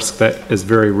risk that is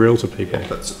very real to people. Yeah,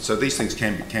 but so these things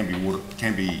can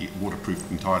be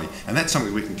waterproofed entirely, and that's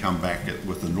something we can come back at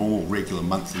with the normal, regular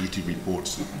monthly ET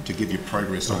reports to give you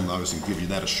progress on those and give you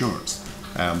that assurance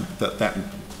that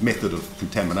method of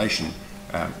contamination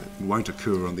won't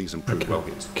occur on these improved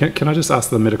wellheads. Can I just ask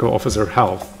the medical officer of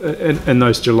health, in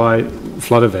those July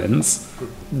flood events,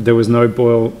 there was no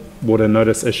boil water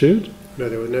notice issued? No,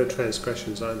 there were no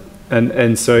transgressions either.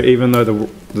 And so even though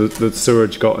the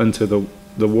sewage got into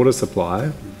the water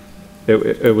supply,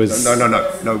 it was...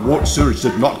 No, water sewage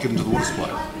did not get into the water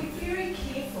supply. Be very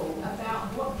careful about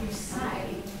what you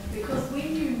say, because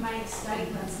when you make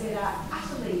statements that are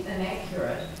utterly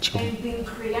inaccurate and then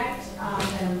create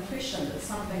an impression that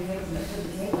something happened that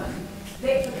didn't happen,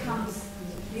 that becomes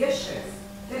the issue.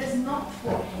 That is not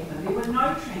what happened. There were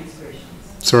no transgressions.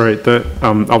 Sorry,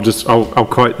 I'll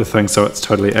quote the thing so it's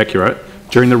totally accurate.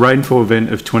 During the rainfall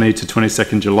event of 20 to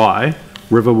 22nd July,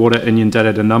 river water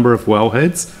inundated a number of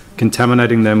wellheads,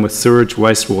 contaminating them with sewage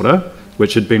wastewater,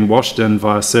 which had been washed in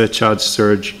via surcharge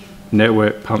sewage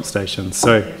network pump stations.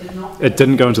 So it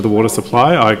didn't go into the water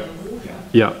supply.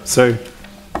 So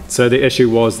the issue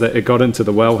was that it got into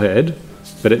the wellhead,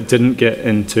 but it didn't get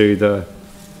into the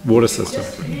water system.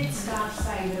 Just heard staff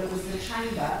saying that it was the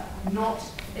chamber,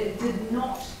 it did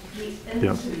not get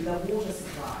into the water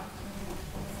supply.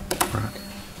 Right.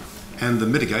 And the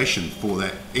mitigation for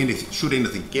that, should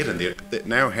anything get in there, that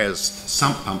now has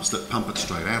sump pumps that pump it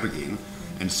straight out again,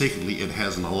 and secondly, it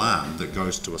has an alarm that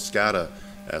goes to a SCADA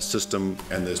system,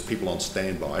 and there's people on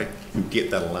standby who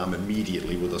get that alarm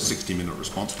immediately with a 60-minute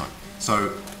response time.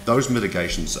 So those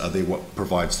mitigations are there what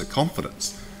provides the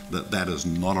confidence that that is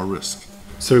not a risk.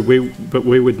 So would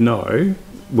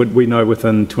we know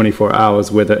within 24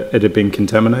 hours whether it had been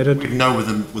contaminated? We'd know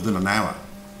within an hour.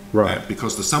 Right.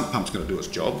 Because the sump pump's going to do its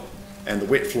job, and the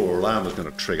wet floor alarm is going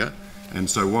to trigger. And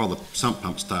so while the sump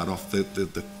pumps start off,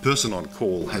 the person on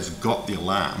call has got the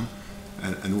alarm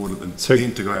in order then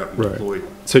to go out and deploy.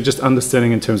 So just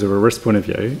understanding in terms of a risk point of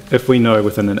view, if we know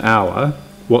within an hour,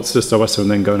 what's to stop us from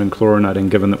then going and chlorinating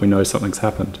given that we know something's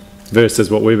happened? Versus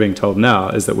what we're being told now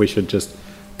is that we should just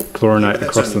chlorinate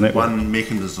across the network. That's one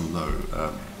mechanism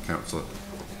though, Councillor.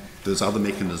 There's other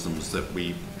mechanisms that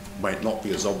we might not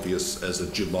be as obvious as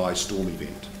a July storm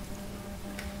event.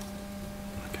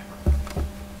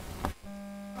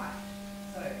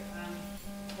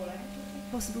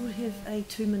 Possible to have a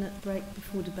 2-minute break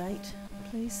before debate,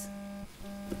 please?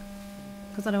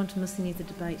 Because I don't want to miss any of the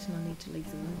debate and I need to leave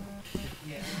the room.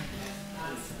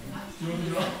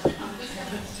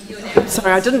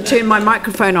 Sorry, I didn't turn my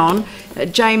microphone on.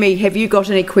 Jamie, have you got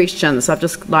any questions? I'd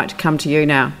just like to come to you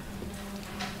now.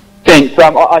 Thanks.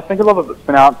 I think a lot of it's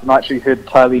been answered, and I actually heard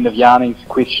Tony Naviani's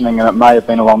questioning, and it may have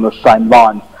been along the same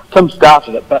lines. Tim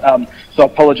started it, but so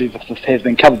apologies if this has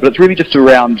been covered, but it's really just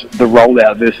around the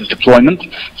rollout versus deployment.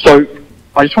 So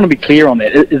I just want to be clear on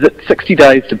that. Is it 60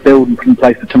 days to build and put in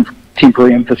place the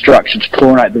temporary infrastructure to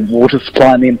chlorinate the water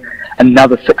supply, and then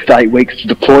another 6 to 8 weeks to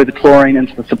deploy the chlorine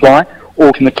into the supply?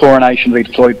 Or can the chlorination be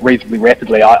deployed reasonably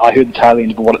rapidly? I heard the tail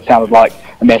end of what it sounded like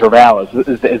a matter of hours.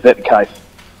 Is that the case?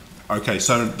 Okay,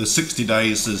 so the 60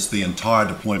 days is the entire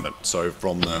deployment. So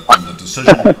from the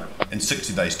decision, in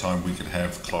 60 days' time, we could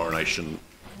have chlorination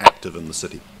active in the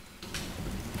city.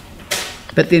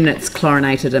 But then it's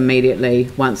chlorinated immediately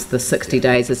once the 60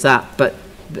 days is up. But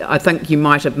I think you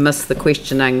might have missed the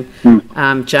questioning,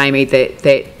 Jamie,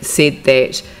 that said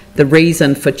that the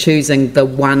reason for choosing the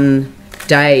 1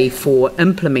 day for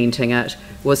implementing it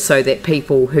was so that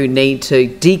people who need to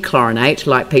dechlorinate,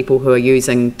 like people who are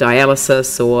using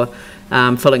dialysis or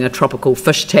filling a tropical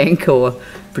fish tank or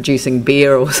producing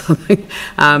beer or something,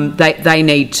 they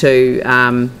need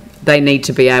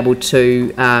to be able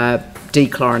to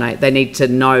dechlorinate. They need to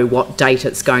know what date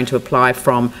it's going to apply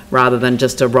from, rather than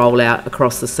just a rollout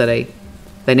across the city.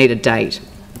 They need a date.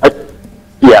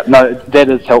 Yeah, no, that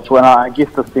is helpful, and I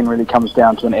guess this then really comes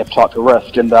down to an appetite for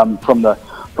risk, and from a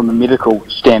medical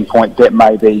standpoint, that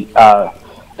may be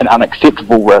an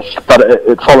unacceptable risk, but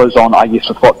it follows on, I guess,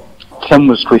 with what Tim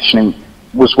was questioning,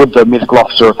 was would the medical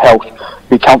officer of health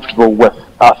be comfortable with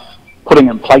us putting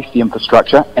in place the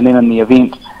infrastructure, and then in the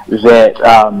event that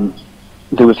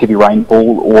there was heavy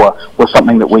rainfall or was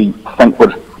something that we think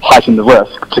would heighten the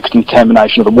risk to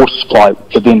contamination of the water supply,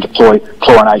 to then deploy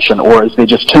chlorination, or is there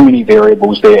just too many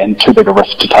variables there and too big a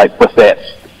risk to take with that?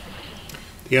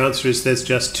 The answer is there's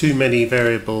just too many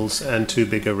variables and too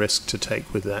big a risk to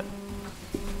take with that.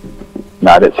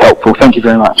 No, that's helpful. Thank you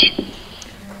very much.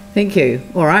 Thank you.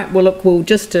 All right. Well, look, we'll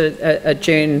just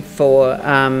adjourn for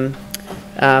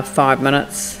 5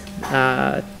 minutes.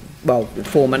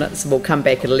 4 minutes. We'll come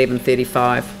back at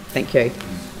 11:35. Thank you.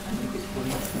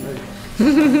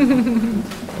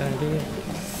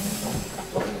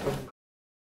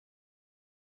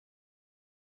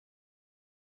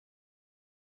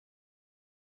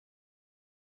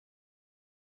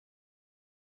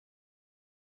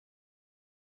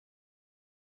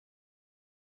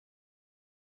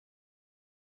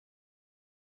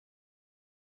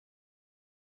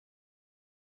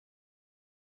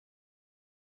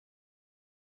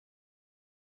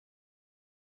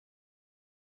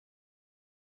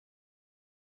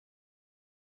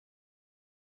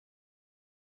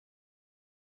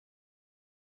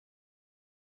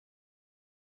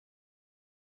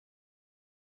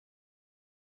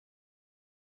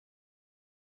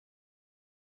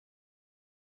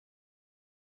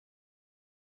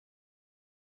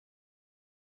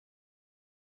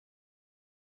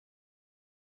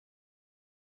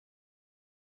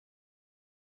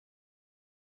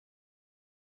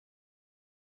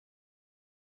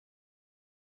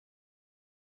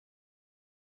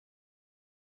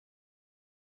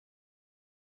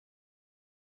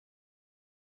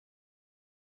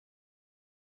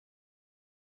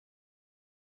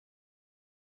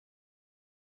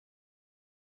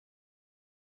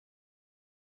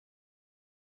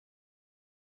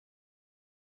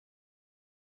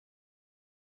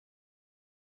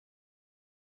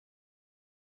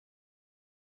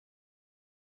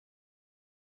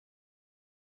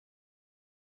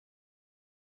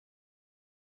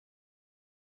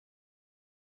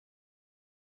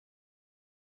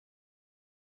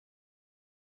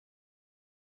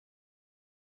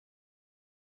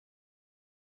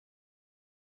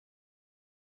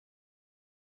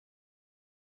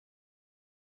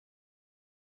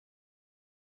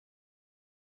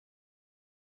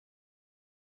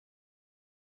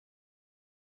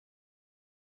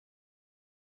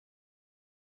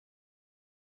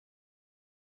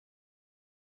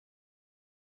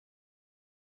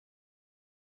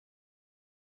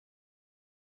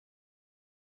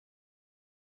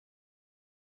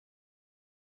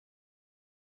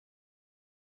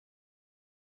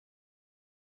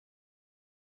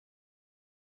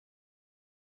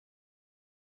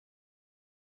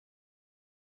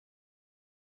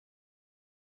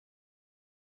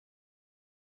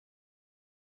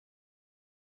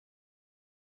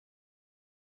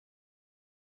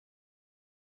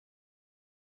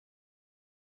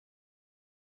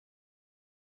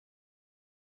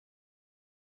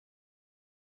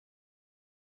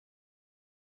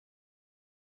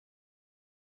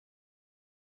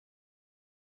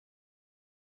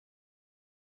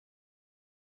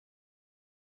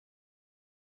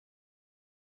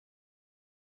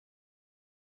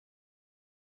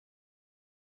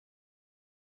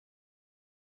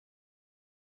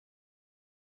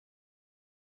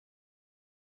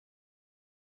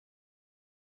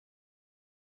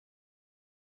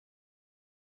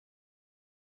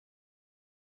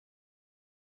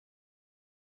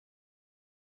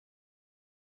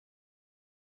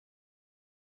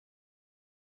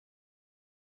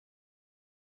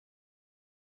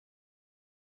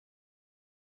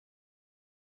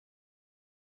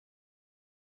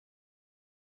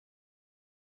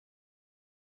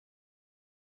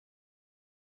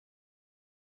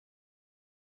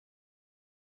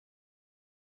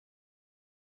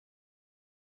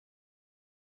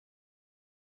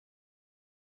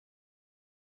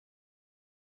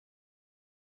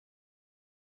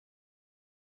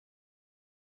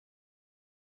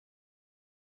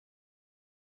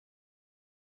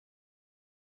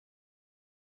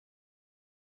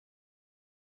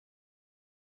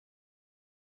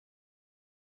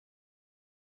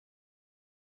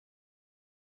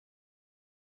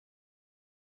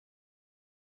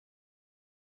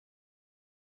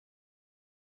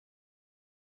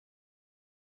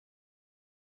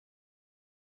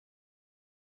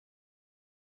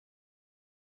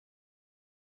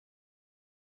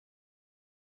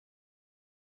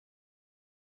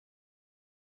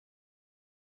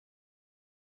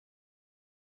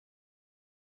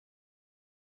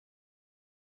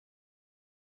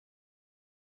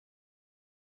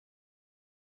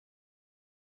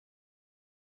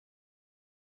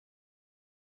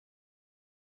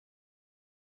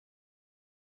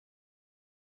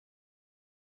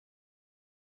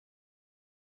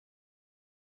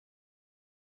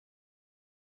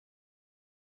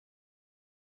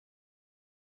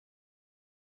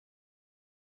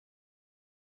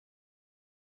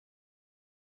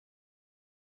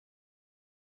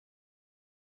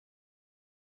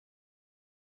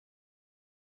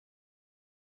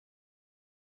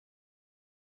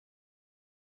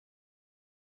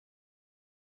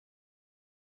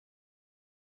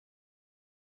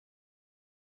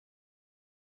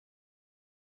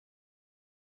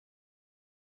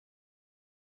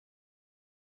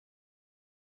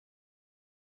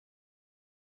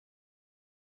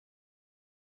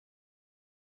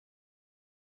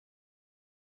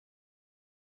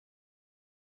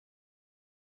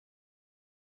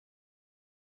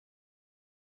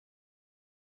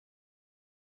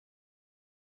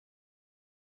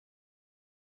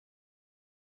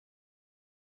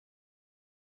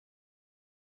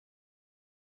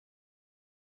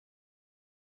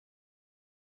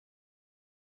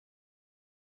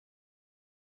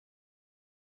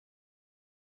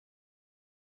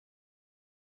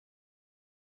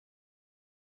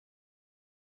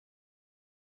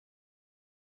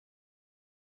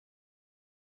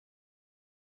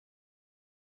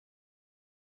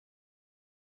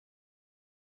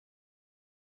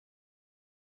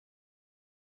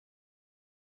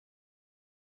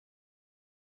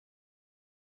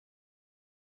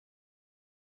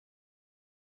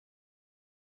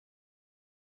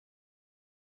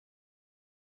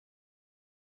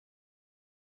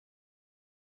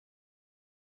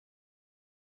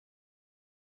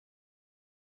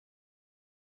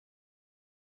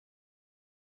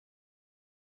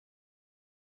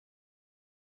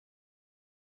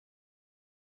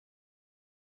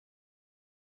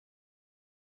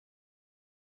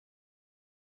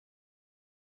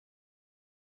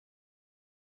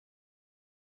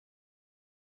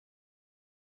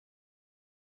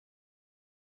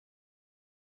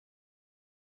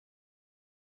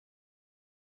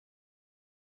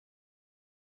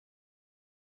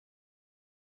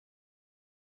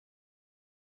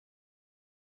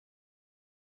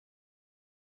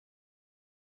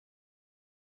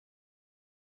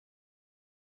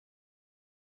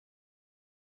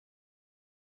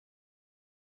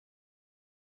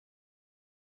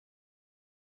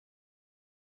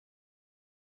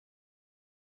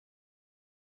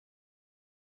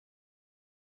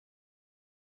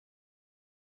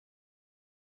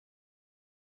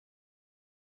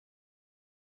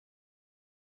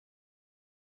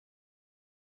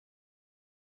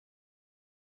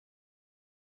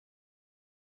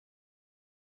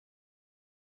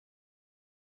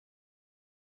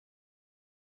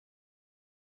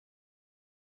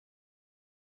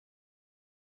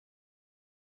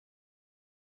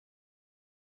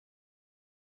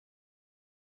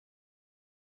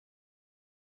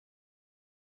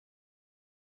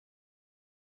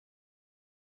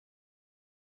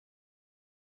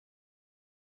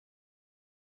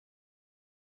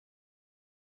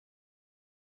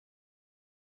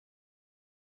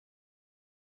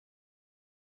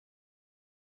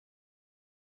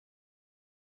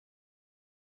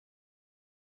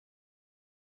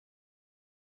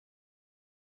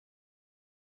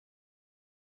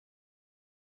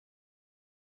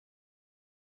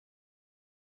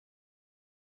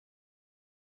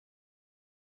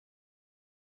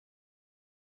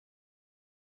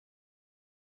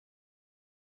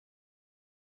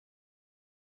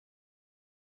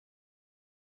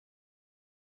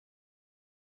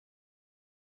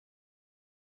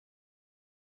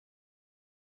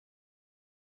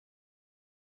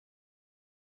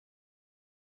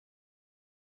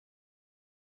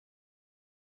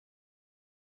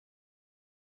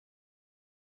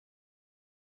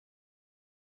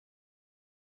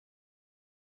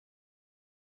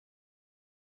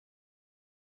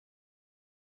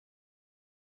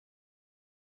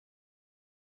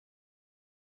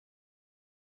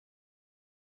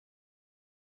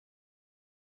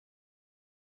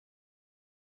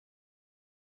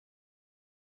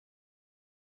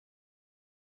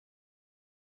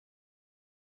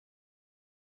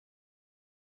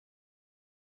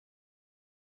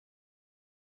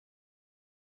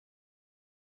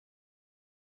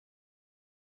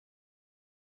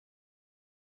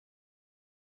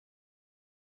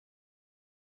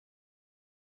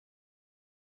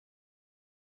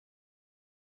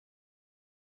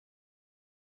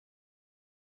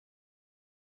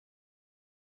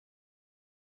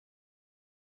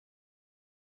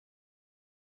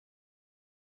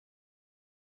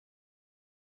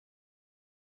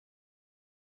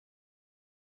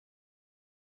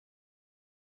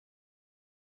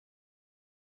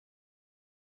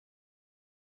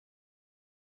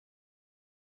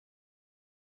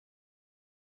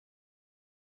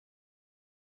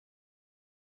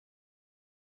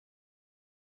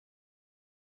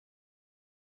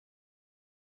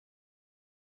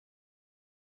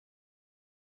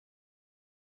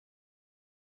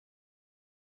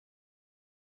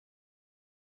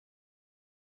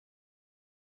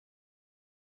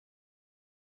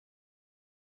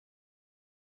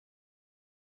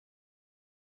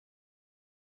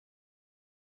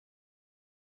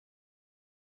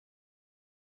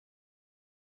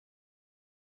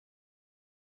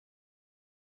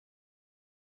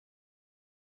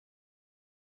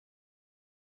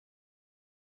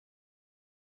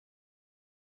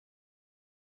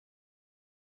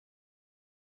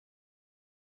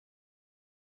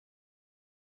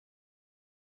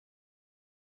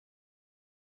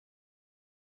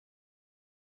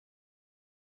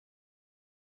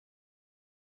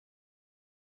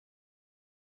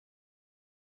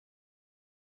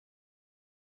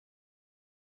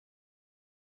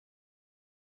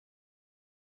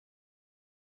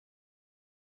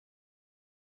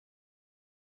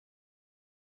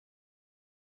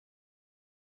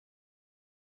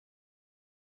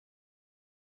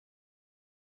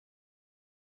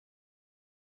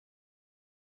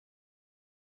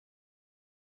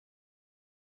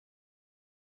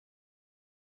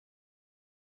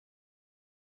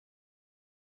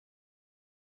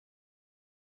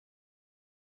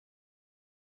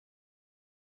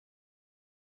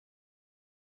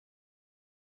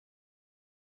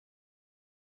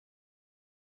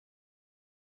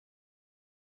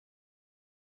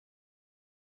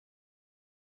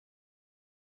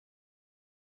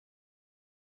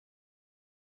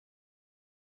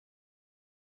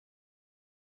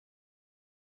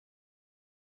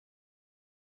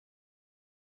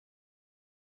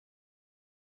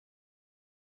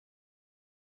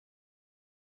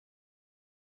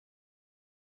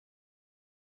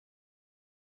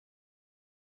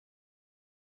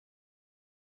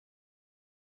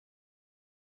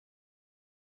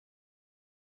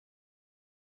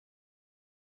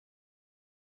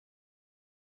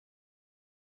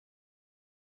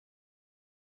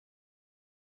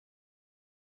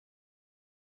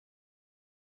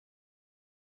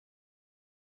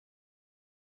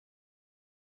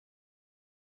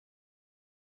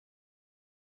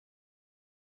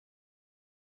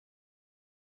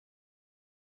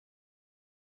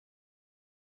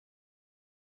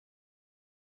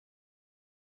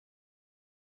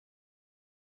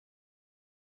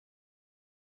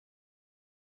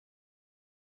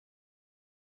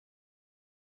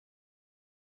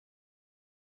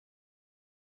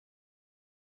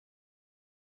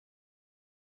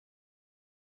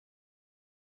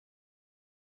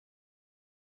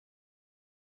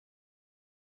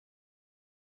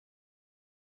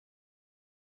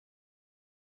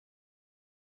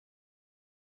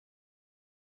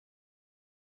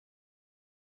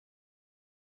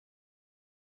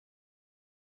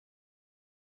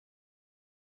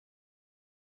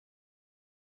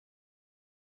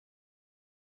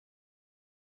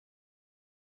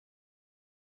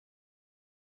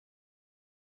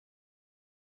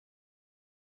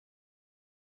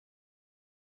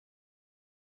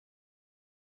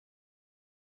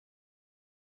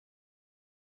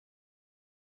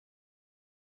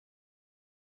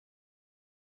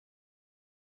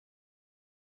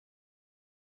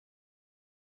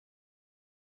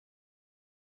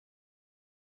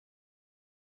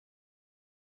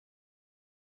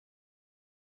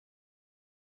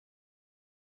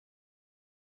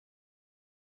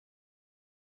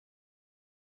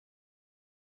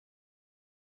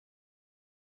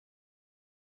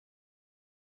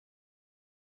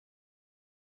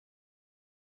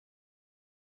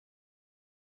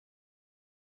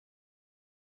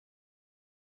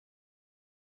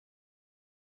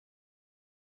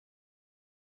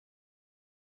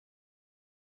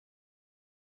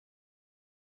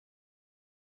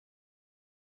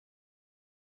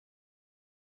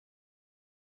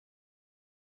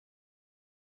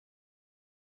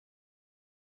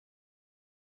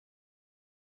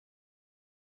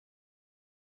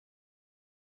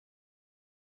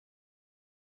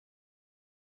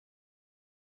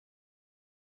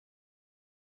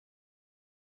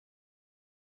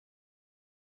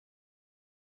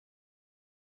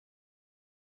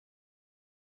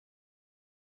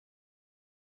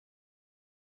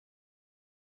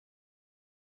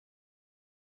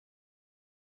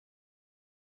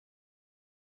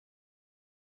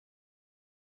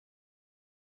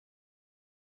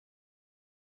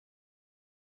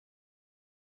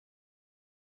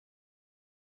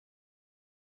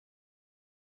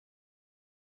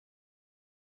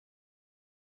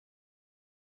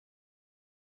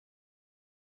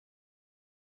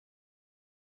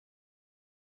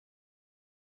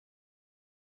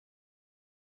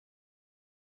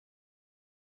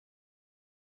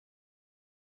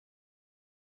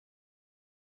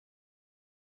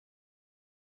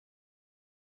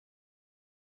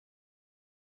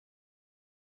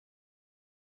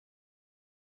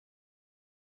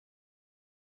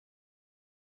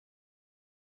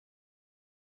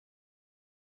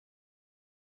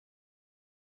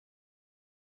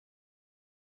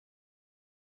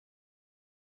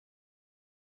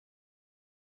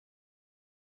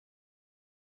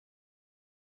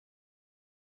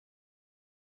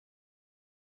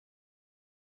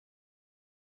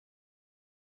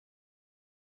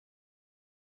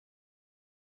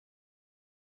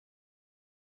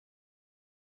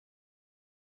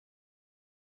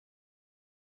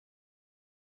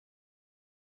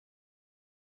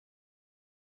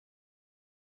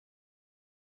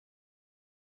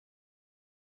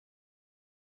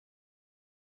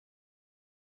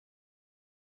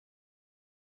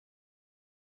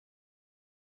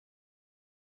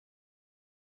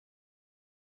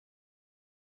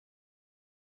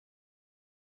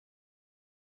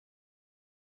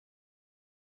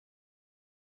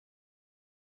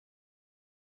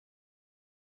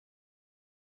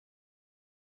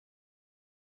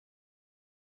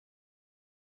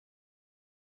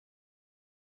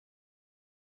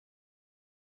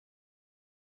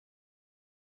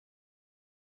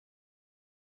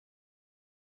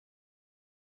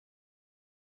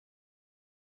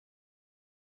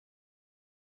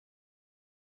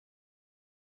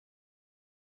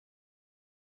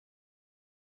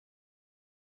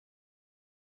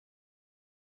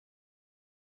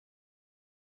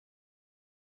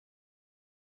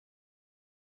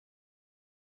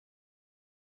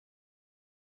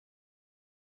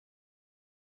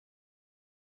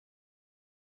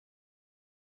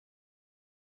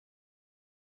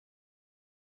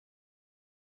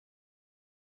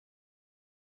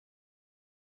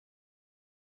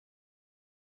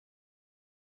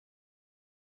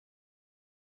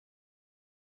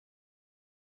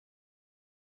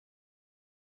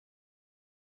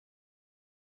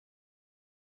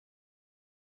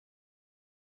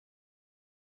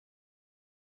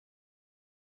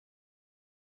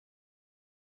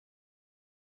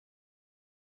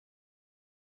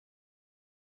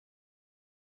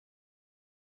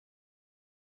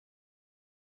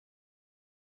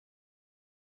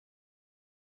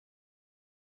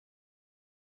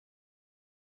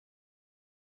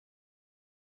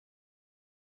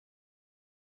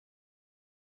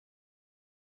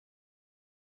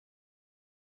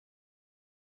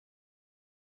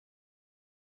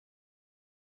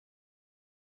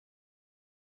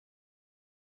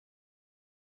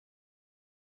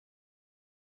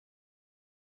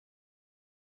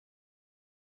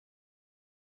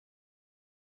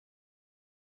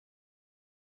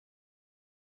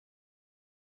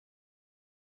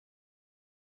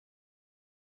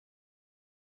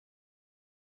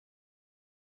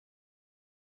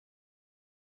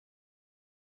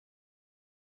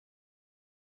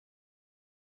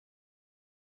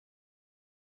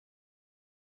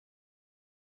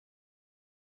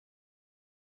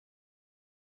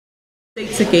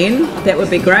 Seats again, that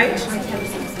would be great.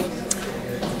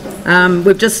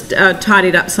 We've just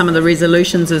tidied up some of the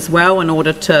resolutions as well in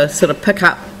order to sort of pick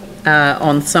up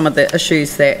on some of the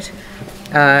issues that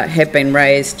have been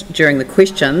raised during the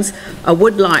questions. I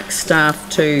would like staff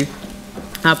to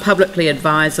publicly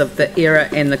advise of the error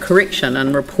and the correction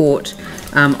and report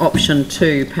option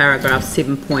 2, paragraph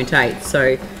 7.8.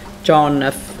 So, John,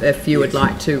 if you would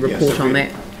like to report on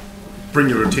that. Bring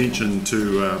your attention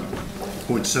to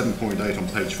point 7.8 on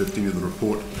page 15 of the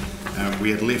report.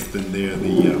 We had left in there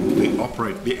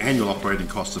the annual operating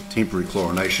costs of temporary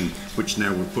chlorination, which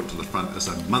now we've put to the front as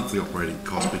a monthly operating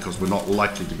cost because we're not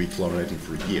likely to be chlorinating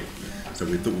for a year. So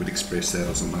we thought we'd express that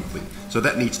as a monthly. So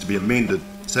that needs to be amended.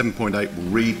 7.8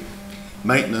 will read,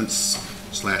 maintenance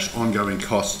 / ongoing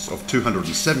costs of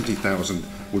 $270,000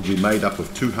 would be made up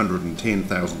of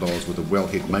 $210,000 worth of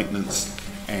wellhead maintenance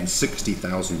and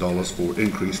 $60,000 for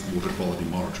increased water quality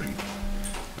monitoring.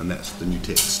 And that's the new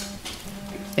text.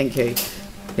 Thank you.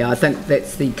 Yeah, I think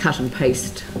that's the cut and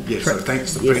paste. Yes, so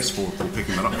thanks to the press for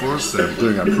picking that up for us,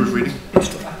 doing our proofreading.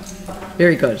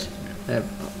 Very good.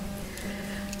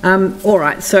 All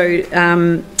right, so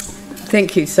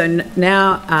thank you. So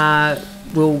now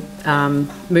we'll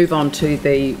move on to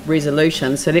the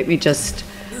resolution. So let me just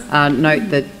note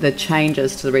the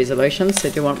changes to the resolution. So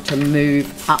do you want to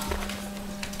move up?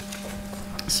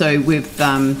 So we've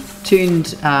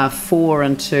turned 4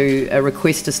 into a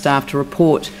request to staff to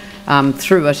report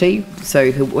through ITI,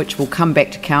 so which will come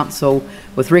back to council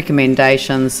with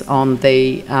recommendations on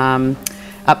the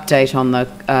update on the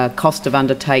cost of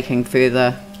undertaking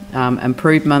further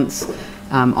improvements,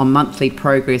 on monthly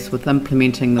progress with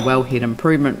implementing the wellhead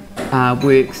improvement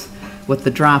works, with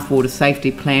the draft water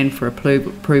safety plan for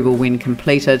approval when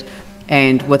completed,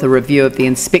 and with a review of the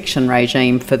inspection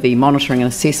regime for the monitoring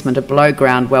and assessment of below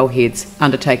ground wellheads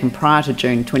undertaken prior to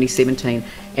June 2017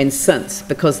 and since,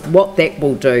 because what that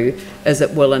will do is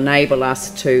it will enable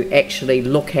us to actually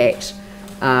look at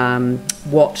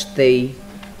what the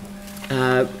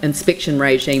inspection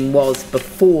regime was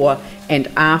before and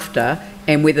after,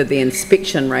 and whether the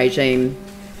inspection regime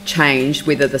changed,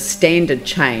 whether the standard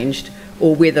changed,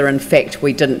 or whether in fact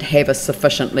we didn't have a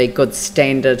sufficiently good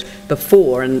standard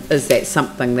before, and is that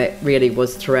something that really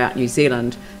was throughout New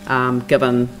Zealand,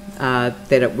 given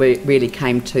that it really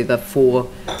came to the fore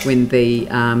when the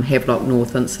Havelock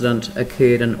North incident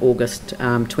occurred in August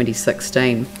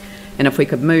 2016. And if we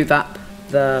could move up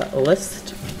the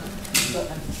list.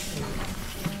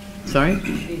 Sorry?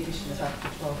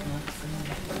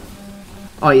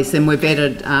 Oh yes, and we've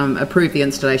added approve the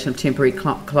installation of temporary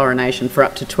chlorination for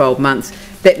up to 12 months.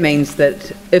 That means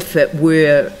that if it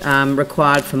were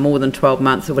required for more than 12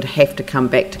 months, it would have to come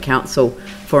back to council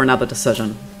for another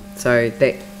decision. So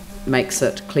that makes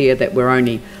it clear that we're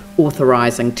only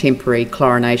authorising temporary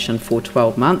chlorination for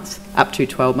 12 months, up to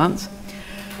 12 months.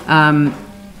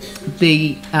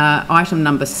 The item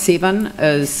number 7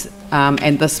 is,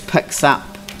 and this picks up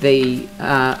the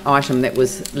item that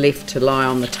was left to lie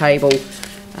on the table,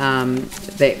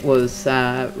 that was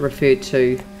referred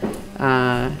to,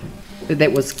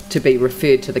 that was to be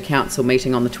referred to the council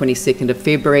meeting on the 22nd of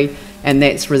February, and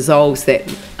that's resolves that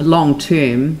long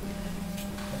term,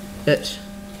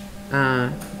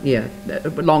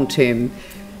 long term,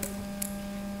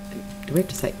 do we have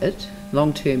to say it?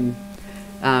 Long term,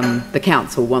 the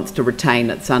council wants to retain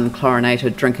its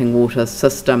unchlorinated drinking water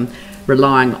system,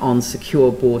 relying on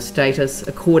secure bore status.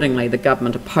 Accordingly, the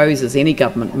government opposes any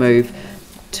government move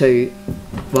to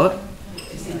what?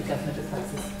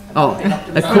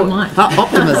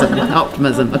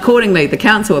 Optimism. Accordingly, the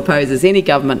council opposes any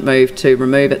government move to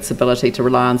remove its ability to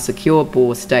rely on secure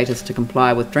bore status to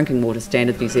comply with Drinking Water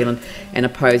Standards New Zealand, and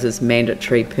opposes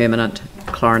mandatory permanent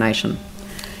chlorination.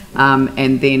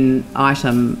 And then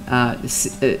item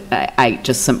 8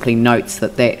 just simply notes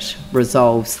that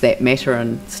resolves that matter,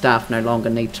 and staff no longer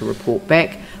need to report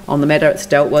back on the matter it's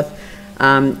dealt with.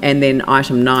 And then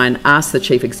item 9 asks the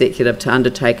Chief Executive to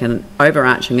undertake an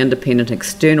overarching independent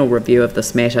external review of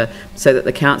this matter so that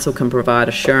the Council can provide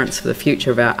assurance for the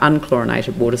future of our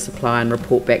unchlorinated water supply and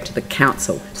report back to the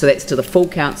Council. So that's to the full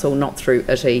Council, not through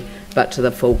ITI, but to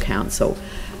the full Council.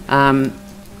 And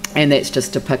that's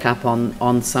just to pick up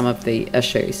on some of the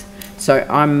issues. So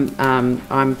I'm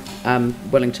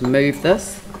willing to move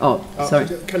this. Oh, sorry.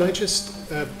 Can I just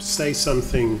say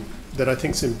something that I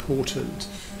think is important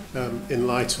in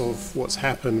light of what's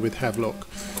happened with Havelock?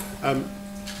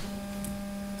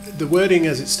 The wording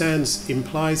as it stands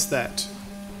implies that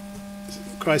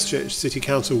Christchurch City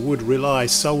Council would rely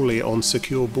solely on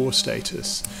secure bore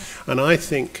status, and I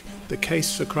think the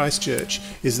case for Christchurch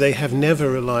is they have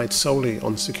never relied solely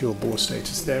on secure bore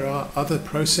status. There are other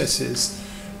processes,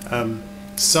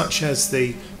 such as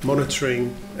the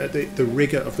monitoring, the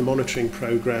rigour of the monitoring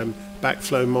programme,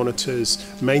 backflow monitors,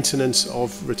 maintenance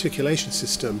of reticulation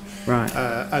system. Right.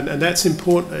 And that's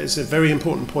important. It's a very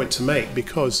important point to make,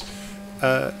 because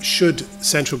should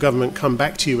central government come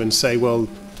back to you and say, well,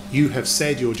 you have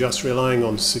said you're just relying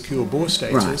on secure bore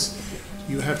status,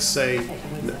 you have to say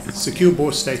secure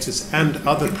bore status and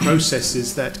other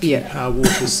processes that keep our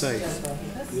water safe.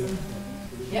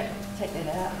 Yep, take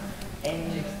that out.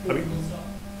 And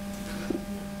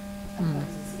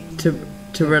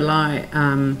to rely,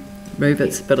 move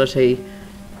its ability.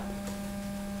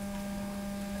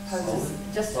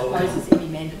 Just opposes any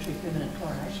mandatory permanent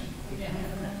chlorination.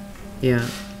 Yeah.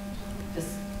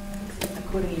 Just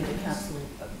accordingly, the council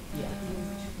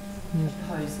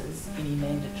opposes any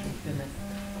mandatory permanent.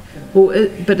 Well,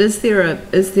 but is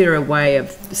there a way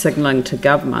of signalling to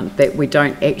government that we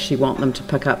don't actually want them to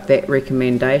pick up that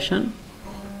recommendation?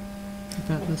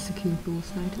 About the secure bore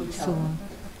status or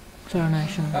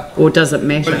chlorination? Or does it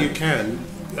matter? Well, you can.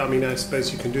 I mean, I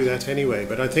suppose you can do that anyway,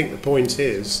 but I think the point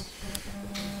is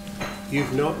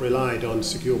you've not relied on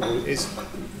secure bore.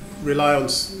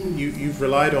 You've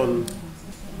relied on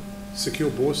secure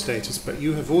bore status, but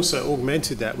you have also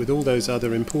augmented that with all those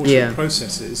other important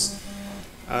processes.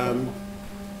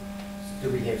 Do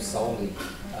we have solely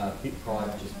prior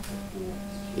just before?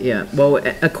 Yeah, well,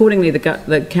 accordingly,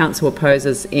 the council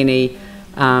opposes any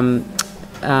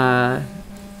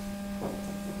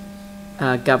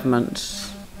government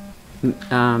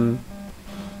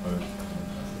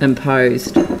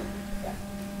imposed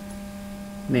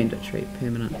mandatory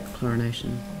permanent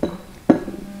chlorination.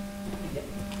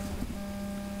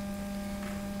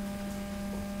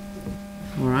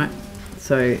 All right,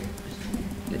 so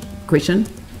question?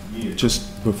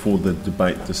 Just before the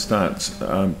debate starts,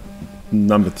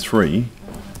 number 3,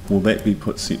 will that be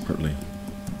put separately?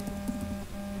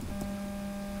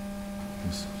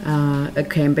 It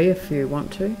can be if you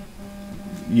want to.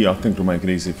 Yeah, I think it'll make it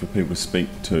easier for people to speak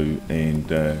to,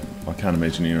 and I can't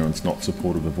imagine anyone's not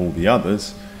supportive of all the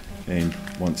others, and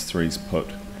once 3's put,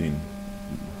 then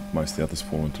most of the others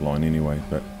fall into line anyway.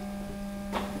 But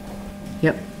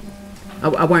Yep.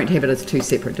 I won't have it as 2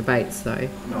 separate debates though.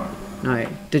 No.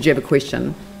 Did you have a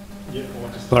question? Yeah,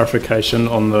 just clarification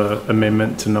on the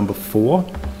amendment to number 4,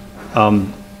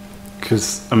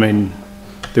 because I mean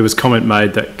there was comment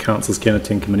made that councillors can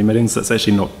attend committee meetings. That's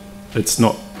actually not. It's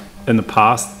not. In the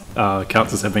past,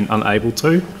 councillors have been unable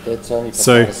to. That's only for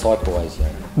cycleways, yeah.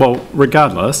 Well,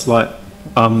 regardless, like,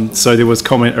 so there was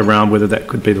comment around whether that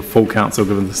could be the full council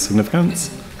given the significance,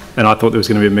 and I thought there was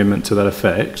going to be an amendment to that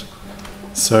effect.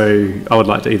 So I would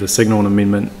like to either signal an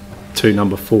amendment to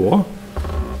number 4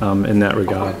 in that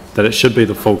regard, that it should be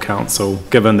the full council,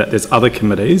 given that there's other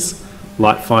committees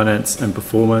like finance and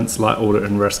performance, like audit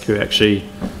and risk, who actually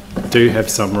do have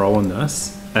some role in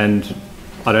this, and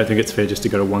I don't think it's fair just to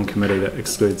go to one committee that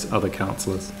excludes other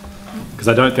councillors, because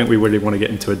I don't think we really want to get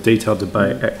into a detailed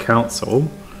debate at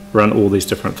council around all these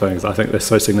different things. I think they're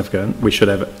so significant, we should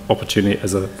have an opportunity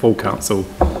as a full council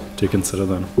to consider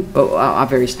them. Well, I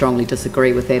very strongly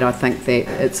disagree with that. I think that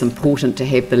it's important to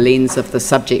have the lens of the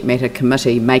subject matter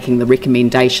committee making the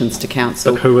recommendations to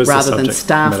council rather than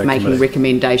staff making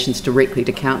recommendations directly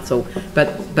to council.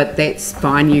 But that's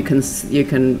fine. You can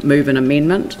move an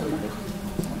amendment.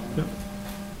 Yep.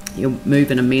 You'll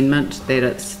move an amendment that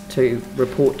it's to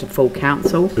report to full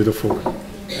council. To the full.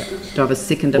 Do I have a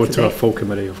seconder for that? Or to a full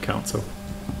committee of council.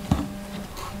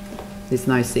 There's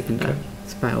no seconder. Okay.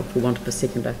 It's failed for want of a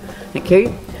seconder. Thank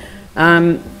you.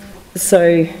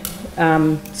 So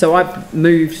I've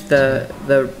moved the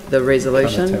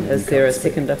resolution. Is there a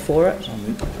seconder for it?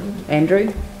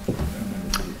 Andrew?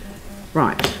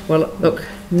 Right. Well, look,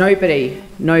 nobody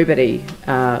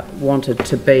wanted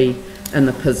to be in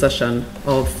the position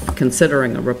of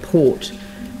considering a report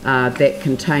that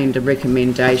contained a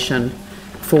recommendation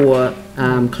for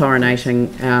chlorinating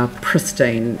our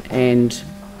pristine and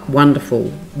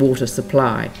wonderful water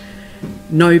supply.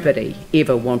 Nobody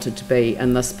ever wanted to be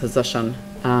in this position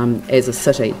as a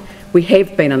city. We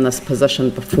have been in this position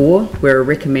before, where a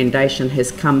recommendation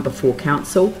has come before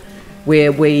council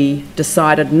where we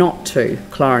decided not to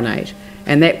chlorinate,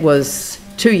 and that was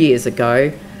 2 years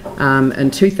ago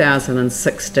in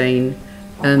 2016.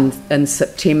 In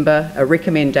September, a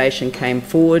recommendation came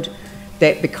forward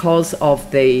that because of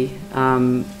the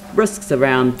risks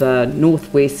around the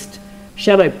northwest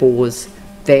shallow bores,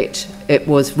 that it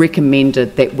was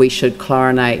recommended that we should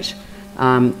chlorinate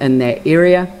in that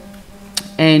area,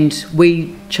 and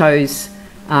we chose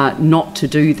not to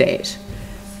do that.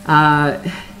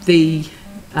 the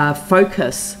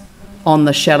focus on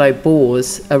the shallow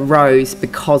bores arose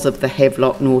because of the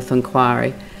Havelock North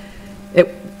inquiry.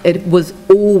 It was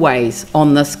always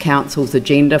on this council's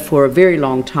agenda for a very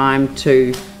long time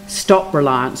to stop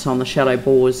reliance on the shallow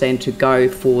bores and to go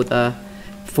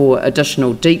for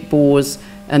additional deep bores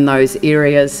in those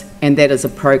areas, and that is a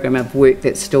program of work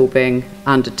that's still being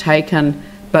undertaken,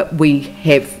 but we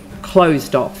have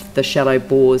closed off the shallow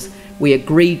bores. We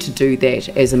agreed to do that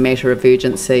as a matter of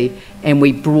urgency, and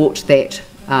we brought that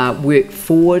work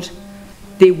forward.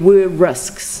 There were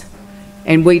risks,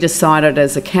 and we decided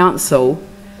as a council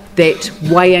that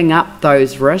weighing up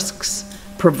those risks,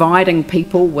 providing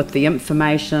people with the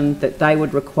information that they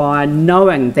would require,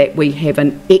 knowing that we have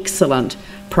an excellent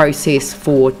process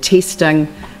for testing,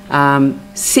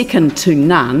 second to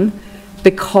none,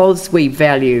 because we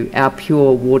value our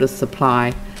pure water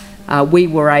supply, we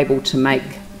were able to make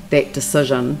that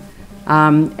decision.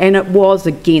 And it was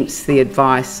against the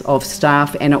advice of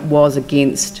staff, and it was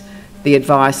against the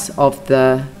advice of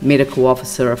the medical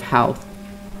officer of health.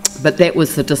 But that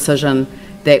was the decision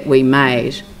that we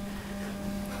made.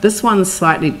 This one's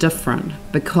slightly different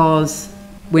because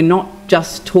we're not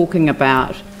just talking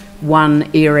about one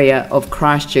area of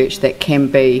Christchurch that can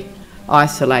be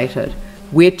isolated.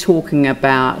 We're talking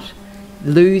about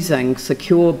losing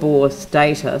secure bore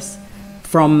status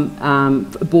from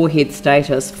borehead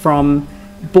status from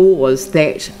bores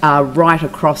that are right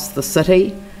across the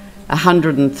city,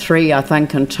 103 I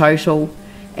think in total,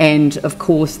 and of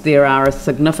course there are a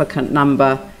significant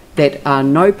number that are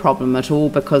no problem at all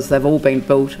because they've all been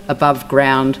built above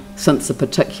ground since a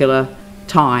particular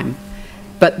time.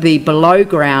 But the below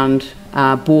ground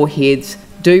boreheads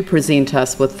do present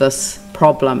us with this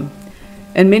problem.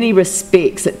 In many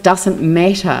respects, it doesn't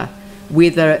matter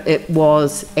whether it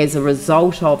was as a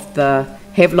result of the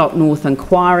Havelock North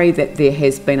inquiry that there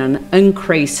has been an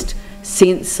increased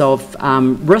sense of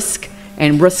risk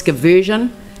and risk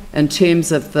aversion in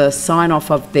terms of the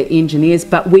sign-off of the engineers,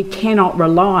 but we cannot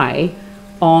rely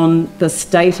on the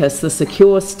status, the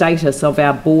secure status of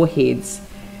our boreheads,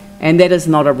 and that is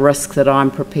not a risk that I'm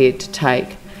prepared to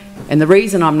take. And the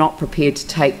reason I'm not prepared to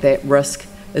take that risk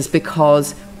is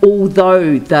because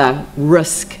although the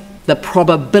risk, the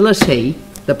probability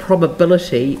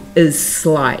is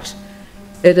slight,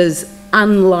 it is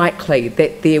unlikely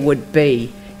that there would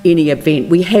be any event.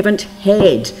 We haven't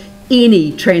had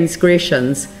any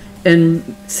transgressions in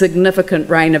significant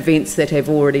rain events that have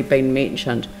already been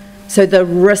mentioned. So the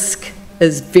risk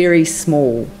is very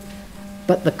small,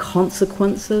 but the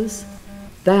consequences,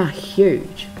 they are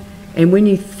huge. And when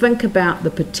you think about the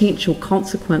potential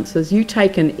consequences, you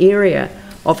take an area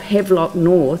of Havelock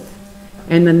North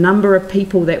and the number of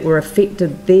people that were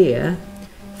affected there,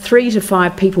 3 to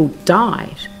 5 people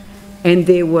died and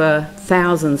there were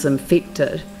thousands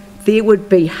infected. There would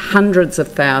be hundreds of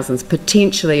thousands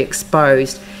potentially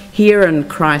exposed here in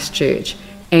Christchurch,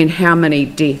 and how many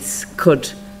deaths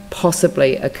could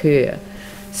possibly occur.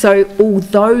 So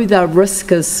although the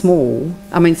risk is small,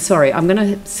 I'm going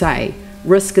to say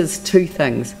risk is two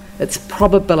things. It's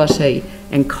probability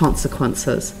and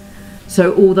consequences.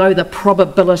 So although the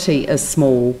probability is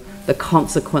small, the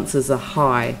consequences are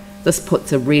high. This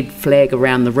puts a red flag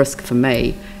around the risk for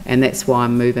me, and that's why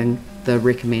I'm moving the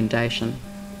recommendation.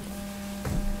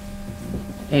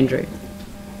 Andrew.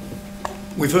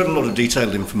 We've heard a lot of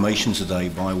detailed information today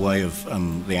by way of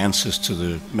the answers to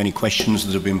the many questions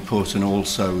that have been put, and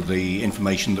also the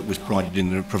information that was provided in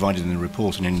the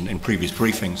report and in previous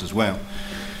briefings as well.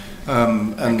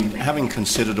 And having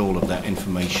considered all of that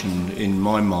information, in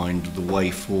my mind, the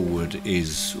way forward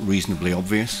is reasonably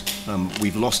obvious.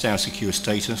 We've lost our secure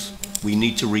status. We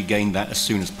need to regain that as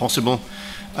soon as possible,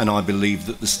 and I believe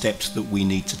that the steps that we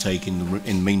need to take in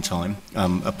the meantime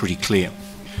are pretty clear.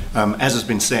 As has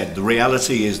been said, the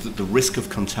reality is that the risk of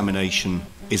contamination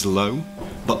is low,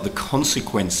 but the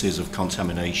consequences of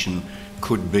contamination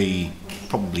could be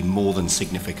probably more than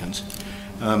significant.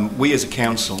 We as a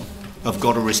council have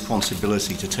got a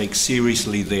responsibility to take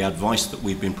seriously the advice that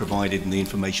we've been provided and the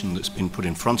information that's been put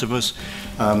in front of us,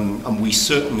 and we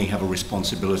certainly have a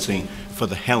responsibility for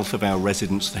the health of our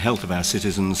residents, the health of our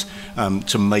citizens,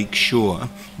 to make sure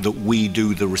that we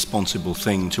do the responsible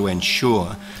thing to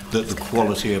ensure that the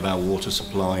quality of our water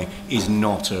supply is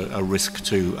not a risk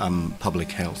to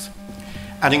public health.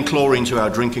 Adding chlorine to our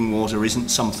drinking water isn't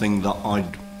something that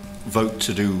I'd vote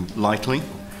to do lightly,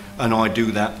 and I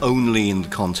do that only in the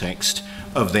context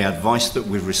of the advice that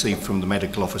we've received from the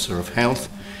Medical Officer of Health,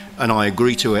 and I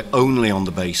agree to it only on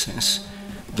the basis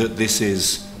that this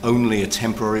is only a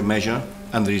temporary measure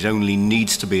and that it only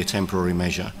needs to be a temporary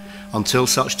measure. until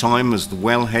such time as the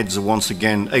wellheads are once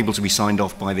again able to be signed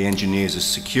off by the engineers as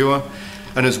secure.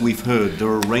 And as we've heard, there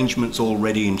are arrangements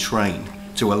already in train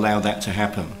to allow that to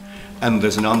happen. And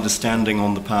there's an understanding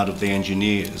on the part of the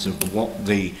engineers of what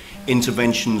the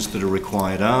interventions that are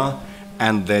required are,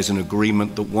 and there's an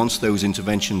agreement that once those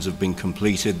interventions have been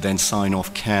completed, then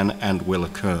sign-off can and will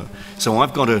occur. So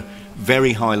I've got a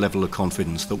very high level of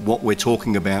confidence that what we're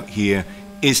talking about here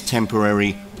is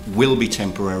temporary, will be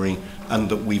temporary, and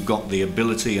that we've got the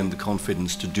ability and the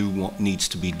confidence to do what needs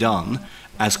to be done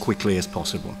as quickly as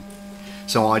possible.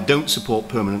 So I don't support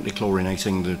permanently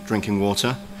chlorinating the drinking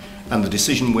water, and the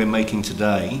decision we're making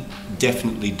today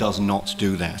definitely does not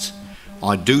do that.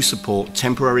 I do support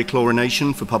temporary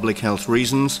chlorination for public health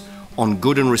reasons, on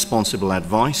good and responsible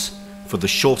advice, for the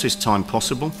shortest time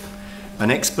possible,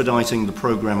 and expediting the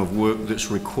programme of work that's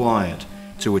required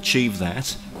to achieve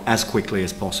that as quickly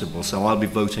as possible. So I'll be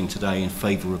voting today in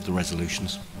favour of the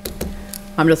resolutions.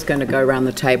 I'm just going to go around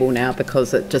the table now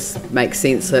because it just makes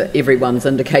sense that everyone's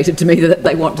indicated to me that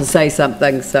they want to say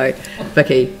something. So,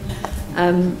 Vicky.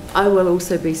 I will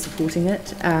also be supporting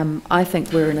it. I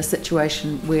think we're in a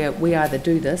situation where we either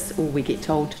do this or we get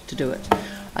told to do it.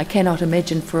 I cannot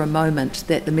imagine for a moment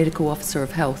that the Medical Officer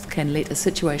of Health can let a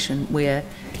situation where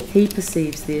he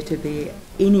perceives there to be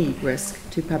any risk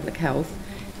to public health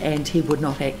and he would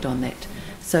not act on that.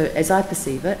 So as I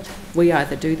perceive it, we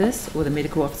either do this or the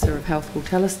Medical Officer of Health will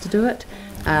tell us to do it.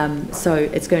 So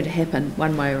it's going to happen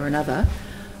one way or another.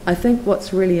 I think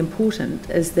what's really important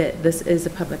is that this is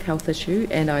a public health issue,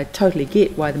 and I totally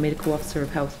get why the Medical Officer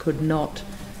of Health could not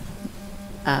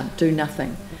do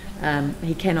nothing.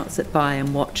 He cannot sit by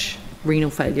and watch renal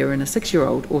failure in a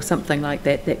 6-year-old or something like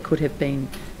that that could have been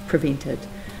prevented.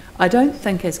 I don't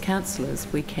think as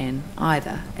councillors we can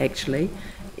either, actually.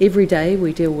 Every day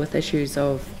we deal with issues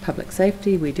of public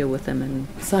safety, we deal with them in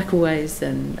cycleways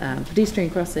and pedestrian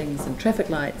crossings and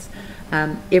traffic lights,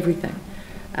 everything.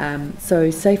 So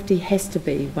safety has to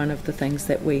be one of the things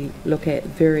that we look at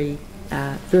very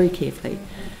carefully.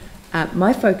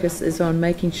 My focus is on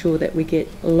making sure that we get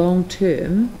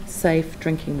long-term safe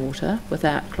drinking water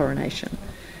without chlorination.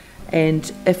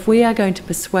 And if we are going to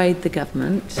persuade the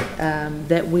government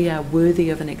that we are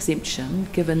worthy of an exemption,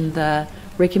 given the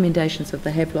recommendations of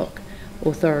the Havelock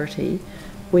Authority,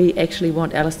 we actually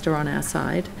want Alistair on our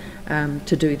side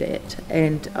to do that.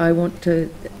 And I want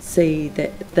to see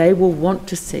that they will want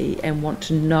to see and want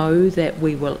to know that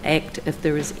we will act if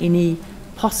there is any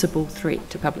possible threat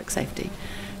to public safety.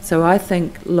 So I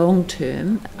think long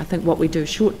term, I think what we do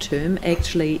short term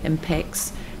actually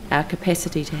impacts our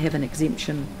capacity to have an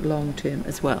exemption long term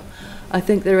as well. I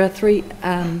think there are three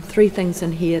things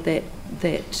in here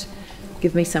that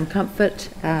give me some comfort,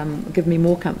 give me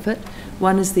more comfort.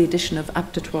 One is the addition of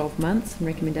up to 12 months in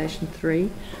recommendation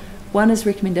 3. One is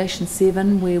recommendation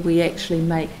 7, where we actually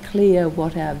make clear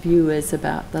what our view is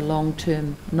about the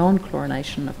long-term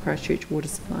non-chlorination of Christchurch water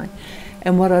supply.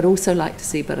 And what I'd also like to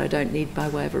see, but I don't need by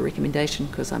way of a recommendation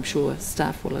because I'm sure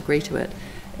staff will agree to it,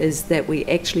 is that we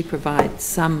actually provide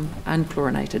some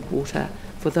unchlorinated water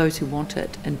for those who want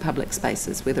it in public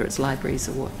spaces, whether it's libraries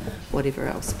or whatever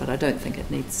else. But I don't think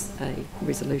it needs a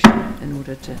resolution in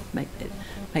order to make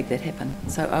that happen.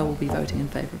 So I will be voting in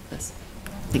favour of this.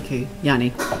 Thank you.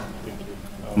 Yanni.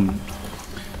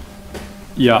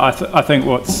 Yeah, I think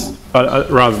what's,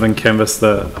 rather than canvass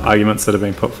the arguments that have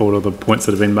been put forward or the points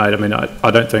that have been made, I mean,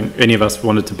 I don't think any of us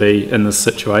wanted to be in this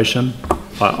situation.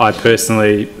 I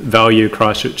personally value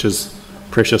Christchurch's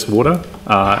precious water,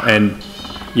 and,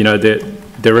 you know,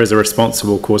 there is a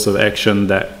responsible course of action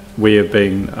that we have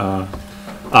been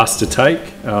asked to take,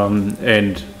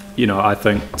 and, you know, I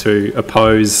think to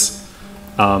oppose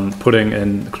putting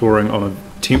in chlorine on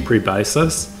a temporary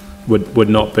basis would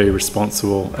not be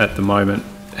responsible at the moment.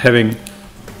 Having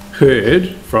heard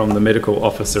from the Medical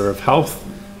Officer of Health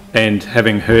and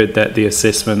having heard that the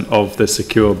assessment of the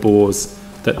secure bores,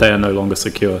 that they are no longer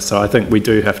secure. So I think we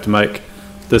do have to make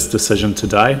this decision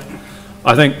today.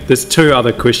 I think there's two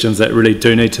other questions that really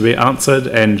do need to be answered,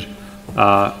 and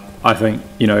I think,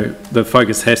 you know, the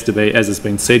focus has to be, as has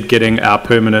been said, getting our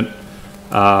permanent,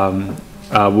 getting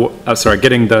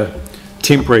the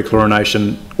temporary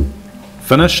chlorination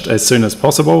finished as soon as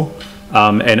possible,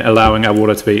 and allowing our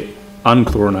water to be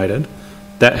unchlorinated.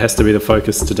 That has to be the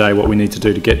focus today, what we need to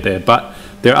do to get there. But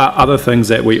there are other things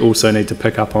that we also need to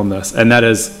pick up on this, and that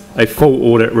is a full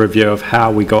audit review of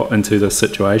how we got into this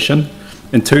situation.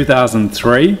 In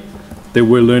 2003, there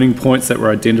were learning points that were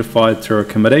identified through a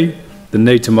committee: the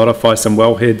need to modify some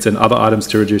wellheads and other items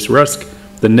to reduce risk,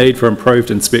 the need for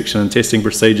improved inspection and testing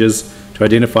procedures to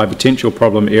identify potential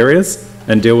problem areas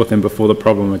and deal with them before the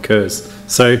problem occurs.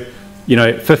 So, you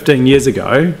know, 15 years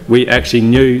ago, we actually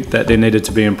knew that there needed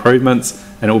to be improvements,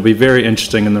 and it will be very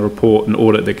interesting in the report and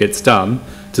audit that gets done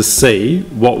to see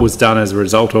what was done as a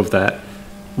result of that,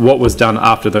 what was done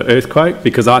after the earthquake,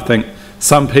 because I think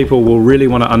some people will really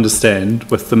want to understand,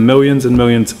 with the millions and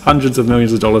millions, hundreds of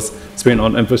millions of dollars spent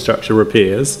on infrastructure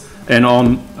repairs and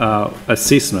on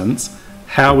assessments,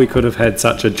 how we could have had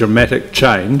such a dramatic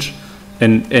change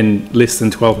in less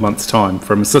than 12 months' time,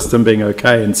 from a system being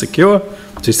okay and secure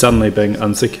to suddenly being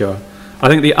unsecure. I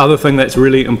think the other thing that's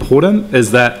really important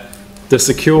is that the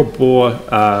secure bore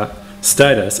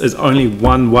status is only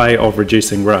one way of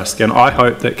reducing risk, and I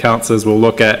hope that councillors will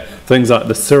look at things like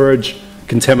the sewage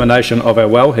contamination of our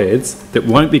wellheads that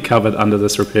won't be covered under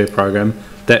this repair program,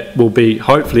 that will be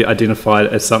hopefully identified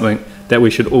as something that we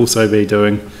should also be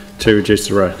doing to reduce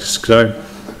the risk. So,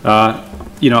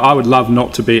 you know, I would love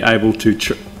not to be able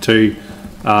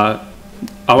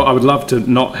I would love to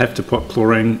not have to put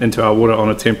chlorine into our water on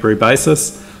a temporary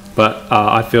basis, but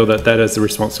I feel that that is the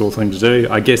responsible thing to do.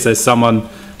 I guess as someone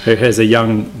who has a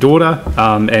young daughter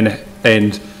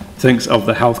and thinks of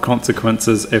the health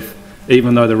consequences, if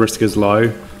even though the risk is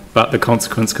low, but the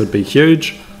consequence could be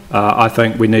huge, I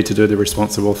think we need to do the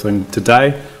responsible thing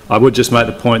today. I would just make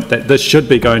the point that this should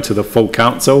be going to the full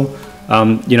council.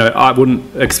 You know, I wouldn't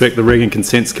expect the Reg and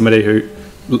Consents Committee, who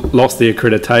lost the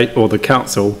accreditation, or the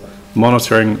council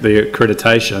monitoring the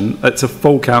accreditation, it's a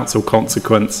full council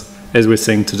consequence as we're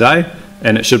seeing today,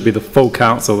 and it should be the full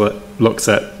council that looks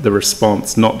at the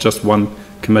response, not just one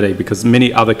committee, because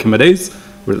many other committees,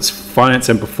 whether it's finance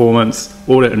and performance,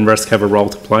 audit and risk, have a role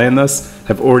to play in this,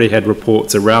 have already had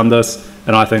reports around this,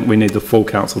 and I think we need the full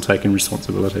council taking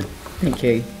responsibility. Thank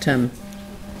you. Tim.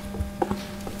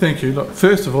 Thank you. Look,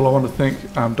 first of all, I want to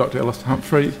thank Dr. Alistair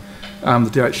Humphrey, the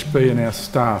DHB and our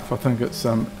staff. I think it's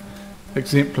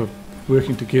exemplar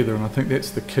working together, and I think that's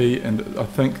the key, and I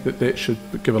think that that should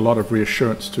give a lot of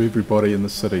reassurance to everybody in the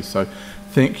city. So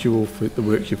thank you all for the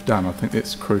work you've done. I think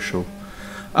that's crucial.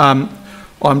 I'm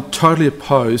totally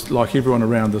opposed, like everyone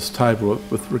around this table,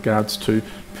 with regards to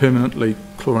permanently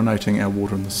chlorinating our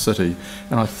water in the city.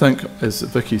 And I think, as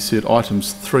Vicky said,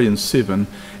 items 3 and 7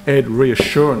 add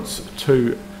reassurance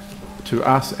to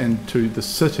us and to the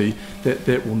city that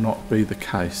that will not be the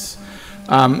case.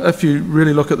 If you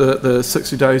really look at the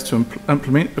 60 days to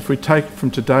implement, if we take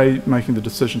from today, making the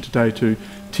decision today to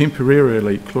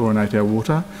temporarily chlorinate our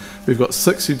water, we've got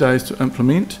 60 days to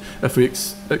implement. If we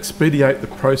expedite the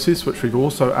process, which we've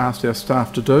also asked our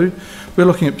staff to do, we're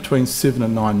looking at between 7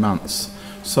 and 9 months.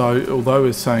 So although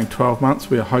we're saying 12 months,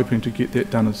 we are hoping to get that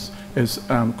done as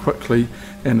quickly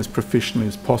and as professionally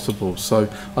as possible. So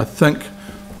I think,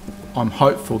 I'm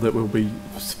hopeful that we'll be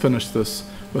finished this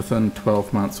within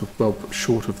 12 months, or well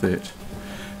short of that.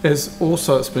 As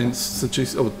also it's been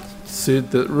suggested or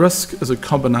said, that risk is a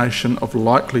combination of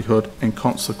likelihood and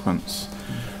consequence.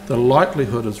 The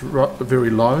likelihood is very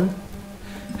low,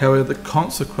 however the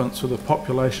consequence with a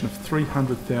population of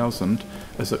 300,000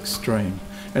 is extreme.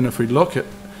 And if we look at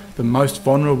the most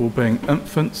vulnerable being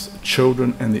infants,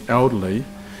 children and the elderly,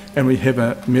 and we have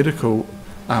a medical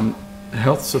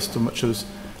health system which is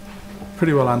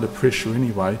pretty well under pressure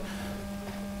anyway,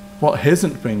 what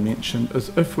hasn't been mentioned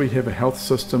is if we have a health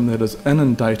system that is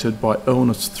inundated by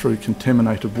illness through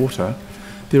contaminated water,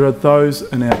 there are those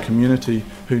in our community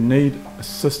who need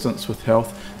assistance with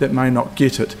health that may not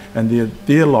get it, and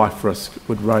their life risk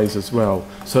would raise as well.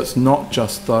 So it's not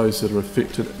just those that are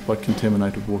affected by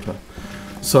contaminated water.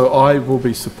 So I will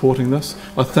be supporting this.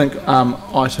 I think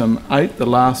item 8, the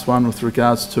last one with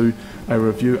regards to a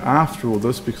review after all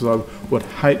this, because I would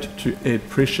hate to add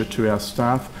pressure to our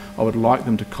staff. I would like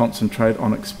them to concentrate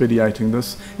on expediting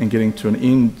this and getting to an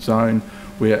end zone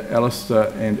where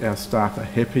Alistair and our staff are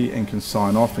happy and can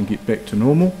sign off and get back to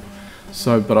normal.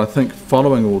 So, but I think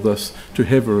following all this, to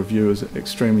have a review is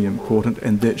extremely important,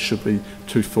 and that should be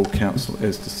to full council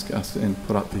as discussed and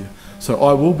put up there. So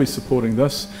I will be supporting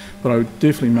this, but I would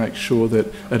definitely make sure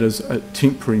that it is a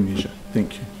temporary measure.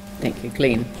 Thank you. Thank you.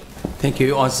 Glenn. Thank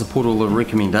you. I support all the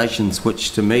recommendations,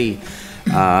 which to me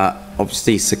are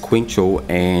obviously sequential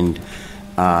and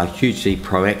hugely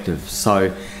proactive. So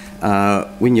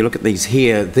when you look at these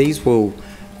here, these will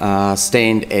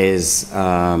stand as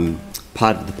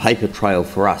part of the paper trail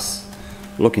for us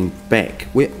looking back.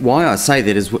 Why I say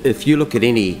that is, if you look at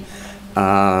any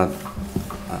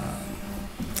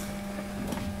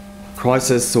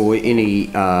crisis or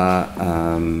any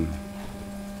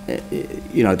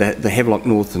you know, the Havelock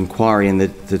North inquiry and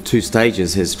the 2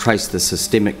 stages has traced the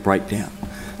systemic breakdown.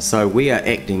 So we are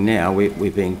acting now,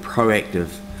 we're being proactive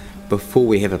before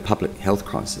we have a public health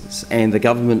crisis, and the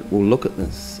government will look at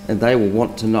this and they will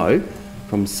want to know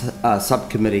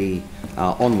subcommittee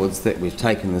onwards that we've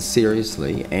taken this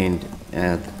seriously, and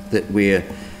that we're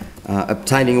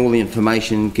obtaining all the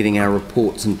information, getting our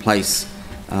reports in place,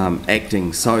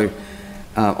 acting. So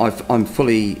I'm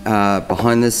fully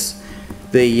behind this.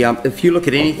 If you look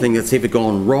at anything that's ever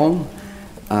gone wrong,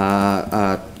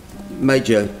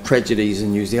 major tragedies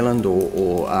in New Zealand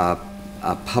or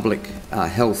public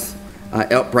health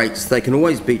outbreaks, they can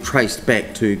always be traced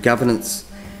back to governance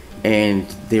and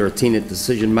their attendant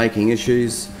decision-making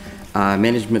issues,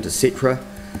 management, etc.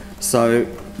 So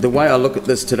the way I look at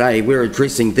this today, we're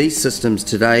addressing these systems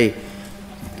today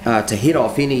to head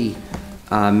off any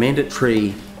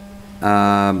mandatory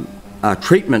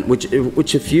treatment,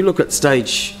 which if you look at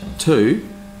stage 2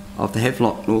 of the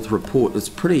Havelock North report, is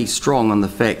pretty strong on the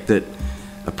fact that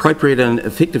appropriate and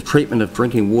effective treatment of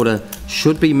drinking water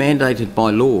should be mandated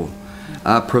by law.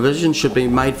 Provision should be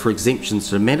made for exemptions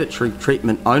to mandatory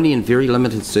treatment only in very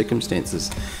limited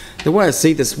circumstances. The way I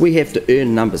see this, we have to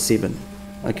earn number 7,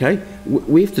 okay?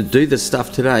 We have to do this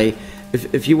stuff today.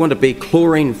 If you want to be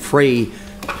chlorine-free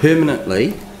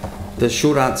permanently, the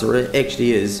short answer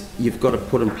actually is you've got to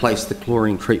put in place the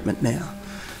chlorine treatment now.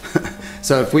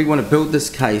 So if we want to build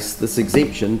this case, this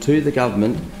exemption to the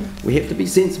government, we have to be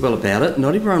sensible about it.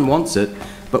 Not everyone wants it,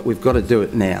 but we've got to do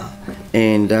it now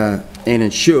and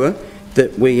ensure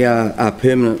that we are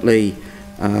permanently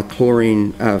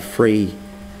chlorine-free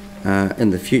in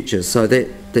the future. So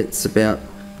that's about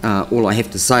all I have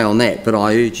to say on that, but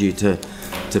I urge you to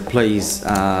please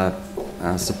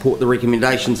support the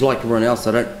recommendations like everyone else.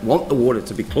 I don't want the water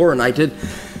to be chlorinated,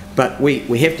 but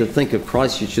we have to think of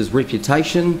Christchurch's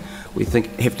reputation. We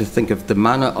have to think of the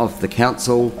mana of the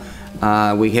council.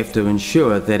 We have to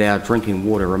ensure that our drinking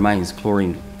water remains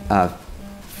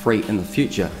chlorine-free in the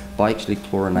future by actually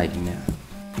chlorinating now.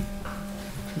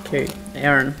 Thank you.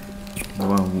 Aaron.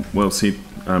 Well said,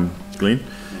 Glenn.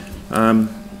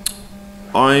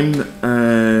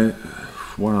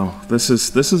 Wow, this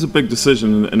is a big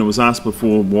decision, and it was asked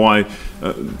before why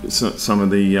some of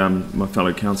the my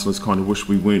fellow councillors kind of wish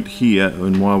we weren't here,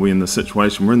 and why we're in this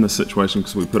situation. We're in this situation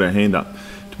because we put our hand up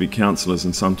to be councillors,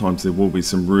 and sometimes there will be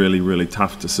some really, really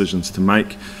tough decisions to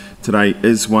make. Today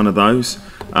is one of those.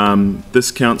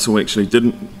 This council actually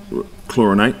didn't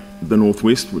chlorinate the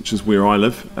northwest, which is where I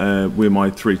live, where my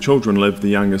 3 children live, the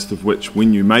youngest of which,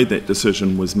 when you made that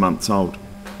decision, was months old.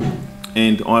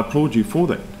 And I applaud you for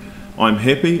that. I'm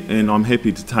happy, and I'm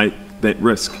happy to take that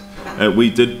risk. We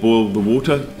did boil the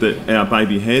water that our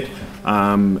baby had,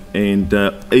 and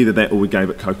either that or we gave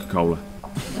it Coca-Cola.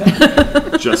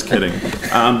 Just kidding.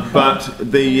 And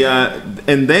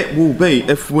that will be,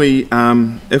 if we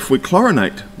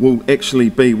chlorinate, will actually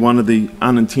be one of the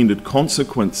unintended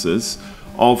consequences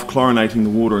of chlorinating the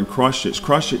water in Christchurch.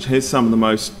 Christchurch has some of the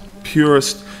most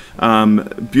purest,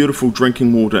 beautiful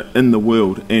drinking water in the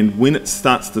world, and when it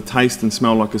starts to taste and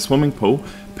smell like a swimming pool,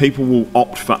 people will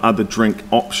opt for other drink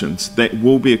options. That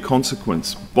will be a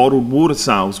consequence. Bottled water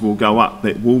sales will go up.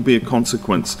 That will be a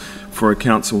consequence for a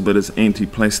council that is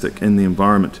anti-plastic in the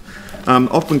environment.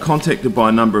 I've been contacted by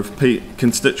a number of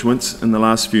constituents in the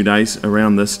last few days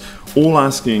around this, all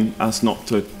asking us not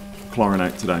to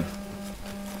chlorinate today.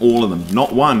 All of them.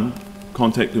 Not one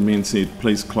contacted me and said,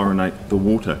 please chlorinate the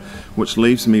water, which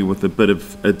leaves me with a bit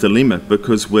of a dilemma,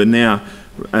 because we're now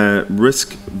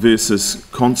risk versus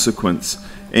consequence,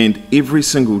 and every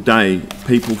single day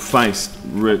people face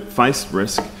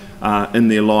risk in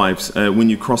their lives. When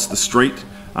you cross the street,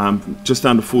 just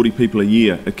under 40 people a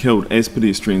year are killed as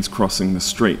pedestrians crossing the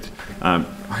street.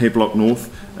 Havelock North,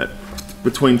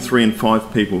 between 3 and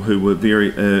 5 people who were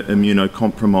very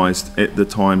immunocompromised at the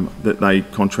time that they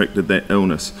contracted that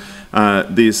illness.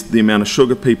 There's the amount of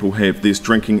sugar people have, there's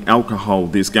drinking alcohol,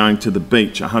 there's going to the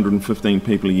beach, 115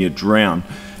 people a year drown.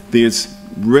 There's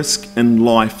risk in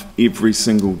life every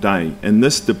single day, and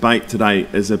this debate today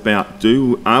is about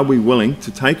are we willing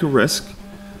to take a risk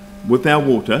with our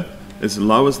water, as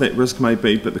low as that risk may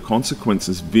be, but the consequence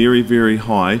is very, very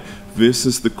high,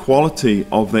 versus the quality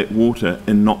of that water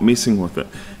and not messing with it.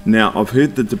 Now, I've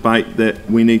heard the debate that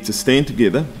we need to stand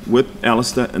together with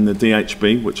Alistair and the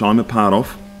DHB, which I'm a part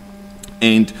of,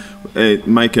 and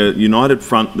make a united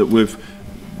front that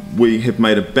we have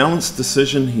made a balanced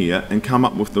decision here and come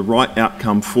up with the right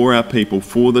outcome for our people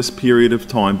for this period of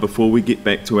time before we get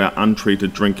back to our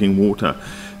untreated drinking water.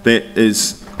 That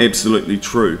is absolutely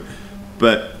true.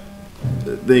 But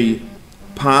the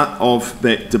part of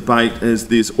that debate is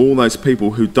there's all those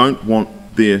people who don't want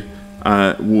their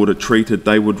water treated.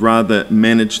 They would rather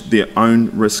manage their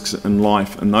own risks in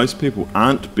life, and those people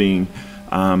aren't being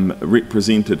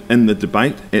represented in the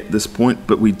debate at this point,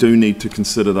 but we do need to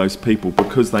consider those people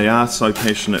because they are so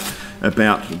passionate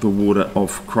about the water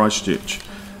of Christchurch.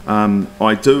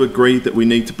 I do agree that we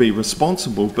need to be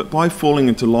responsible, but by falling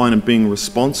into line and being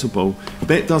responsible,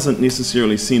 that doesn't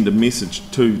necessarily send a message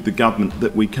to the government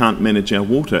that we can't manage our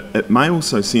water. It may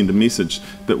also send a message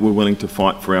that we're willing to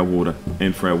fight for our water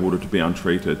and for our water to be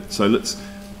untreated. So let's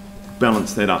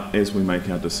balance that up as we make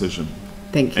our decision.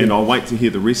 Thank you. And I'll wait to hear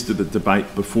the rest of the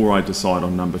debate before I decide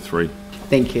on number 3.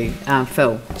 Thank you.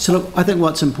 Phil. So look, I think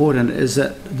what's important is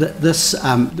that this,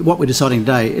 what we're deciding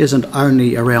today isn't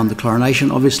only around the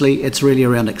chlorination, obviously, it's really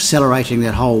around accelerating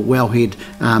that whole wellhead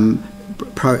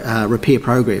repair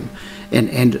program.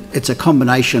 And it's a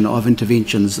combination of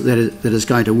interventions that is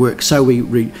going to work so we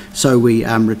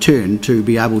return to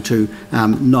be able to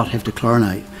not have to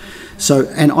chlorinate. So,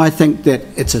 and I think that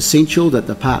it's essential that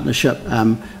the partnership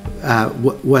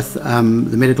with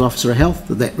the Medical Officer of Health,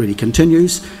 that really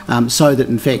continues, so that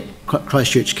in fact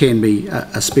Christchurch can be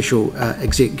a special,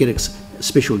 get a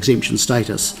special exemption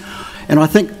status. And I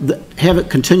think that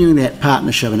continuing that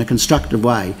partnership in a constructive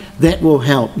way, that will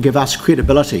help give us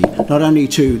credibility, not only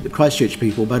to the Christchurch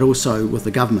people, but also with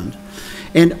the government.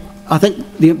 And I think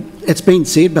it's been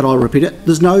said, but I'll repeat it,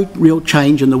 there's no real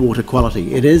change in the water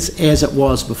quality. It is as it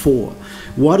was before.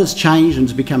 What has changed and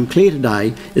has become clear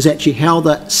today is actually how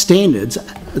the standards,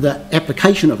 the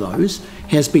application of those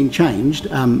has been changed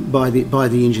by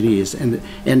the engineers,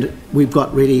 and we've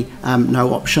got really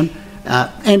no option.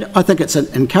 And I think it's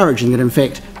encouraging that in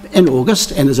fact in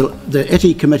August, and the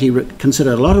ITI committee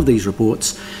considered a lot of these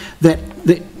reports, that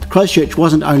Christchurch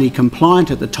wasn't only compliant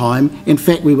at the time, in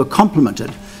fact we were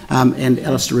complimented. And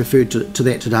Alistair referred to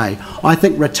that today. I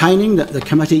think retaining the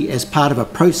committee as part of a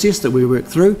process that we work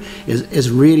through is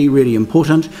really, really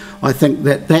important. I think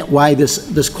that way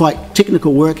this quite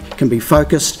technical work can be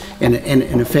focused and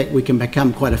in fact we can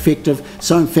become quite effective.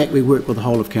 So in fact we work with the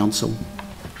whole of council.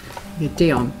 Yeah,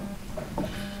 Dion.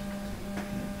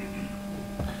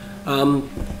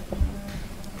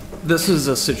 This is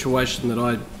a situation that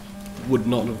I would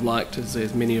not have liked,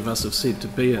 as many of us have said, to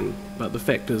be in, but the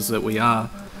fact is that we are.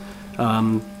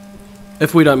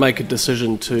 If we don't make a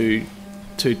decision to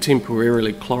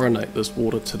temporarily chlorinate this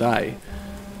water today,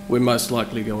 we're most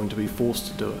likely going to be forced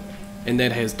to do it. And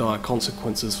that has dire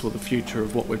consequences for the future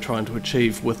of what we're trying to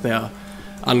achieve with our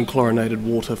unchlorinated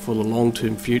water for the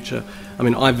long-term future. I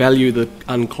mean, I value the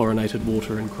unchlorinated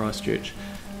water in Christchurch.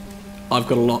 I've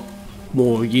got a lot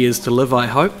more years to live, I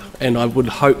hope, and I would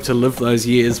hope to live those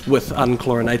years with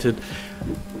unchlorinated,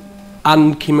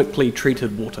 unchemically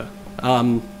treated water.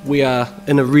 We are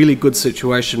in a really good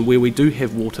situation where we do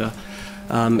have water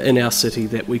in our city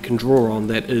that we can draw on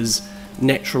that is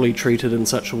naturally treated in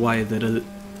such a way that it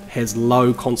has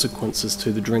low consequences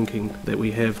to the drinking that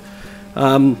we have.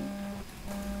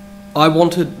 I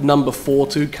wanted number 4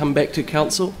 to come back to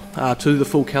council, to the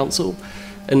full council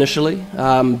initially,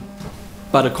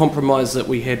 but a compromise that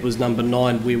we had was number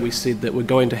 9, where we said that we're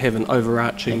going to have an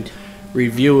overarching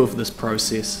review of this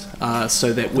process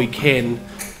so that we can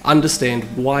understand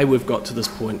why we've got to this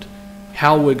point,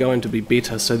 how we're going to be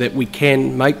better, so that we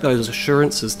can make those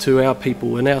assurances to our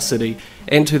people in our city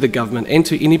and to the government and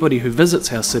to anybody who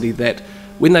visits our city that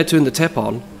when they turn the tap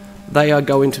on, they are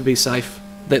going to be safe,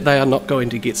 that they are not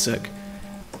going to get sick.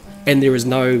 And there is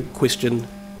no question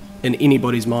in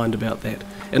anybody's mind about that.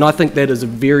 And I think that is a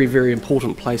very, very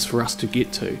important place for us to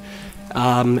get to,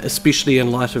 especially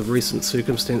in light of recent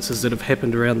circumstances that have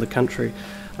happened around the country.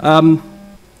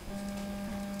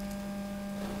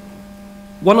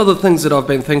 One of the things that I've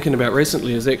been thinking about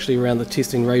recently is actually around the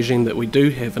testing regime that we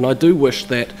do have, and I do wish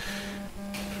that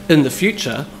in the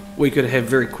future we could have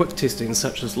very quick testing,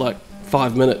 such as like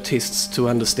 5-minute tests to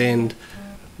understand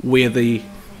where the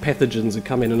pathogens are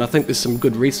coming, and I think there's some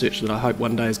good research that I hope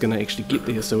one day is going to actually get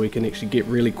there, so we can actually get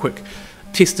really quick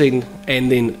testing and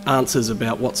then answers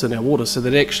about what's in our water, so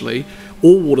that actually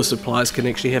all water suppliers can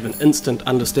actually have an instant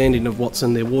understanding of what's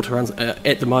in their water.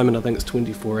 At the moment I think it's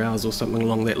 24 hours or something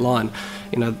along that line.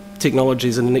 You know,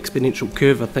 technology's in an exponential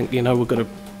curve. I think, you know, we've got to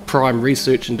prime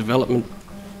research and development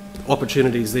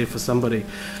opportunities there for somebody.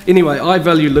 Anyway, I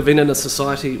value living in a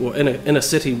society or in a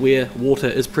city where water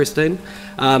is pristine.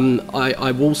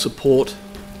 I will support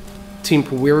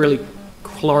temporarily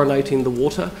chlorinating the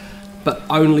water, but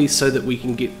only so that we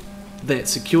can get that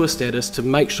secure status to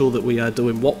make sure that we are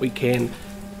doing what we can,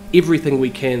 everything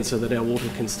we can, so that our water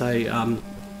can stay,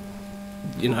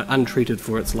 you know, untreated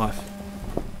for its life.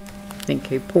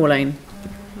 Thank you. Pauline.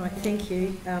 Right, thank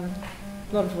you. A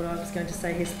lot of what I was going to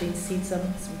say has been said, some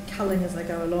culling as I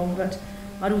go along, but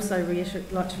I'd also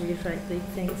like to reiterate the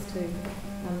thanks to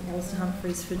Alistair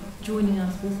Humphreys for joining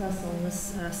us with us on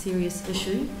this serious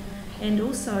issue. and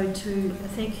also to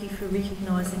thank you for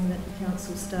recognising that the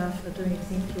council staff are doing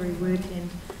exemplary work and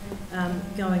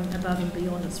going above and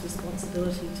beyond its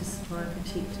responsibility to supply and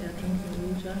protect our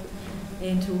drinking water,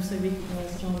 and to also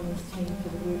recognise John and his team for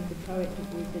the work, the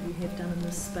proactive work that you have done in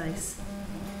this space.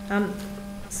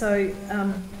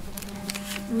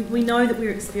 We know that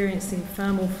we're experiencing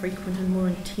far more frequent and more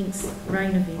intense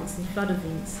rain events and flood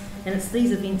events, and it's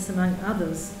these events, among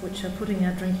others, which are putting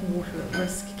our drinking water at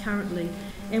risk currently,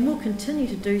 and will continue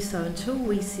to do so until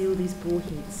we seal these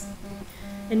boreheads.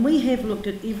 And we have looked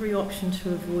at every option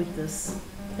to avoid this.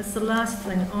 It's the last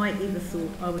thing I ever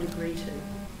thought I would agree to.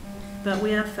 But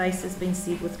we are faced, as been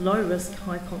said, with low risk,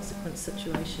 high consequence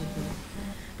situation here.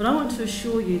 But I want to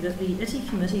assure you that the ITI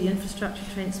Committee, the Infrastructure,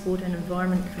 Transport and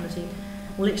Environment Committee,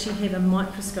 will actually have a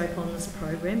microscope on this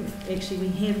program. Actually,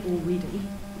 we have already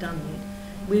done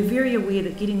that. We're very aware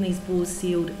that getting these bores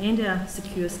sealed and our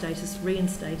secure status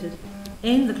reinstated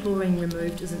and the chlorine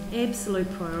removed is an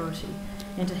absolute priority,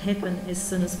 and to happen as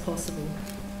soon as possible.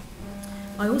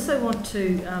 I also want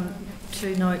to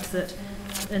note that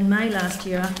in May last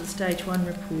year, after the Stage 1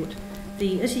 report,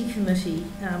 the ITI Committee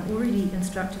already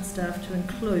instructed staff to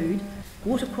include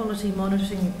water quality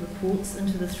monitoring reports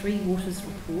into the 3 waters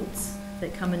reports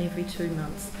that come in every 2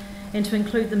 months, and to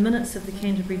include the minutes of the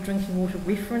Canterbury Drinking Water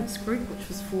Reference Group, which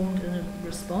was formed in a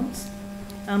response,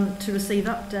 to receive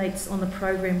updates on the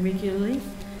program regularly,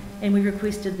 and we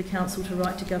requested the Council to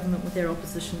write to Government with their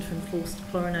opposition to enforced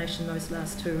chlorination. Those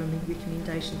last 2 are in the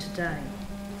recommendation today.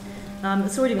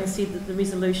 It's already been said that the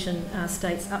resolution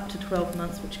states up to 12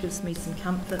 months, which gives me some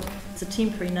comfort. It's a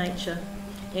temporary nature,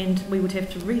 and we would have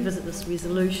to revisit this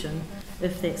resolution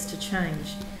if that's to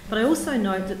change. But I also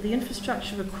note that the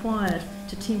infrastructure required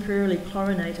to temporarily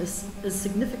chlorinate is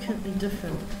significantly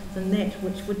different than that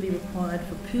which would be required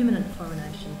for permanent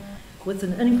chlorination, with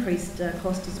an increased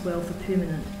cost as well for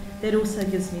permanent. That also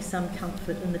gives me some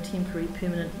comfort in the temporary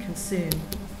permanent concern.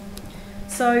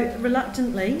 So,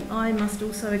 reluctantly, I must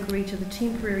also agree to the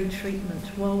temporary treatment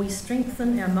while we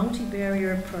strengthen our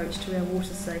multi-barrier approach to our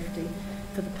water safety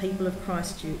for the people of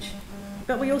Christchurch.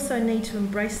 But we also need to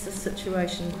embrace this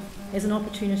situation as an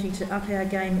opportunity to up our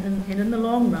game, and in the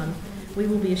long run, we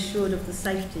will be assured of the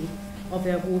safety of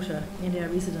our water and our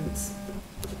residents.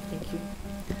 Thank you.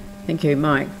 Thank you,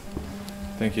 Mike.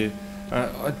 Thank you.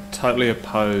 I totally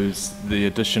oppose the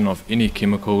addition of any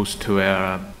chemicals to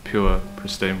our pure,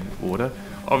 pristine water.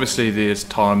 Obviously, there's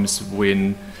times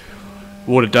when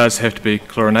water does have to be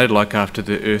chlorinated, like after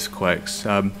the earthquakes.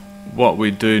 What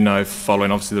we do know,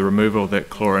 following obviously the removal of that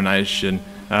chlorination,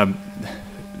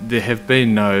 there have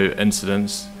been no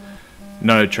incidents,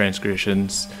 no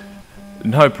transgressions,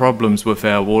 no problems with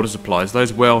our water supplies.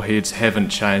 Those wellheads haven't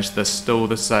changed. They're still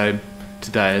the same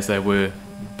today as they were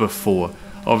before.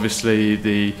 Obviously,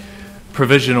 the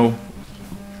provisional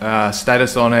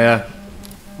status on our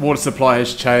water supply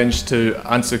has changed to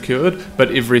unsecured,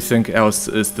 but everything else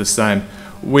is the same.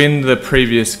 When the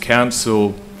previous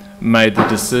council made the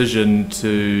decision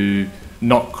to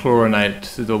not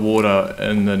chlorinate the water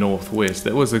in the northwest,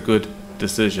 that was a good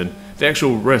decision. The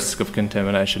actual risk of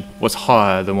contamination was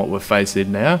higher than what we're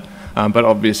facing now, but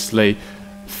obviously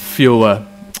fewer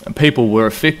people were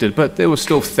affected, but there were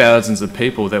still thousands of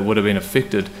people that would have been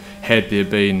affected had there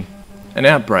been an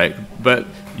outbreak. But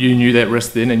you knew that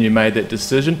risk then and you made that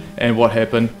decision, and what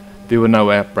happened? There were no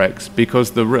outbreaks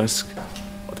because the risk,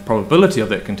 the probability of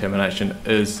that contamination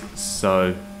is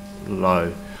so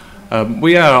low.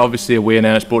 We are obviously aware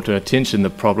now, it's brought to our attention, the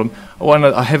problem.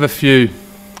 I have a few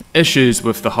issues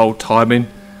with the whole timing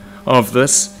of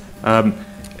this.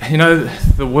 You know,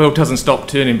 the world doesn't stop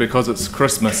turning because it's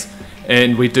Christmas,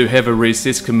 and we do have a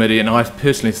recess committee, and I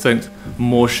personally think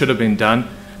more should have been done.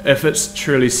 If it's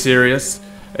truly serious,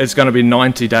 it's going to be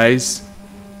 90 days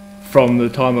from the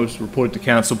time it was reported to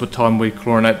council to the time we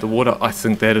chlorinate the water. I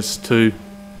think that is too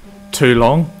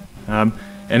long.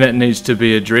 And it needs to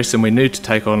be addressed, and we need to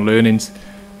take on learnings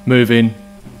moving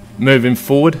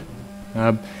forward.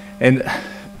 And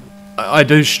I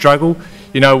do struggle,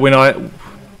 you know, when I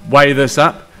weigh this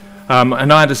up,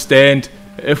 and I understand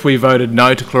if we voted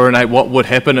no to chlorinate, what would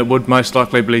happen? It would most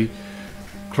likely be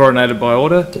chlorinated by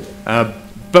order,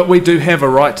 but we do have a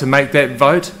right to make that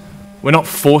vote. We're not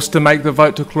forced to make the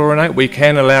vote to chlorinate. We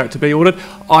can allow it to be ordered.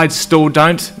 I still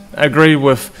don't agree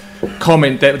with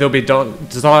comment that there'll be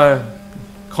dire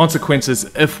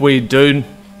consequences if we do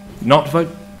not vote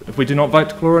to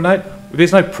chlorinate.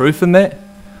 There's no proof in that.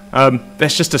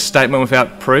 That's just a statement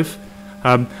without proof.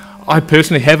 I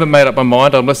personally haven't made up my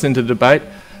mind. I'm listening to the debate,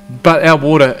 but our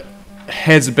water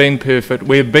has been perfect.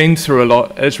 We've been through a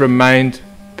lot. It's remained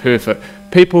perfect.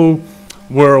 People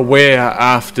were aware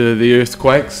after the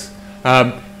earthquakes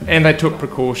And they took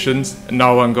precautions,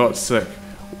 no one got sick.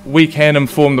 We can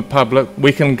inform the public,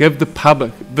 we can give the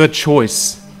public the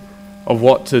choice of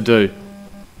what to do.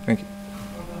 Thank you.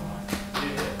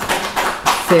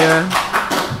 Sarah.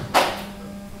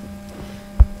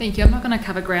 Thank you. I'm not going to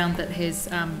cover ground that has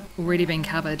already been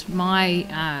covered.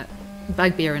 My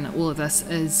bugbear in all of this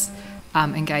is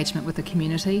engagement with the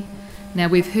community. Now,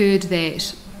 we've heard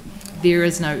that there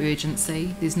is no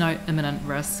urgency, there's no imminent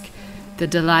risk. The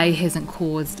delay hasn't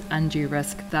caused undue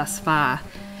risk thus far,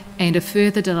 and a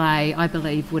further delay, I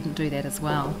believe, wouldn't do that as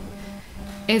well.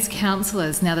 As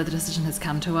councillors, now that the decision has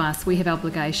come to us, we have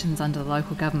obligations under the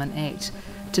Local Government Act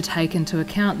to take into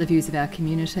account the views of our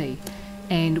community.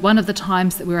 And one of the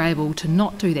times that we're able to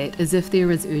not do that is if there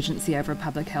is urgency over a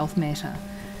public health matter.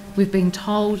 We've been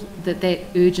told that that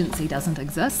urgency doesn't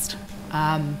exist,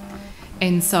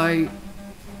 and so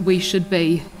we should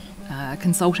be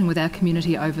consulting with our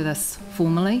community over this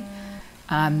formally.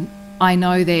 I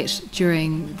know that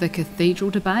during the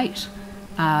cathedral debate,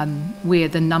 where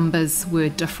the numbers were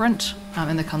different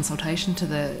in the consultation to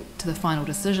the final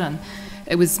decision,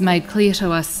 it was made clear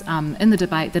to us in the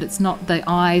debate that it's not the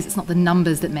I's, it's not the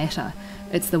numbers that matter,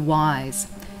 it's the whys.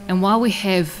 And while we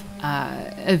have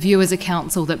a view as a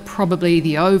council that probably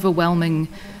the overwhelming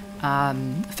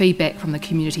feedback from the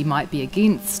community might be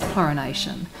against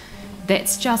chlorination,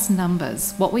 that's just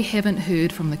numbers. What we haven't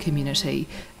heard from the community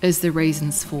is the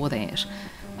reasons for that.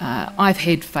 I've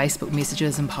had Facebook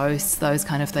messages and posts, those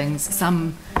kind of things,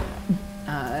 some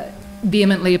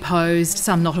vehemently opposed,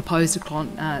 some not opposed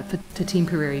to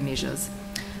temporary measures.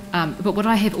 But what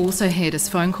I have also had is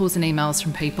phone calls and emails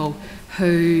from people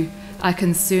who are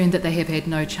concerned that they have had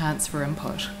no chance for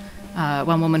input.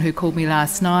 One woman who called me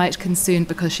last night, concerned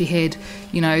because she had,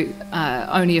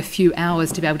 only a few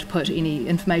hours to be able to put any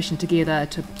information together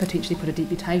to potentially put a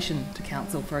deputation to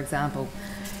council, for example.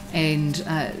 And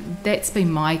that's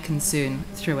been my concern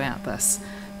throughout this.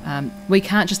 We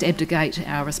can't just abdicate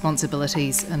our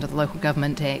responsibilities under the Local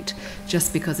Government Act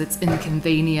just because it's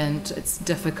inconvenient, it's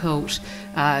difficult,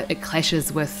 it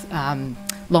clashes with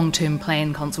long-term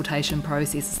plan consultation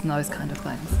processes and those kind of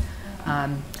things.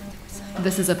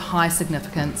 This is of high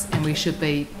significance and we should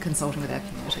be consulting with our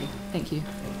community. Thank you.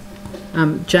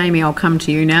 Jamie, I'll come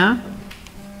to you now.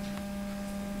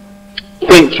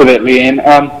 Thanks for that, Leanne.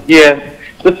 Yeah,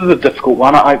 this is a difficult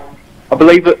one. I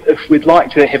believe that if we'd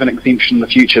like to have an exemption in the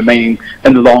future, meaning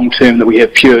in the long term that we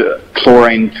have pure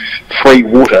chlorine-free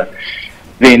water,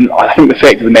 then I think the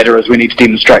fact of the matter is we need to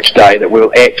demonstrate today that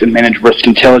we'll act and manage risk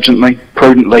intelligently,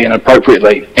 prudently and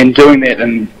appropriately, and doing that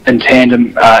in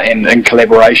tandem and in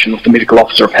collaboration with the Medical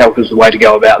Officer of Health is the way to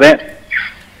go about that.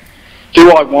 Do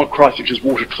I want Christchurch's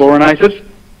water chlorinated?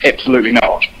 Absolutely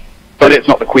not. But that's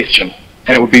not the question,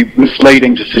 and it would be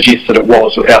misleading to suggest that it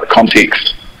was without the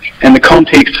context. And the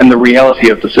context and the reality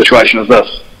of the situation is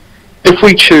this. If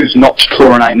we choose not to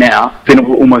chlorinate now, then it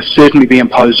will almost certainly be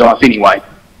imposed on us anyway.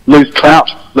 Lose clout,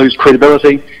 lose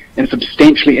credibility, and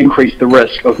substantially increase the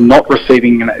risk of not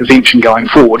receiving an exemption going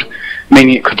forward,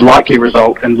 meaning it could likely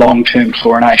result in long-term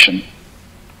chlorination.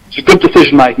 So good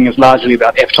decision making is largely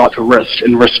about appetite for risk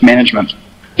and risk management.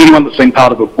 Anyone that's been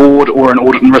part of a board or an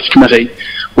audit and risk committee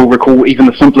will recall even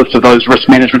the simplest of those risk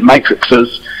management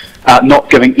matrices not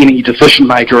giving any decision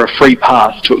maker a free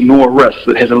pass to ignore a risk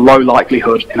that has a low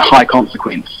likelihood and high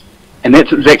consequence. And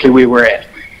that's exactly where we're at.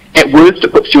 At worst,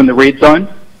 it puts you in the red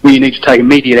zone, where you need to take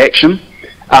immediate action,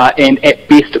 and at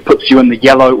best it puts you in the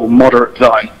yellow or moderate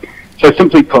zone. So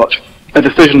simply put, a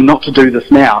decision not to do this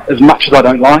now, as much as I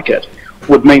don't like it,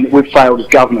 would mean that we've failed as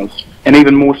governors. And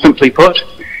even more simply put,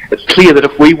 it's clear that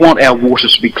if we want our water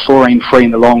to be chlorine-free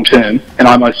in the long term, and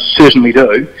I most certainly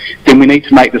do, then we need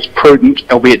to make this prudent,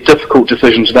 albeit difficult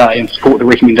decision today and support the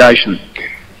recommendation.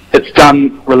 It's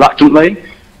done reluctantly,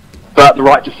 but the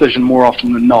right decision more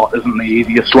often than not isn't the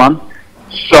easiest one.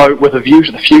 So with a view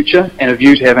to the future and a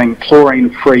view to having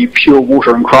chlorine-free pure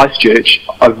water in Christchurch,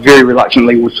 I very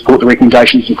reluctantly will support the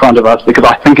recommendations in front of us because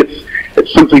I think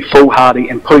it's simply foolhardy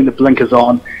and putting the blinkers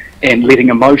on and letting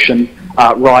emotion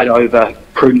ride over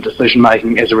prudent decision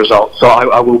making as a result. So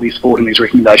I will be supporting these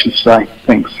recommendations today.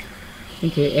 Thanks.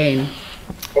 Thank you. Anne.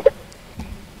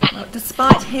 Well,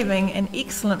 despite having an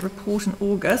excellent report in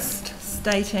August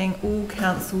stating all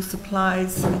council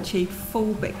supplies achieve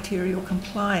full bacterial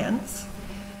compliance,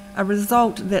 a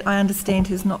result that I understand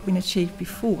has not been achieved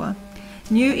before,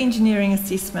 new engineering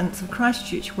assessments of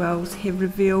Christchurch wells have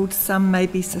revealed some may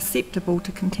be susceptible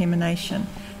to contamination,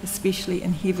 especially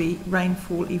in heavy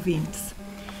rainfall events.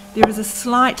 There is a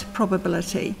slight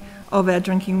probability of our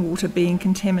drinking water being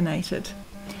contaminated,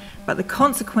 but the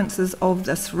consequences of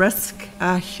this risk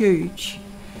are huge.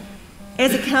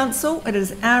 As a council, it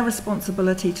is our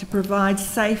responsibility to provide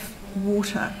safe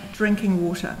water, drinking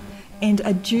water, and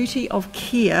a duty of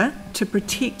care to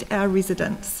protect our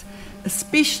residents,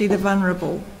 especially the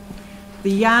vulnerable,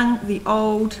 the young, the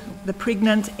old, the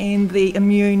pregnant and the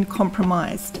immune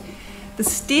compromised. The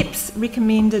steps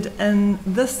recommended in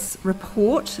this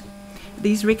report,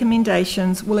 these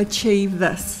recommendations will achieve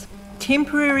this.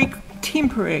 Temporary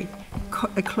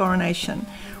chlorination,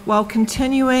 while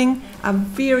continuing a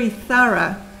very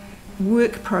thorough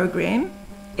work program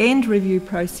and review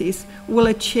process, will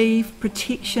achieve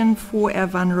protection for our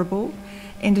vulnerable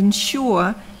and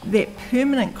ensure that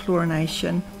permanent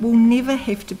chlorination will never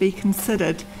have to be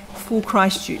considered for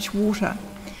Christchurch water.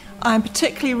 I am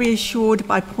particularly reassured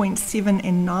by points 7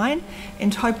 and 9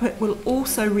 and hope it will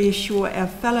also reassure our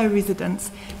fellow residents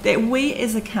that we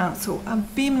as a council are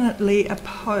vehemently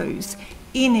oppose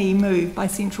any move by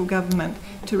central government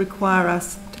to require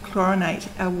us to chlorinate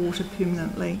our water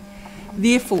permanently.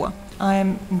 Therefore, I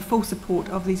am in full support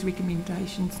of these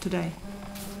recommendations today.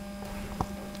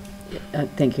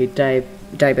 Thank you,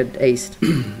 David East.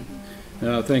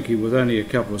 Thank you. With only a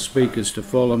couple of speakers to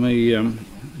follow me,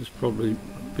 it's probably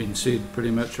been said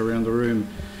pretty much around the room,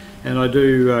 and I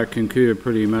do concur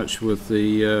pretty much with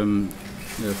the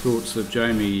thoughts that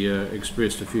Jamie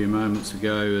expressed a few moments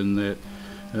ago, in that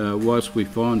whilst we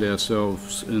find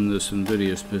ourselves in this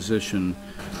invidious position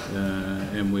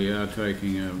and we are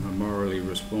taking a morally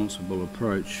responsible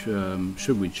approach,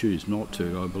 should we choose not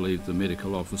to, I believe the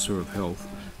Medical Officer of Health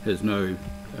has no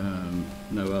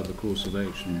other course of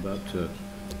action but to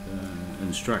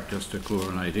instruct us to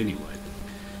chlorinate anyway.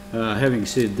 Having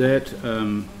said that,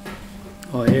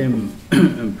 I am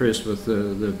impressed with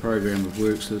the program of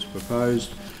works that's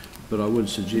proposed, but I would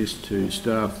suggest to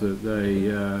staff that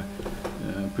they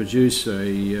produce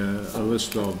a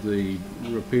list of the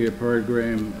repair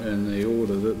program and the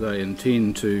order that they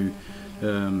intend to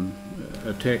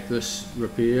attack this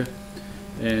repair,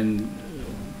 and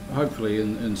hopefully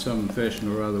in some fashion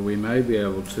or other we may be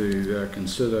able to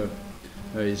consider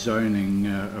a zoning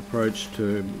approach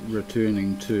to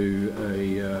returning to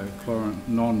a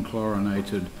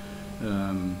non-chlorinated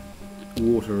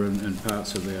water in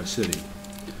parts of our city.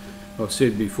 I've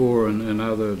said before in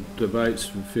other debates,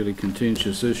 a fairly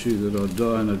contentious issue, that I'd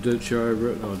die in a ditch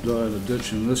over it. I'd die in a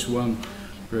ditch in this one.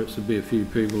 Perhaps there'll be a few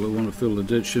people that want to fill the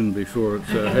ditch in before it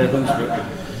happens.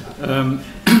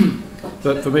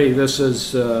 But for me, this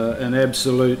is an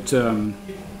absolute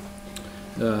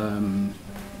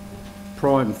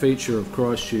prime feature of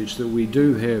Christchurch, that we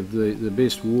do have the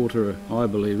best water, I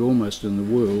believe, almost in the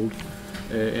world,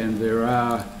 and there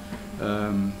are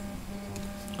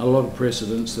a lot of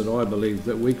precedents that I believe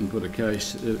that we can put a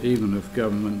case, even if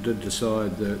government did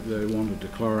decide that they wanted to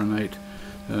chlorinate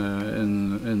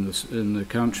in the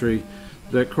country,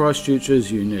 that Christchurch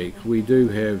is unique. We do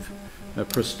have a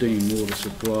pristine water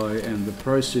supply, and the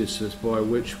processes by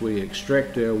which we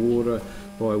extract our water,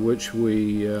 by which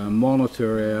we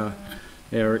monitor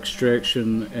our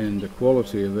extraction and the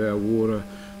quality of our water,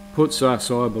 puts us,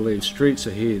 I believe, streets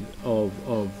ahead of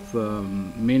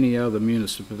many other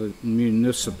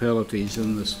municipalities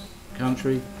in this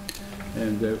country,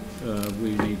 and that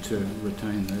we need to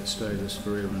retain that status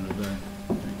forever and a day.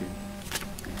 Thank you.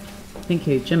 Thank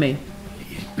you. Jimmy.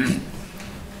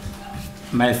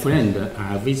 My friend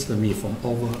visited me from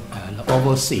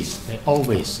overseas. They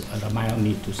always remind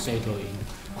me to settle in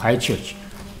Christchurch.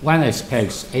 One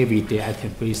aspect, every day I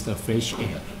can breathe the fresh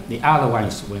air. The other one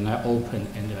is when I open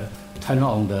and turn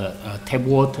on the tap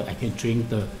water, I can drink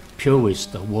the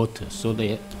purest water. So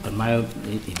they admire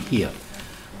it in here.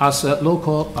 As a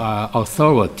local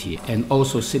authority and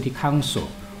also city council,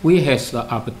 we have the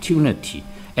opportunity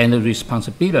and the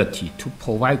responsibility to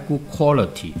provide good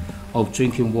quality of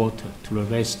drinking water to the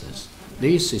residents.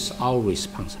 This is our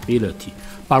responsibility.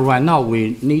 But right now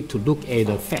we need to look at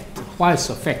the fact. Why is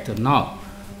the fact now?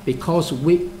 Because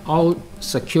our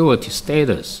security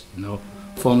status,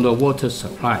 from the water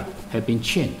supply have been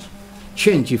changed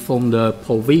from the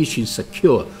provision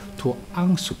secure to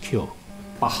unsecure.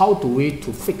 But how do we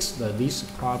to fix this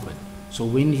problem? So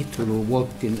we need to work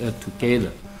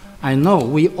together. I know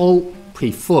we all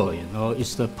prefer,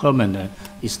 it's the permanent,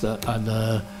 it's the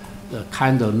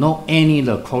kind of not any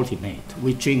the chlorinate.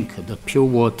 We drink the pure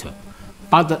water,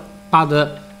 but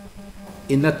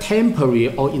in the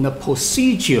temporary or in the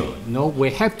procedure,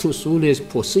 we have to through this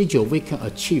procedure we can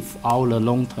achieve our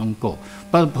long-term goal.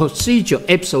 But procedure,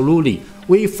 absolutely,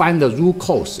 we find the root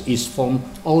cause is from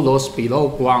all those below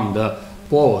ground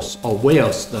bores or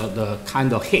wells, the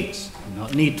kind of hits,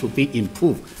 need to be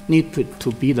improved, need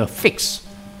to be the fix.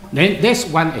 Then that's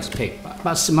one aspect.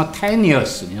 But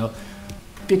simultaneous,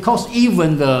 because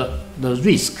even the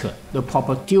risk, the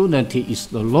opportunity is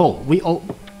the low. We all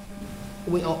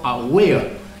are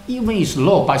aware, even it's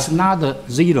low, but it's not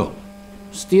zero.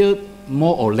 Still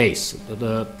more or less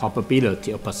the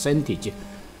probability or percentage.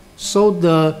 So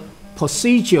the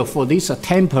procedure for this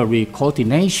temporary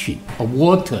coordination of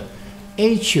water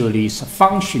actually is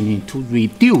functioning to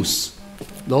reduce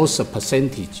those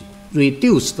percentage,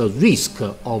 reduce the risk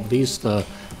of this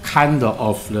kind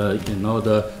of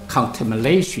the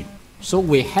contamination. So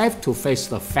we have to face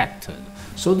the factor.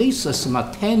 So this is a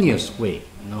simultaneous way,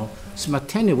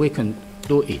 simultaneously we can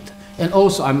do it. And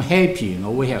also I'm happy,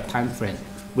 we have time frame.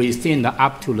 Within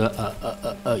up to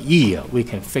a year, we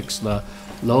can fix the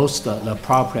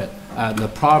problem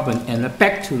and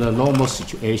back to the normal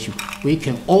situation. We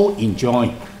can all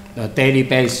enjoy the daily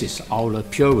basis of the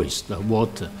purest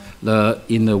water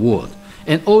in the world.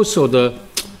 And also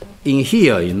in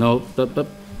here,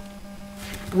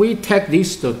 we take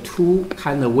this the two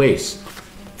kind of ways.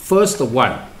 First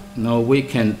one, we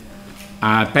can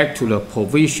back to the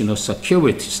provisional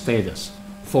security status,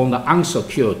 from the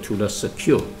unsecured to the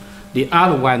secure. The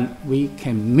other one, we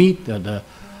can meet the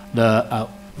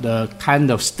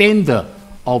kind of standard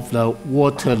of the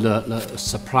water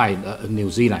supply New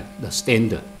Zealand, the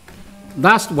standard.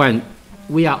 Last one,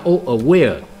 we are all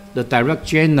aware the Director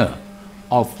General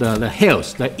of the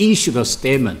health, the issue the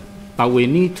statement, but we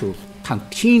need to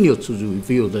continue to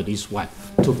review this one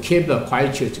to keep the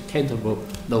Christchurch accountable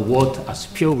the water as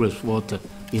purest water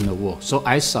in the world. So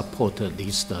I support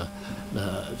this the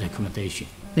recommendation.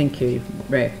 Thank you,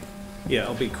 Ray. Yeah,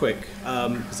 I'll be quick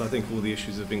because I think all the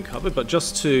issues have been covered. But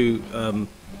just to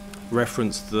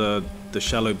reference the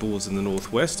shallow bores in the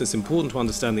northwest, it's important to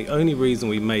understand the only reason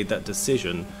we made that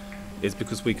decision is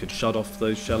because we could shut off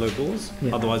those shallow bores.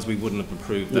 Yeah. Otherwise, we wouldn't have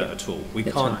approved that at all. We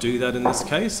can't do that in this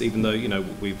case, even though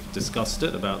we've discussed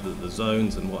it about the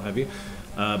zones and what have you.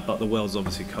 But the wells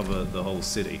obviously cover the whole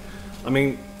city. I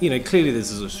mean, clearly this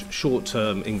is a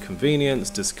short-term inconvenience,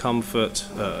 discomfort,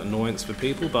 annoyance for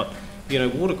people, but,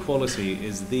 water quality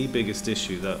is the biggest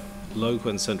issue that local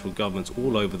and central governments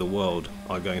all over the world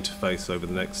are going to face over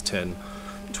the next 10,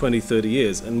 20, 30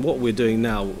 years. And what we're doing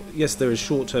now, yes, there is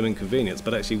short-term inconvenience,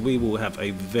 but actually we will have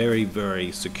a very,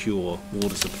 very secure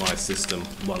water supply system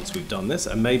once we've done this.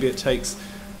 And maybe it takes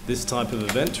this type of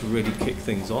event to really kick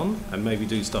things on and maybe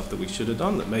do stuff that we should have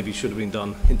done, that maybe should have been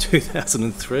done in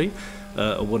 2003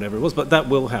 or whatever it was, but that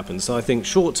will happen. So I think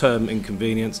short-term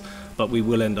inconvenience, but we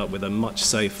will end up with a much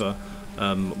safer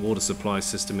water supply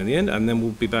system in the end, and then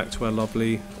we'll be back to our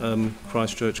lovely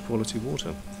Christchurch quality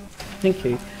water. Thank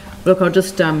you. Look, I'll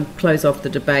just close off the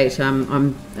debate.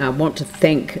 I want to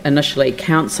thank initially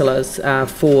councillors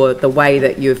for the way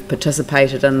that you've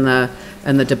participated in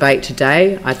the debate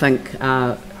today. I think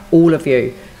all of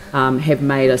you have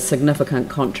made a significant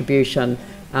contribution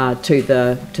to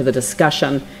the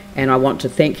discussion, and I want to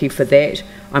thank you for that.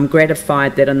 I'm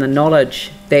gratified that in the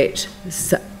knowledge that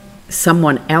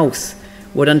someone else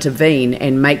would intervene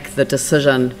and make the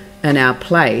decision in our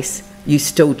place, you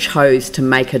still chose to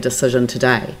make a decision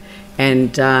today.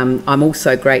 And I'm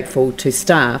also grateful to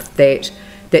staff that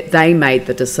they made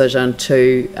the decision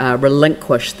to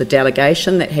relinquish the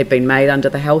delegation that had been made under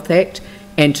the Health Act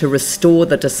and to restore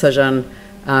the decision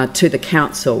to the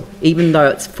council. Even though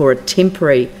it's for a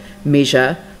temporary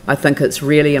measure, I think it's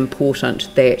really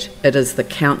important that it is the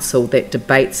council that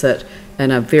debates it in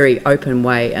a very open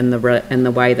way in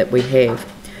the way that we have.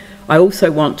 I also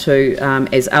want to,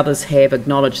 as others have,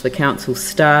 acknowledge the council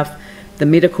staff, the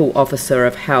medical officer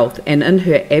of health, and in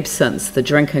her absence, the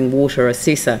drinking water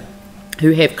assessor,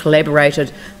 who have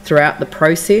collaborated throughout the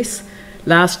process.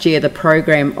 Last year, the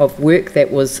program of work that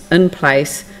was in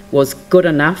place was good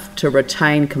enough to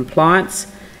retain compliance,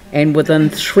 and within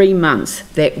 3 months,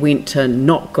 that went to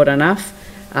not good enough,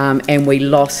 and we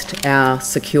lost our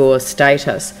secure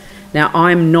status. Now,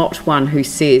 I'm not one who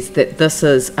says that this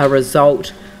is a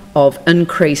result of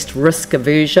increased risk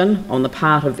aversion on the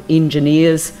part of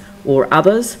engineers or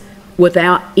others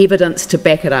without evidence to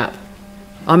back it up.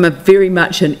 I'm very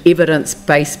much an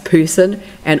evidence-based person,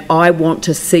 and I want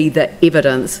to see the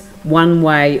evidence one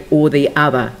way or the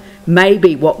other.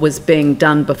 Maybe what was being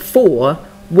done before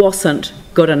wasn't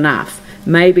good enough.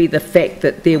 Maybe the fact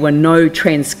that there were no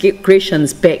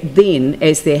transgressions back then,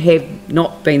 as there have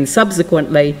not been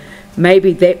subsequently,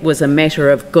 maybe that was a matter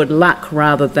of good luck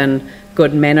rather than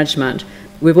good management.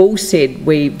 We've all said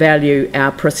we value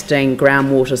our pristine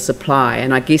groundwater supply,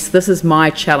 and I guess this is my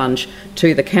challenge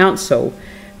to the council.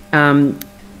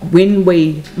 When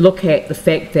we look at the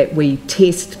fact that we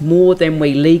test more than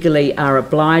we legally are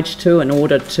obliged to in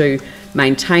order to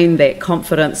maintain that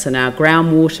confidence in our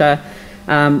groundwater,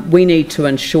 we need to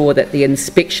ensure that the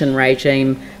inspection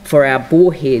regime for our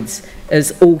boreheads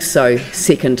is also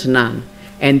second to none.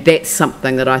 And that's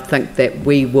something that I think that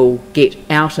we will get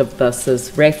out of this,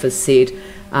 as Raf has said,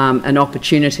 an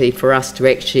opportunity for us to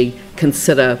actually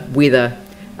consider whether,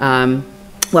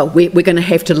 well, we're going to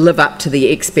have to live up to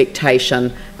the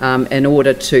expectation in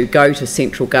order to go to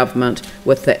central government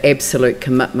with the absolute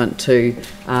commitment to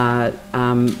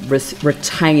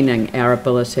retaining our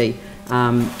ability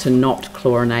to not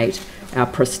chlorinate our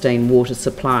pristine water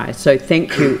supply. So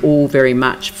thank you all very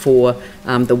much for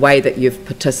the way that you've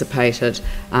participated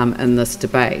in this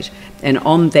debate. And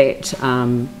on that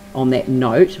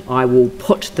note, I will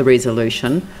put the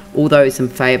resolution. All those in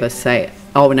favour say,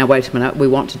 oh, now wait a minute, we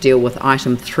want to deal with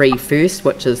item 3 first,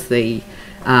 which is the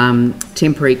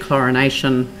temporary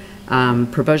chlorination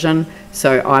provision.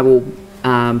 So I will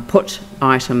put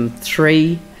item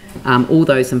 3. All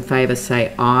those in favour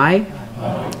say aye.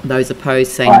 Aye. Those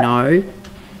opposed say aye. No.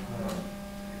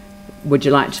 Would you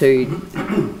like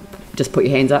to just put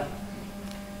your hands up?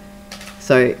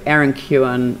 So Aaron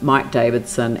Kewen, Mike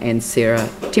Davidson and Sarah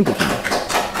Templeton.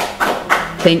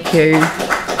 Thank you.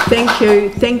 Thank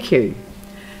you. Thank you.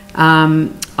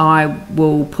 I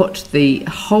will put the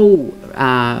whole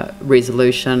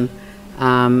resolution.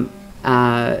 All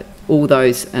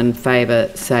those in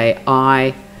favour say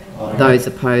aye. Aye. Those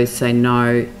opposed say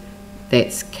no.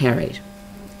 That's carried.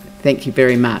 Thank you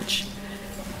very much.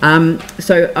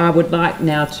 So I would like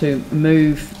now to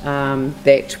move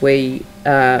that we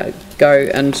go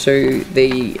into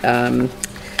the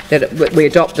that we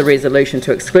adopt the resolution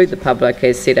to exclude the public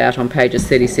as set out on pages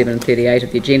 37 and 38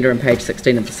 of the agenda and page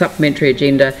 16 of the supplementary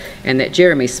agenda, and that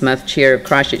Jeremy Smith, Chair of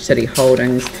Christchurch City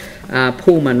Holdings,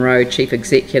 Paul Munro, Chief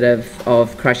Executive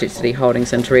of Christchurch City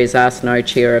Holdings, and Therese Arsenault,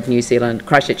 Chair of New Zealand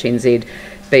Christchurch NZ,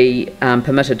 be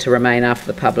permitted to remain after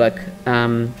the public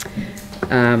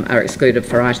are excluded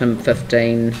for item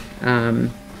 15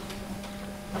 and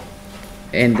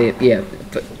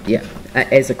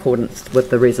as accordance with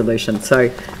the resolution. So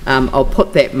I'll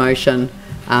put that motion.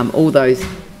 All those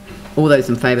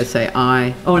in favour say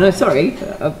aye. Oh no, sorry.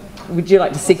 Would you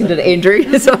like to second it, Andrew?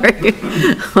 Sorry.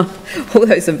 All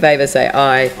those in favour say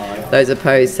aye. Aye. Those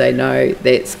opposed say no.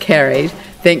 That's carried.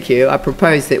 Thank you. I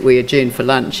propose that we adjourn for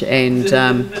lunch and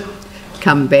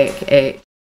come back at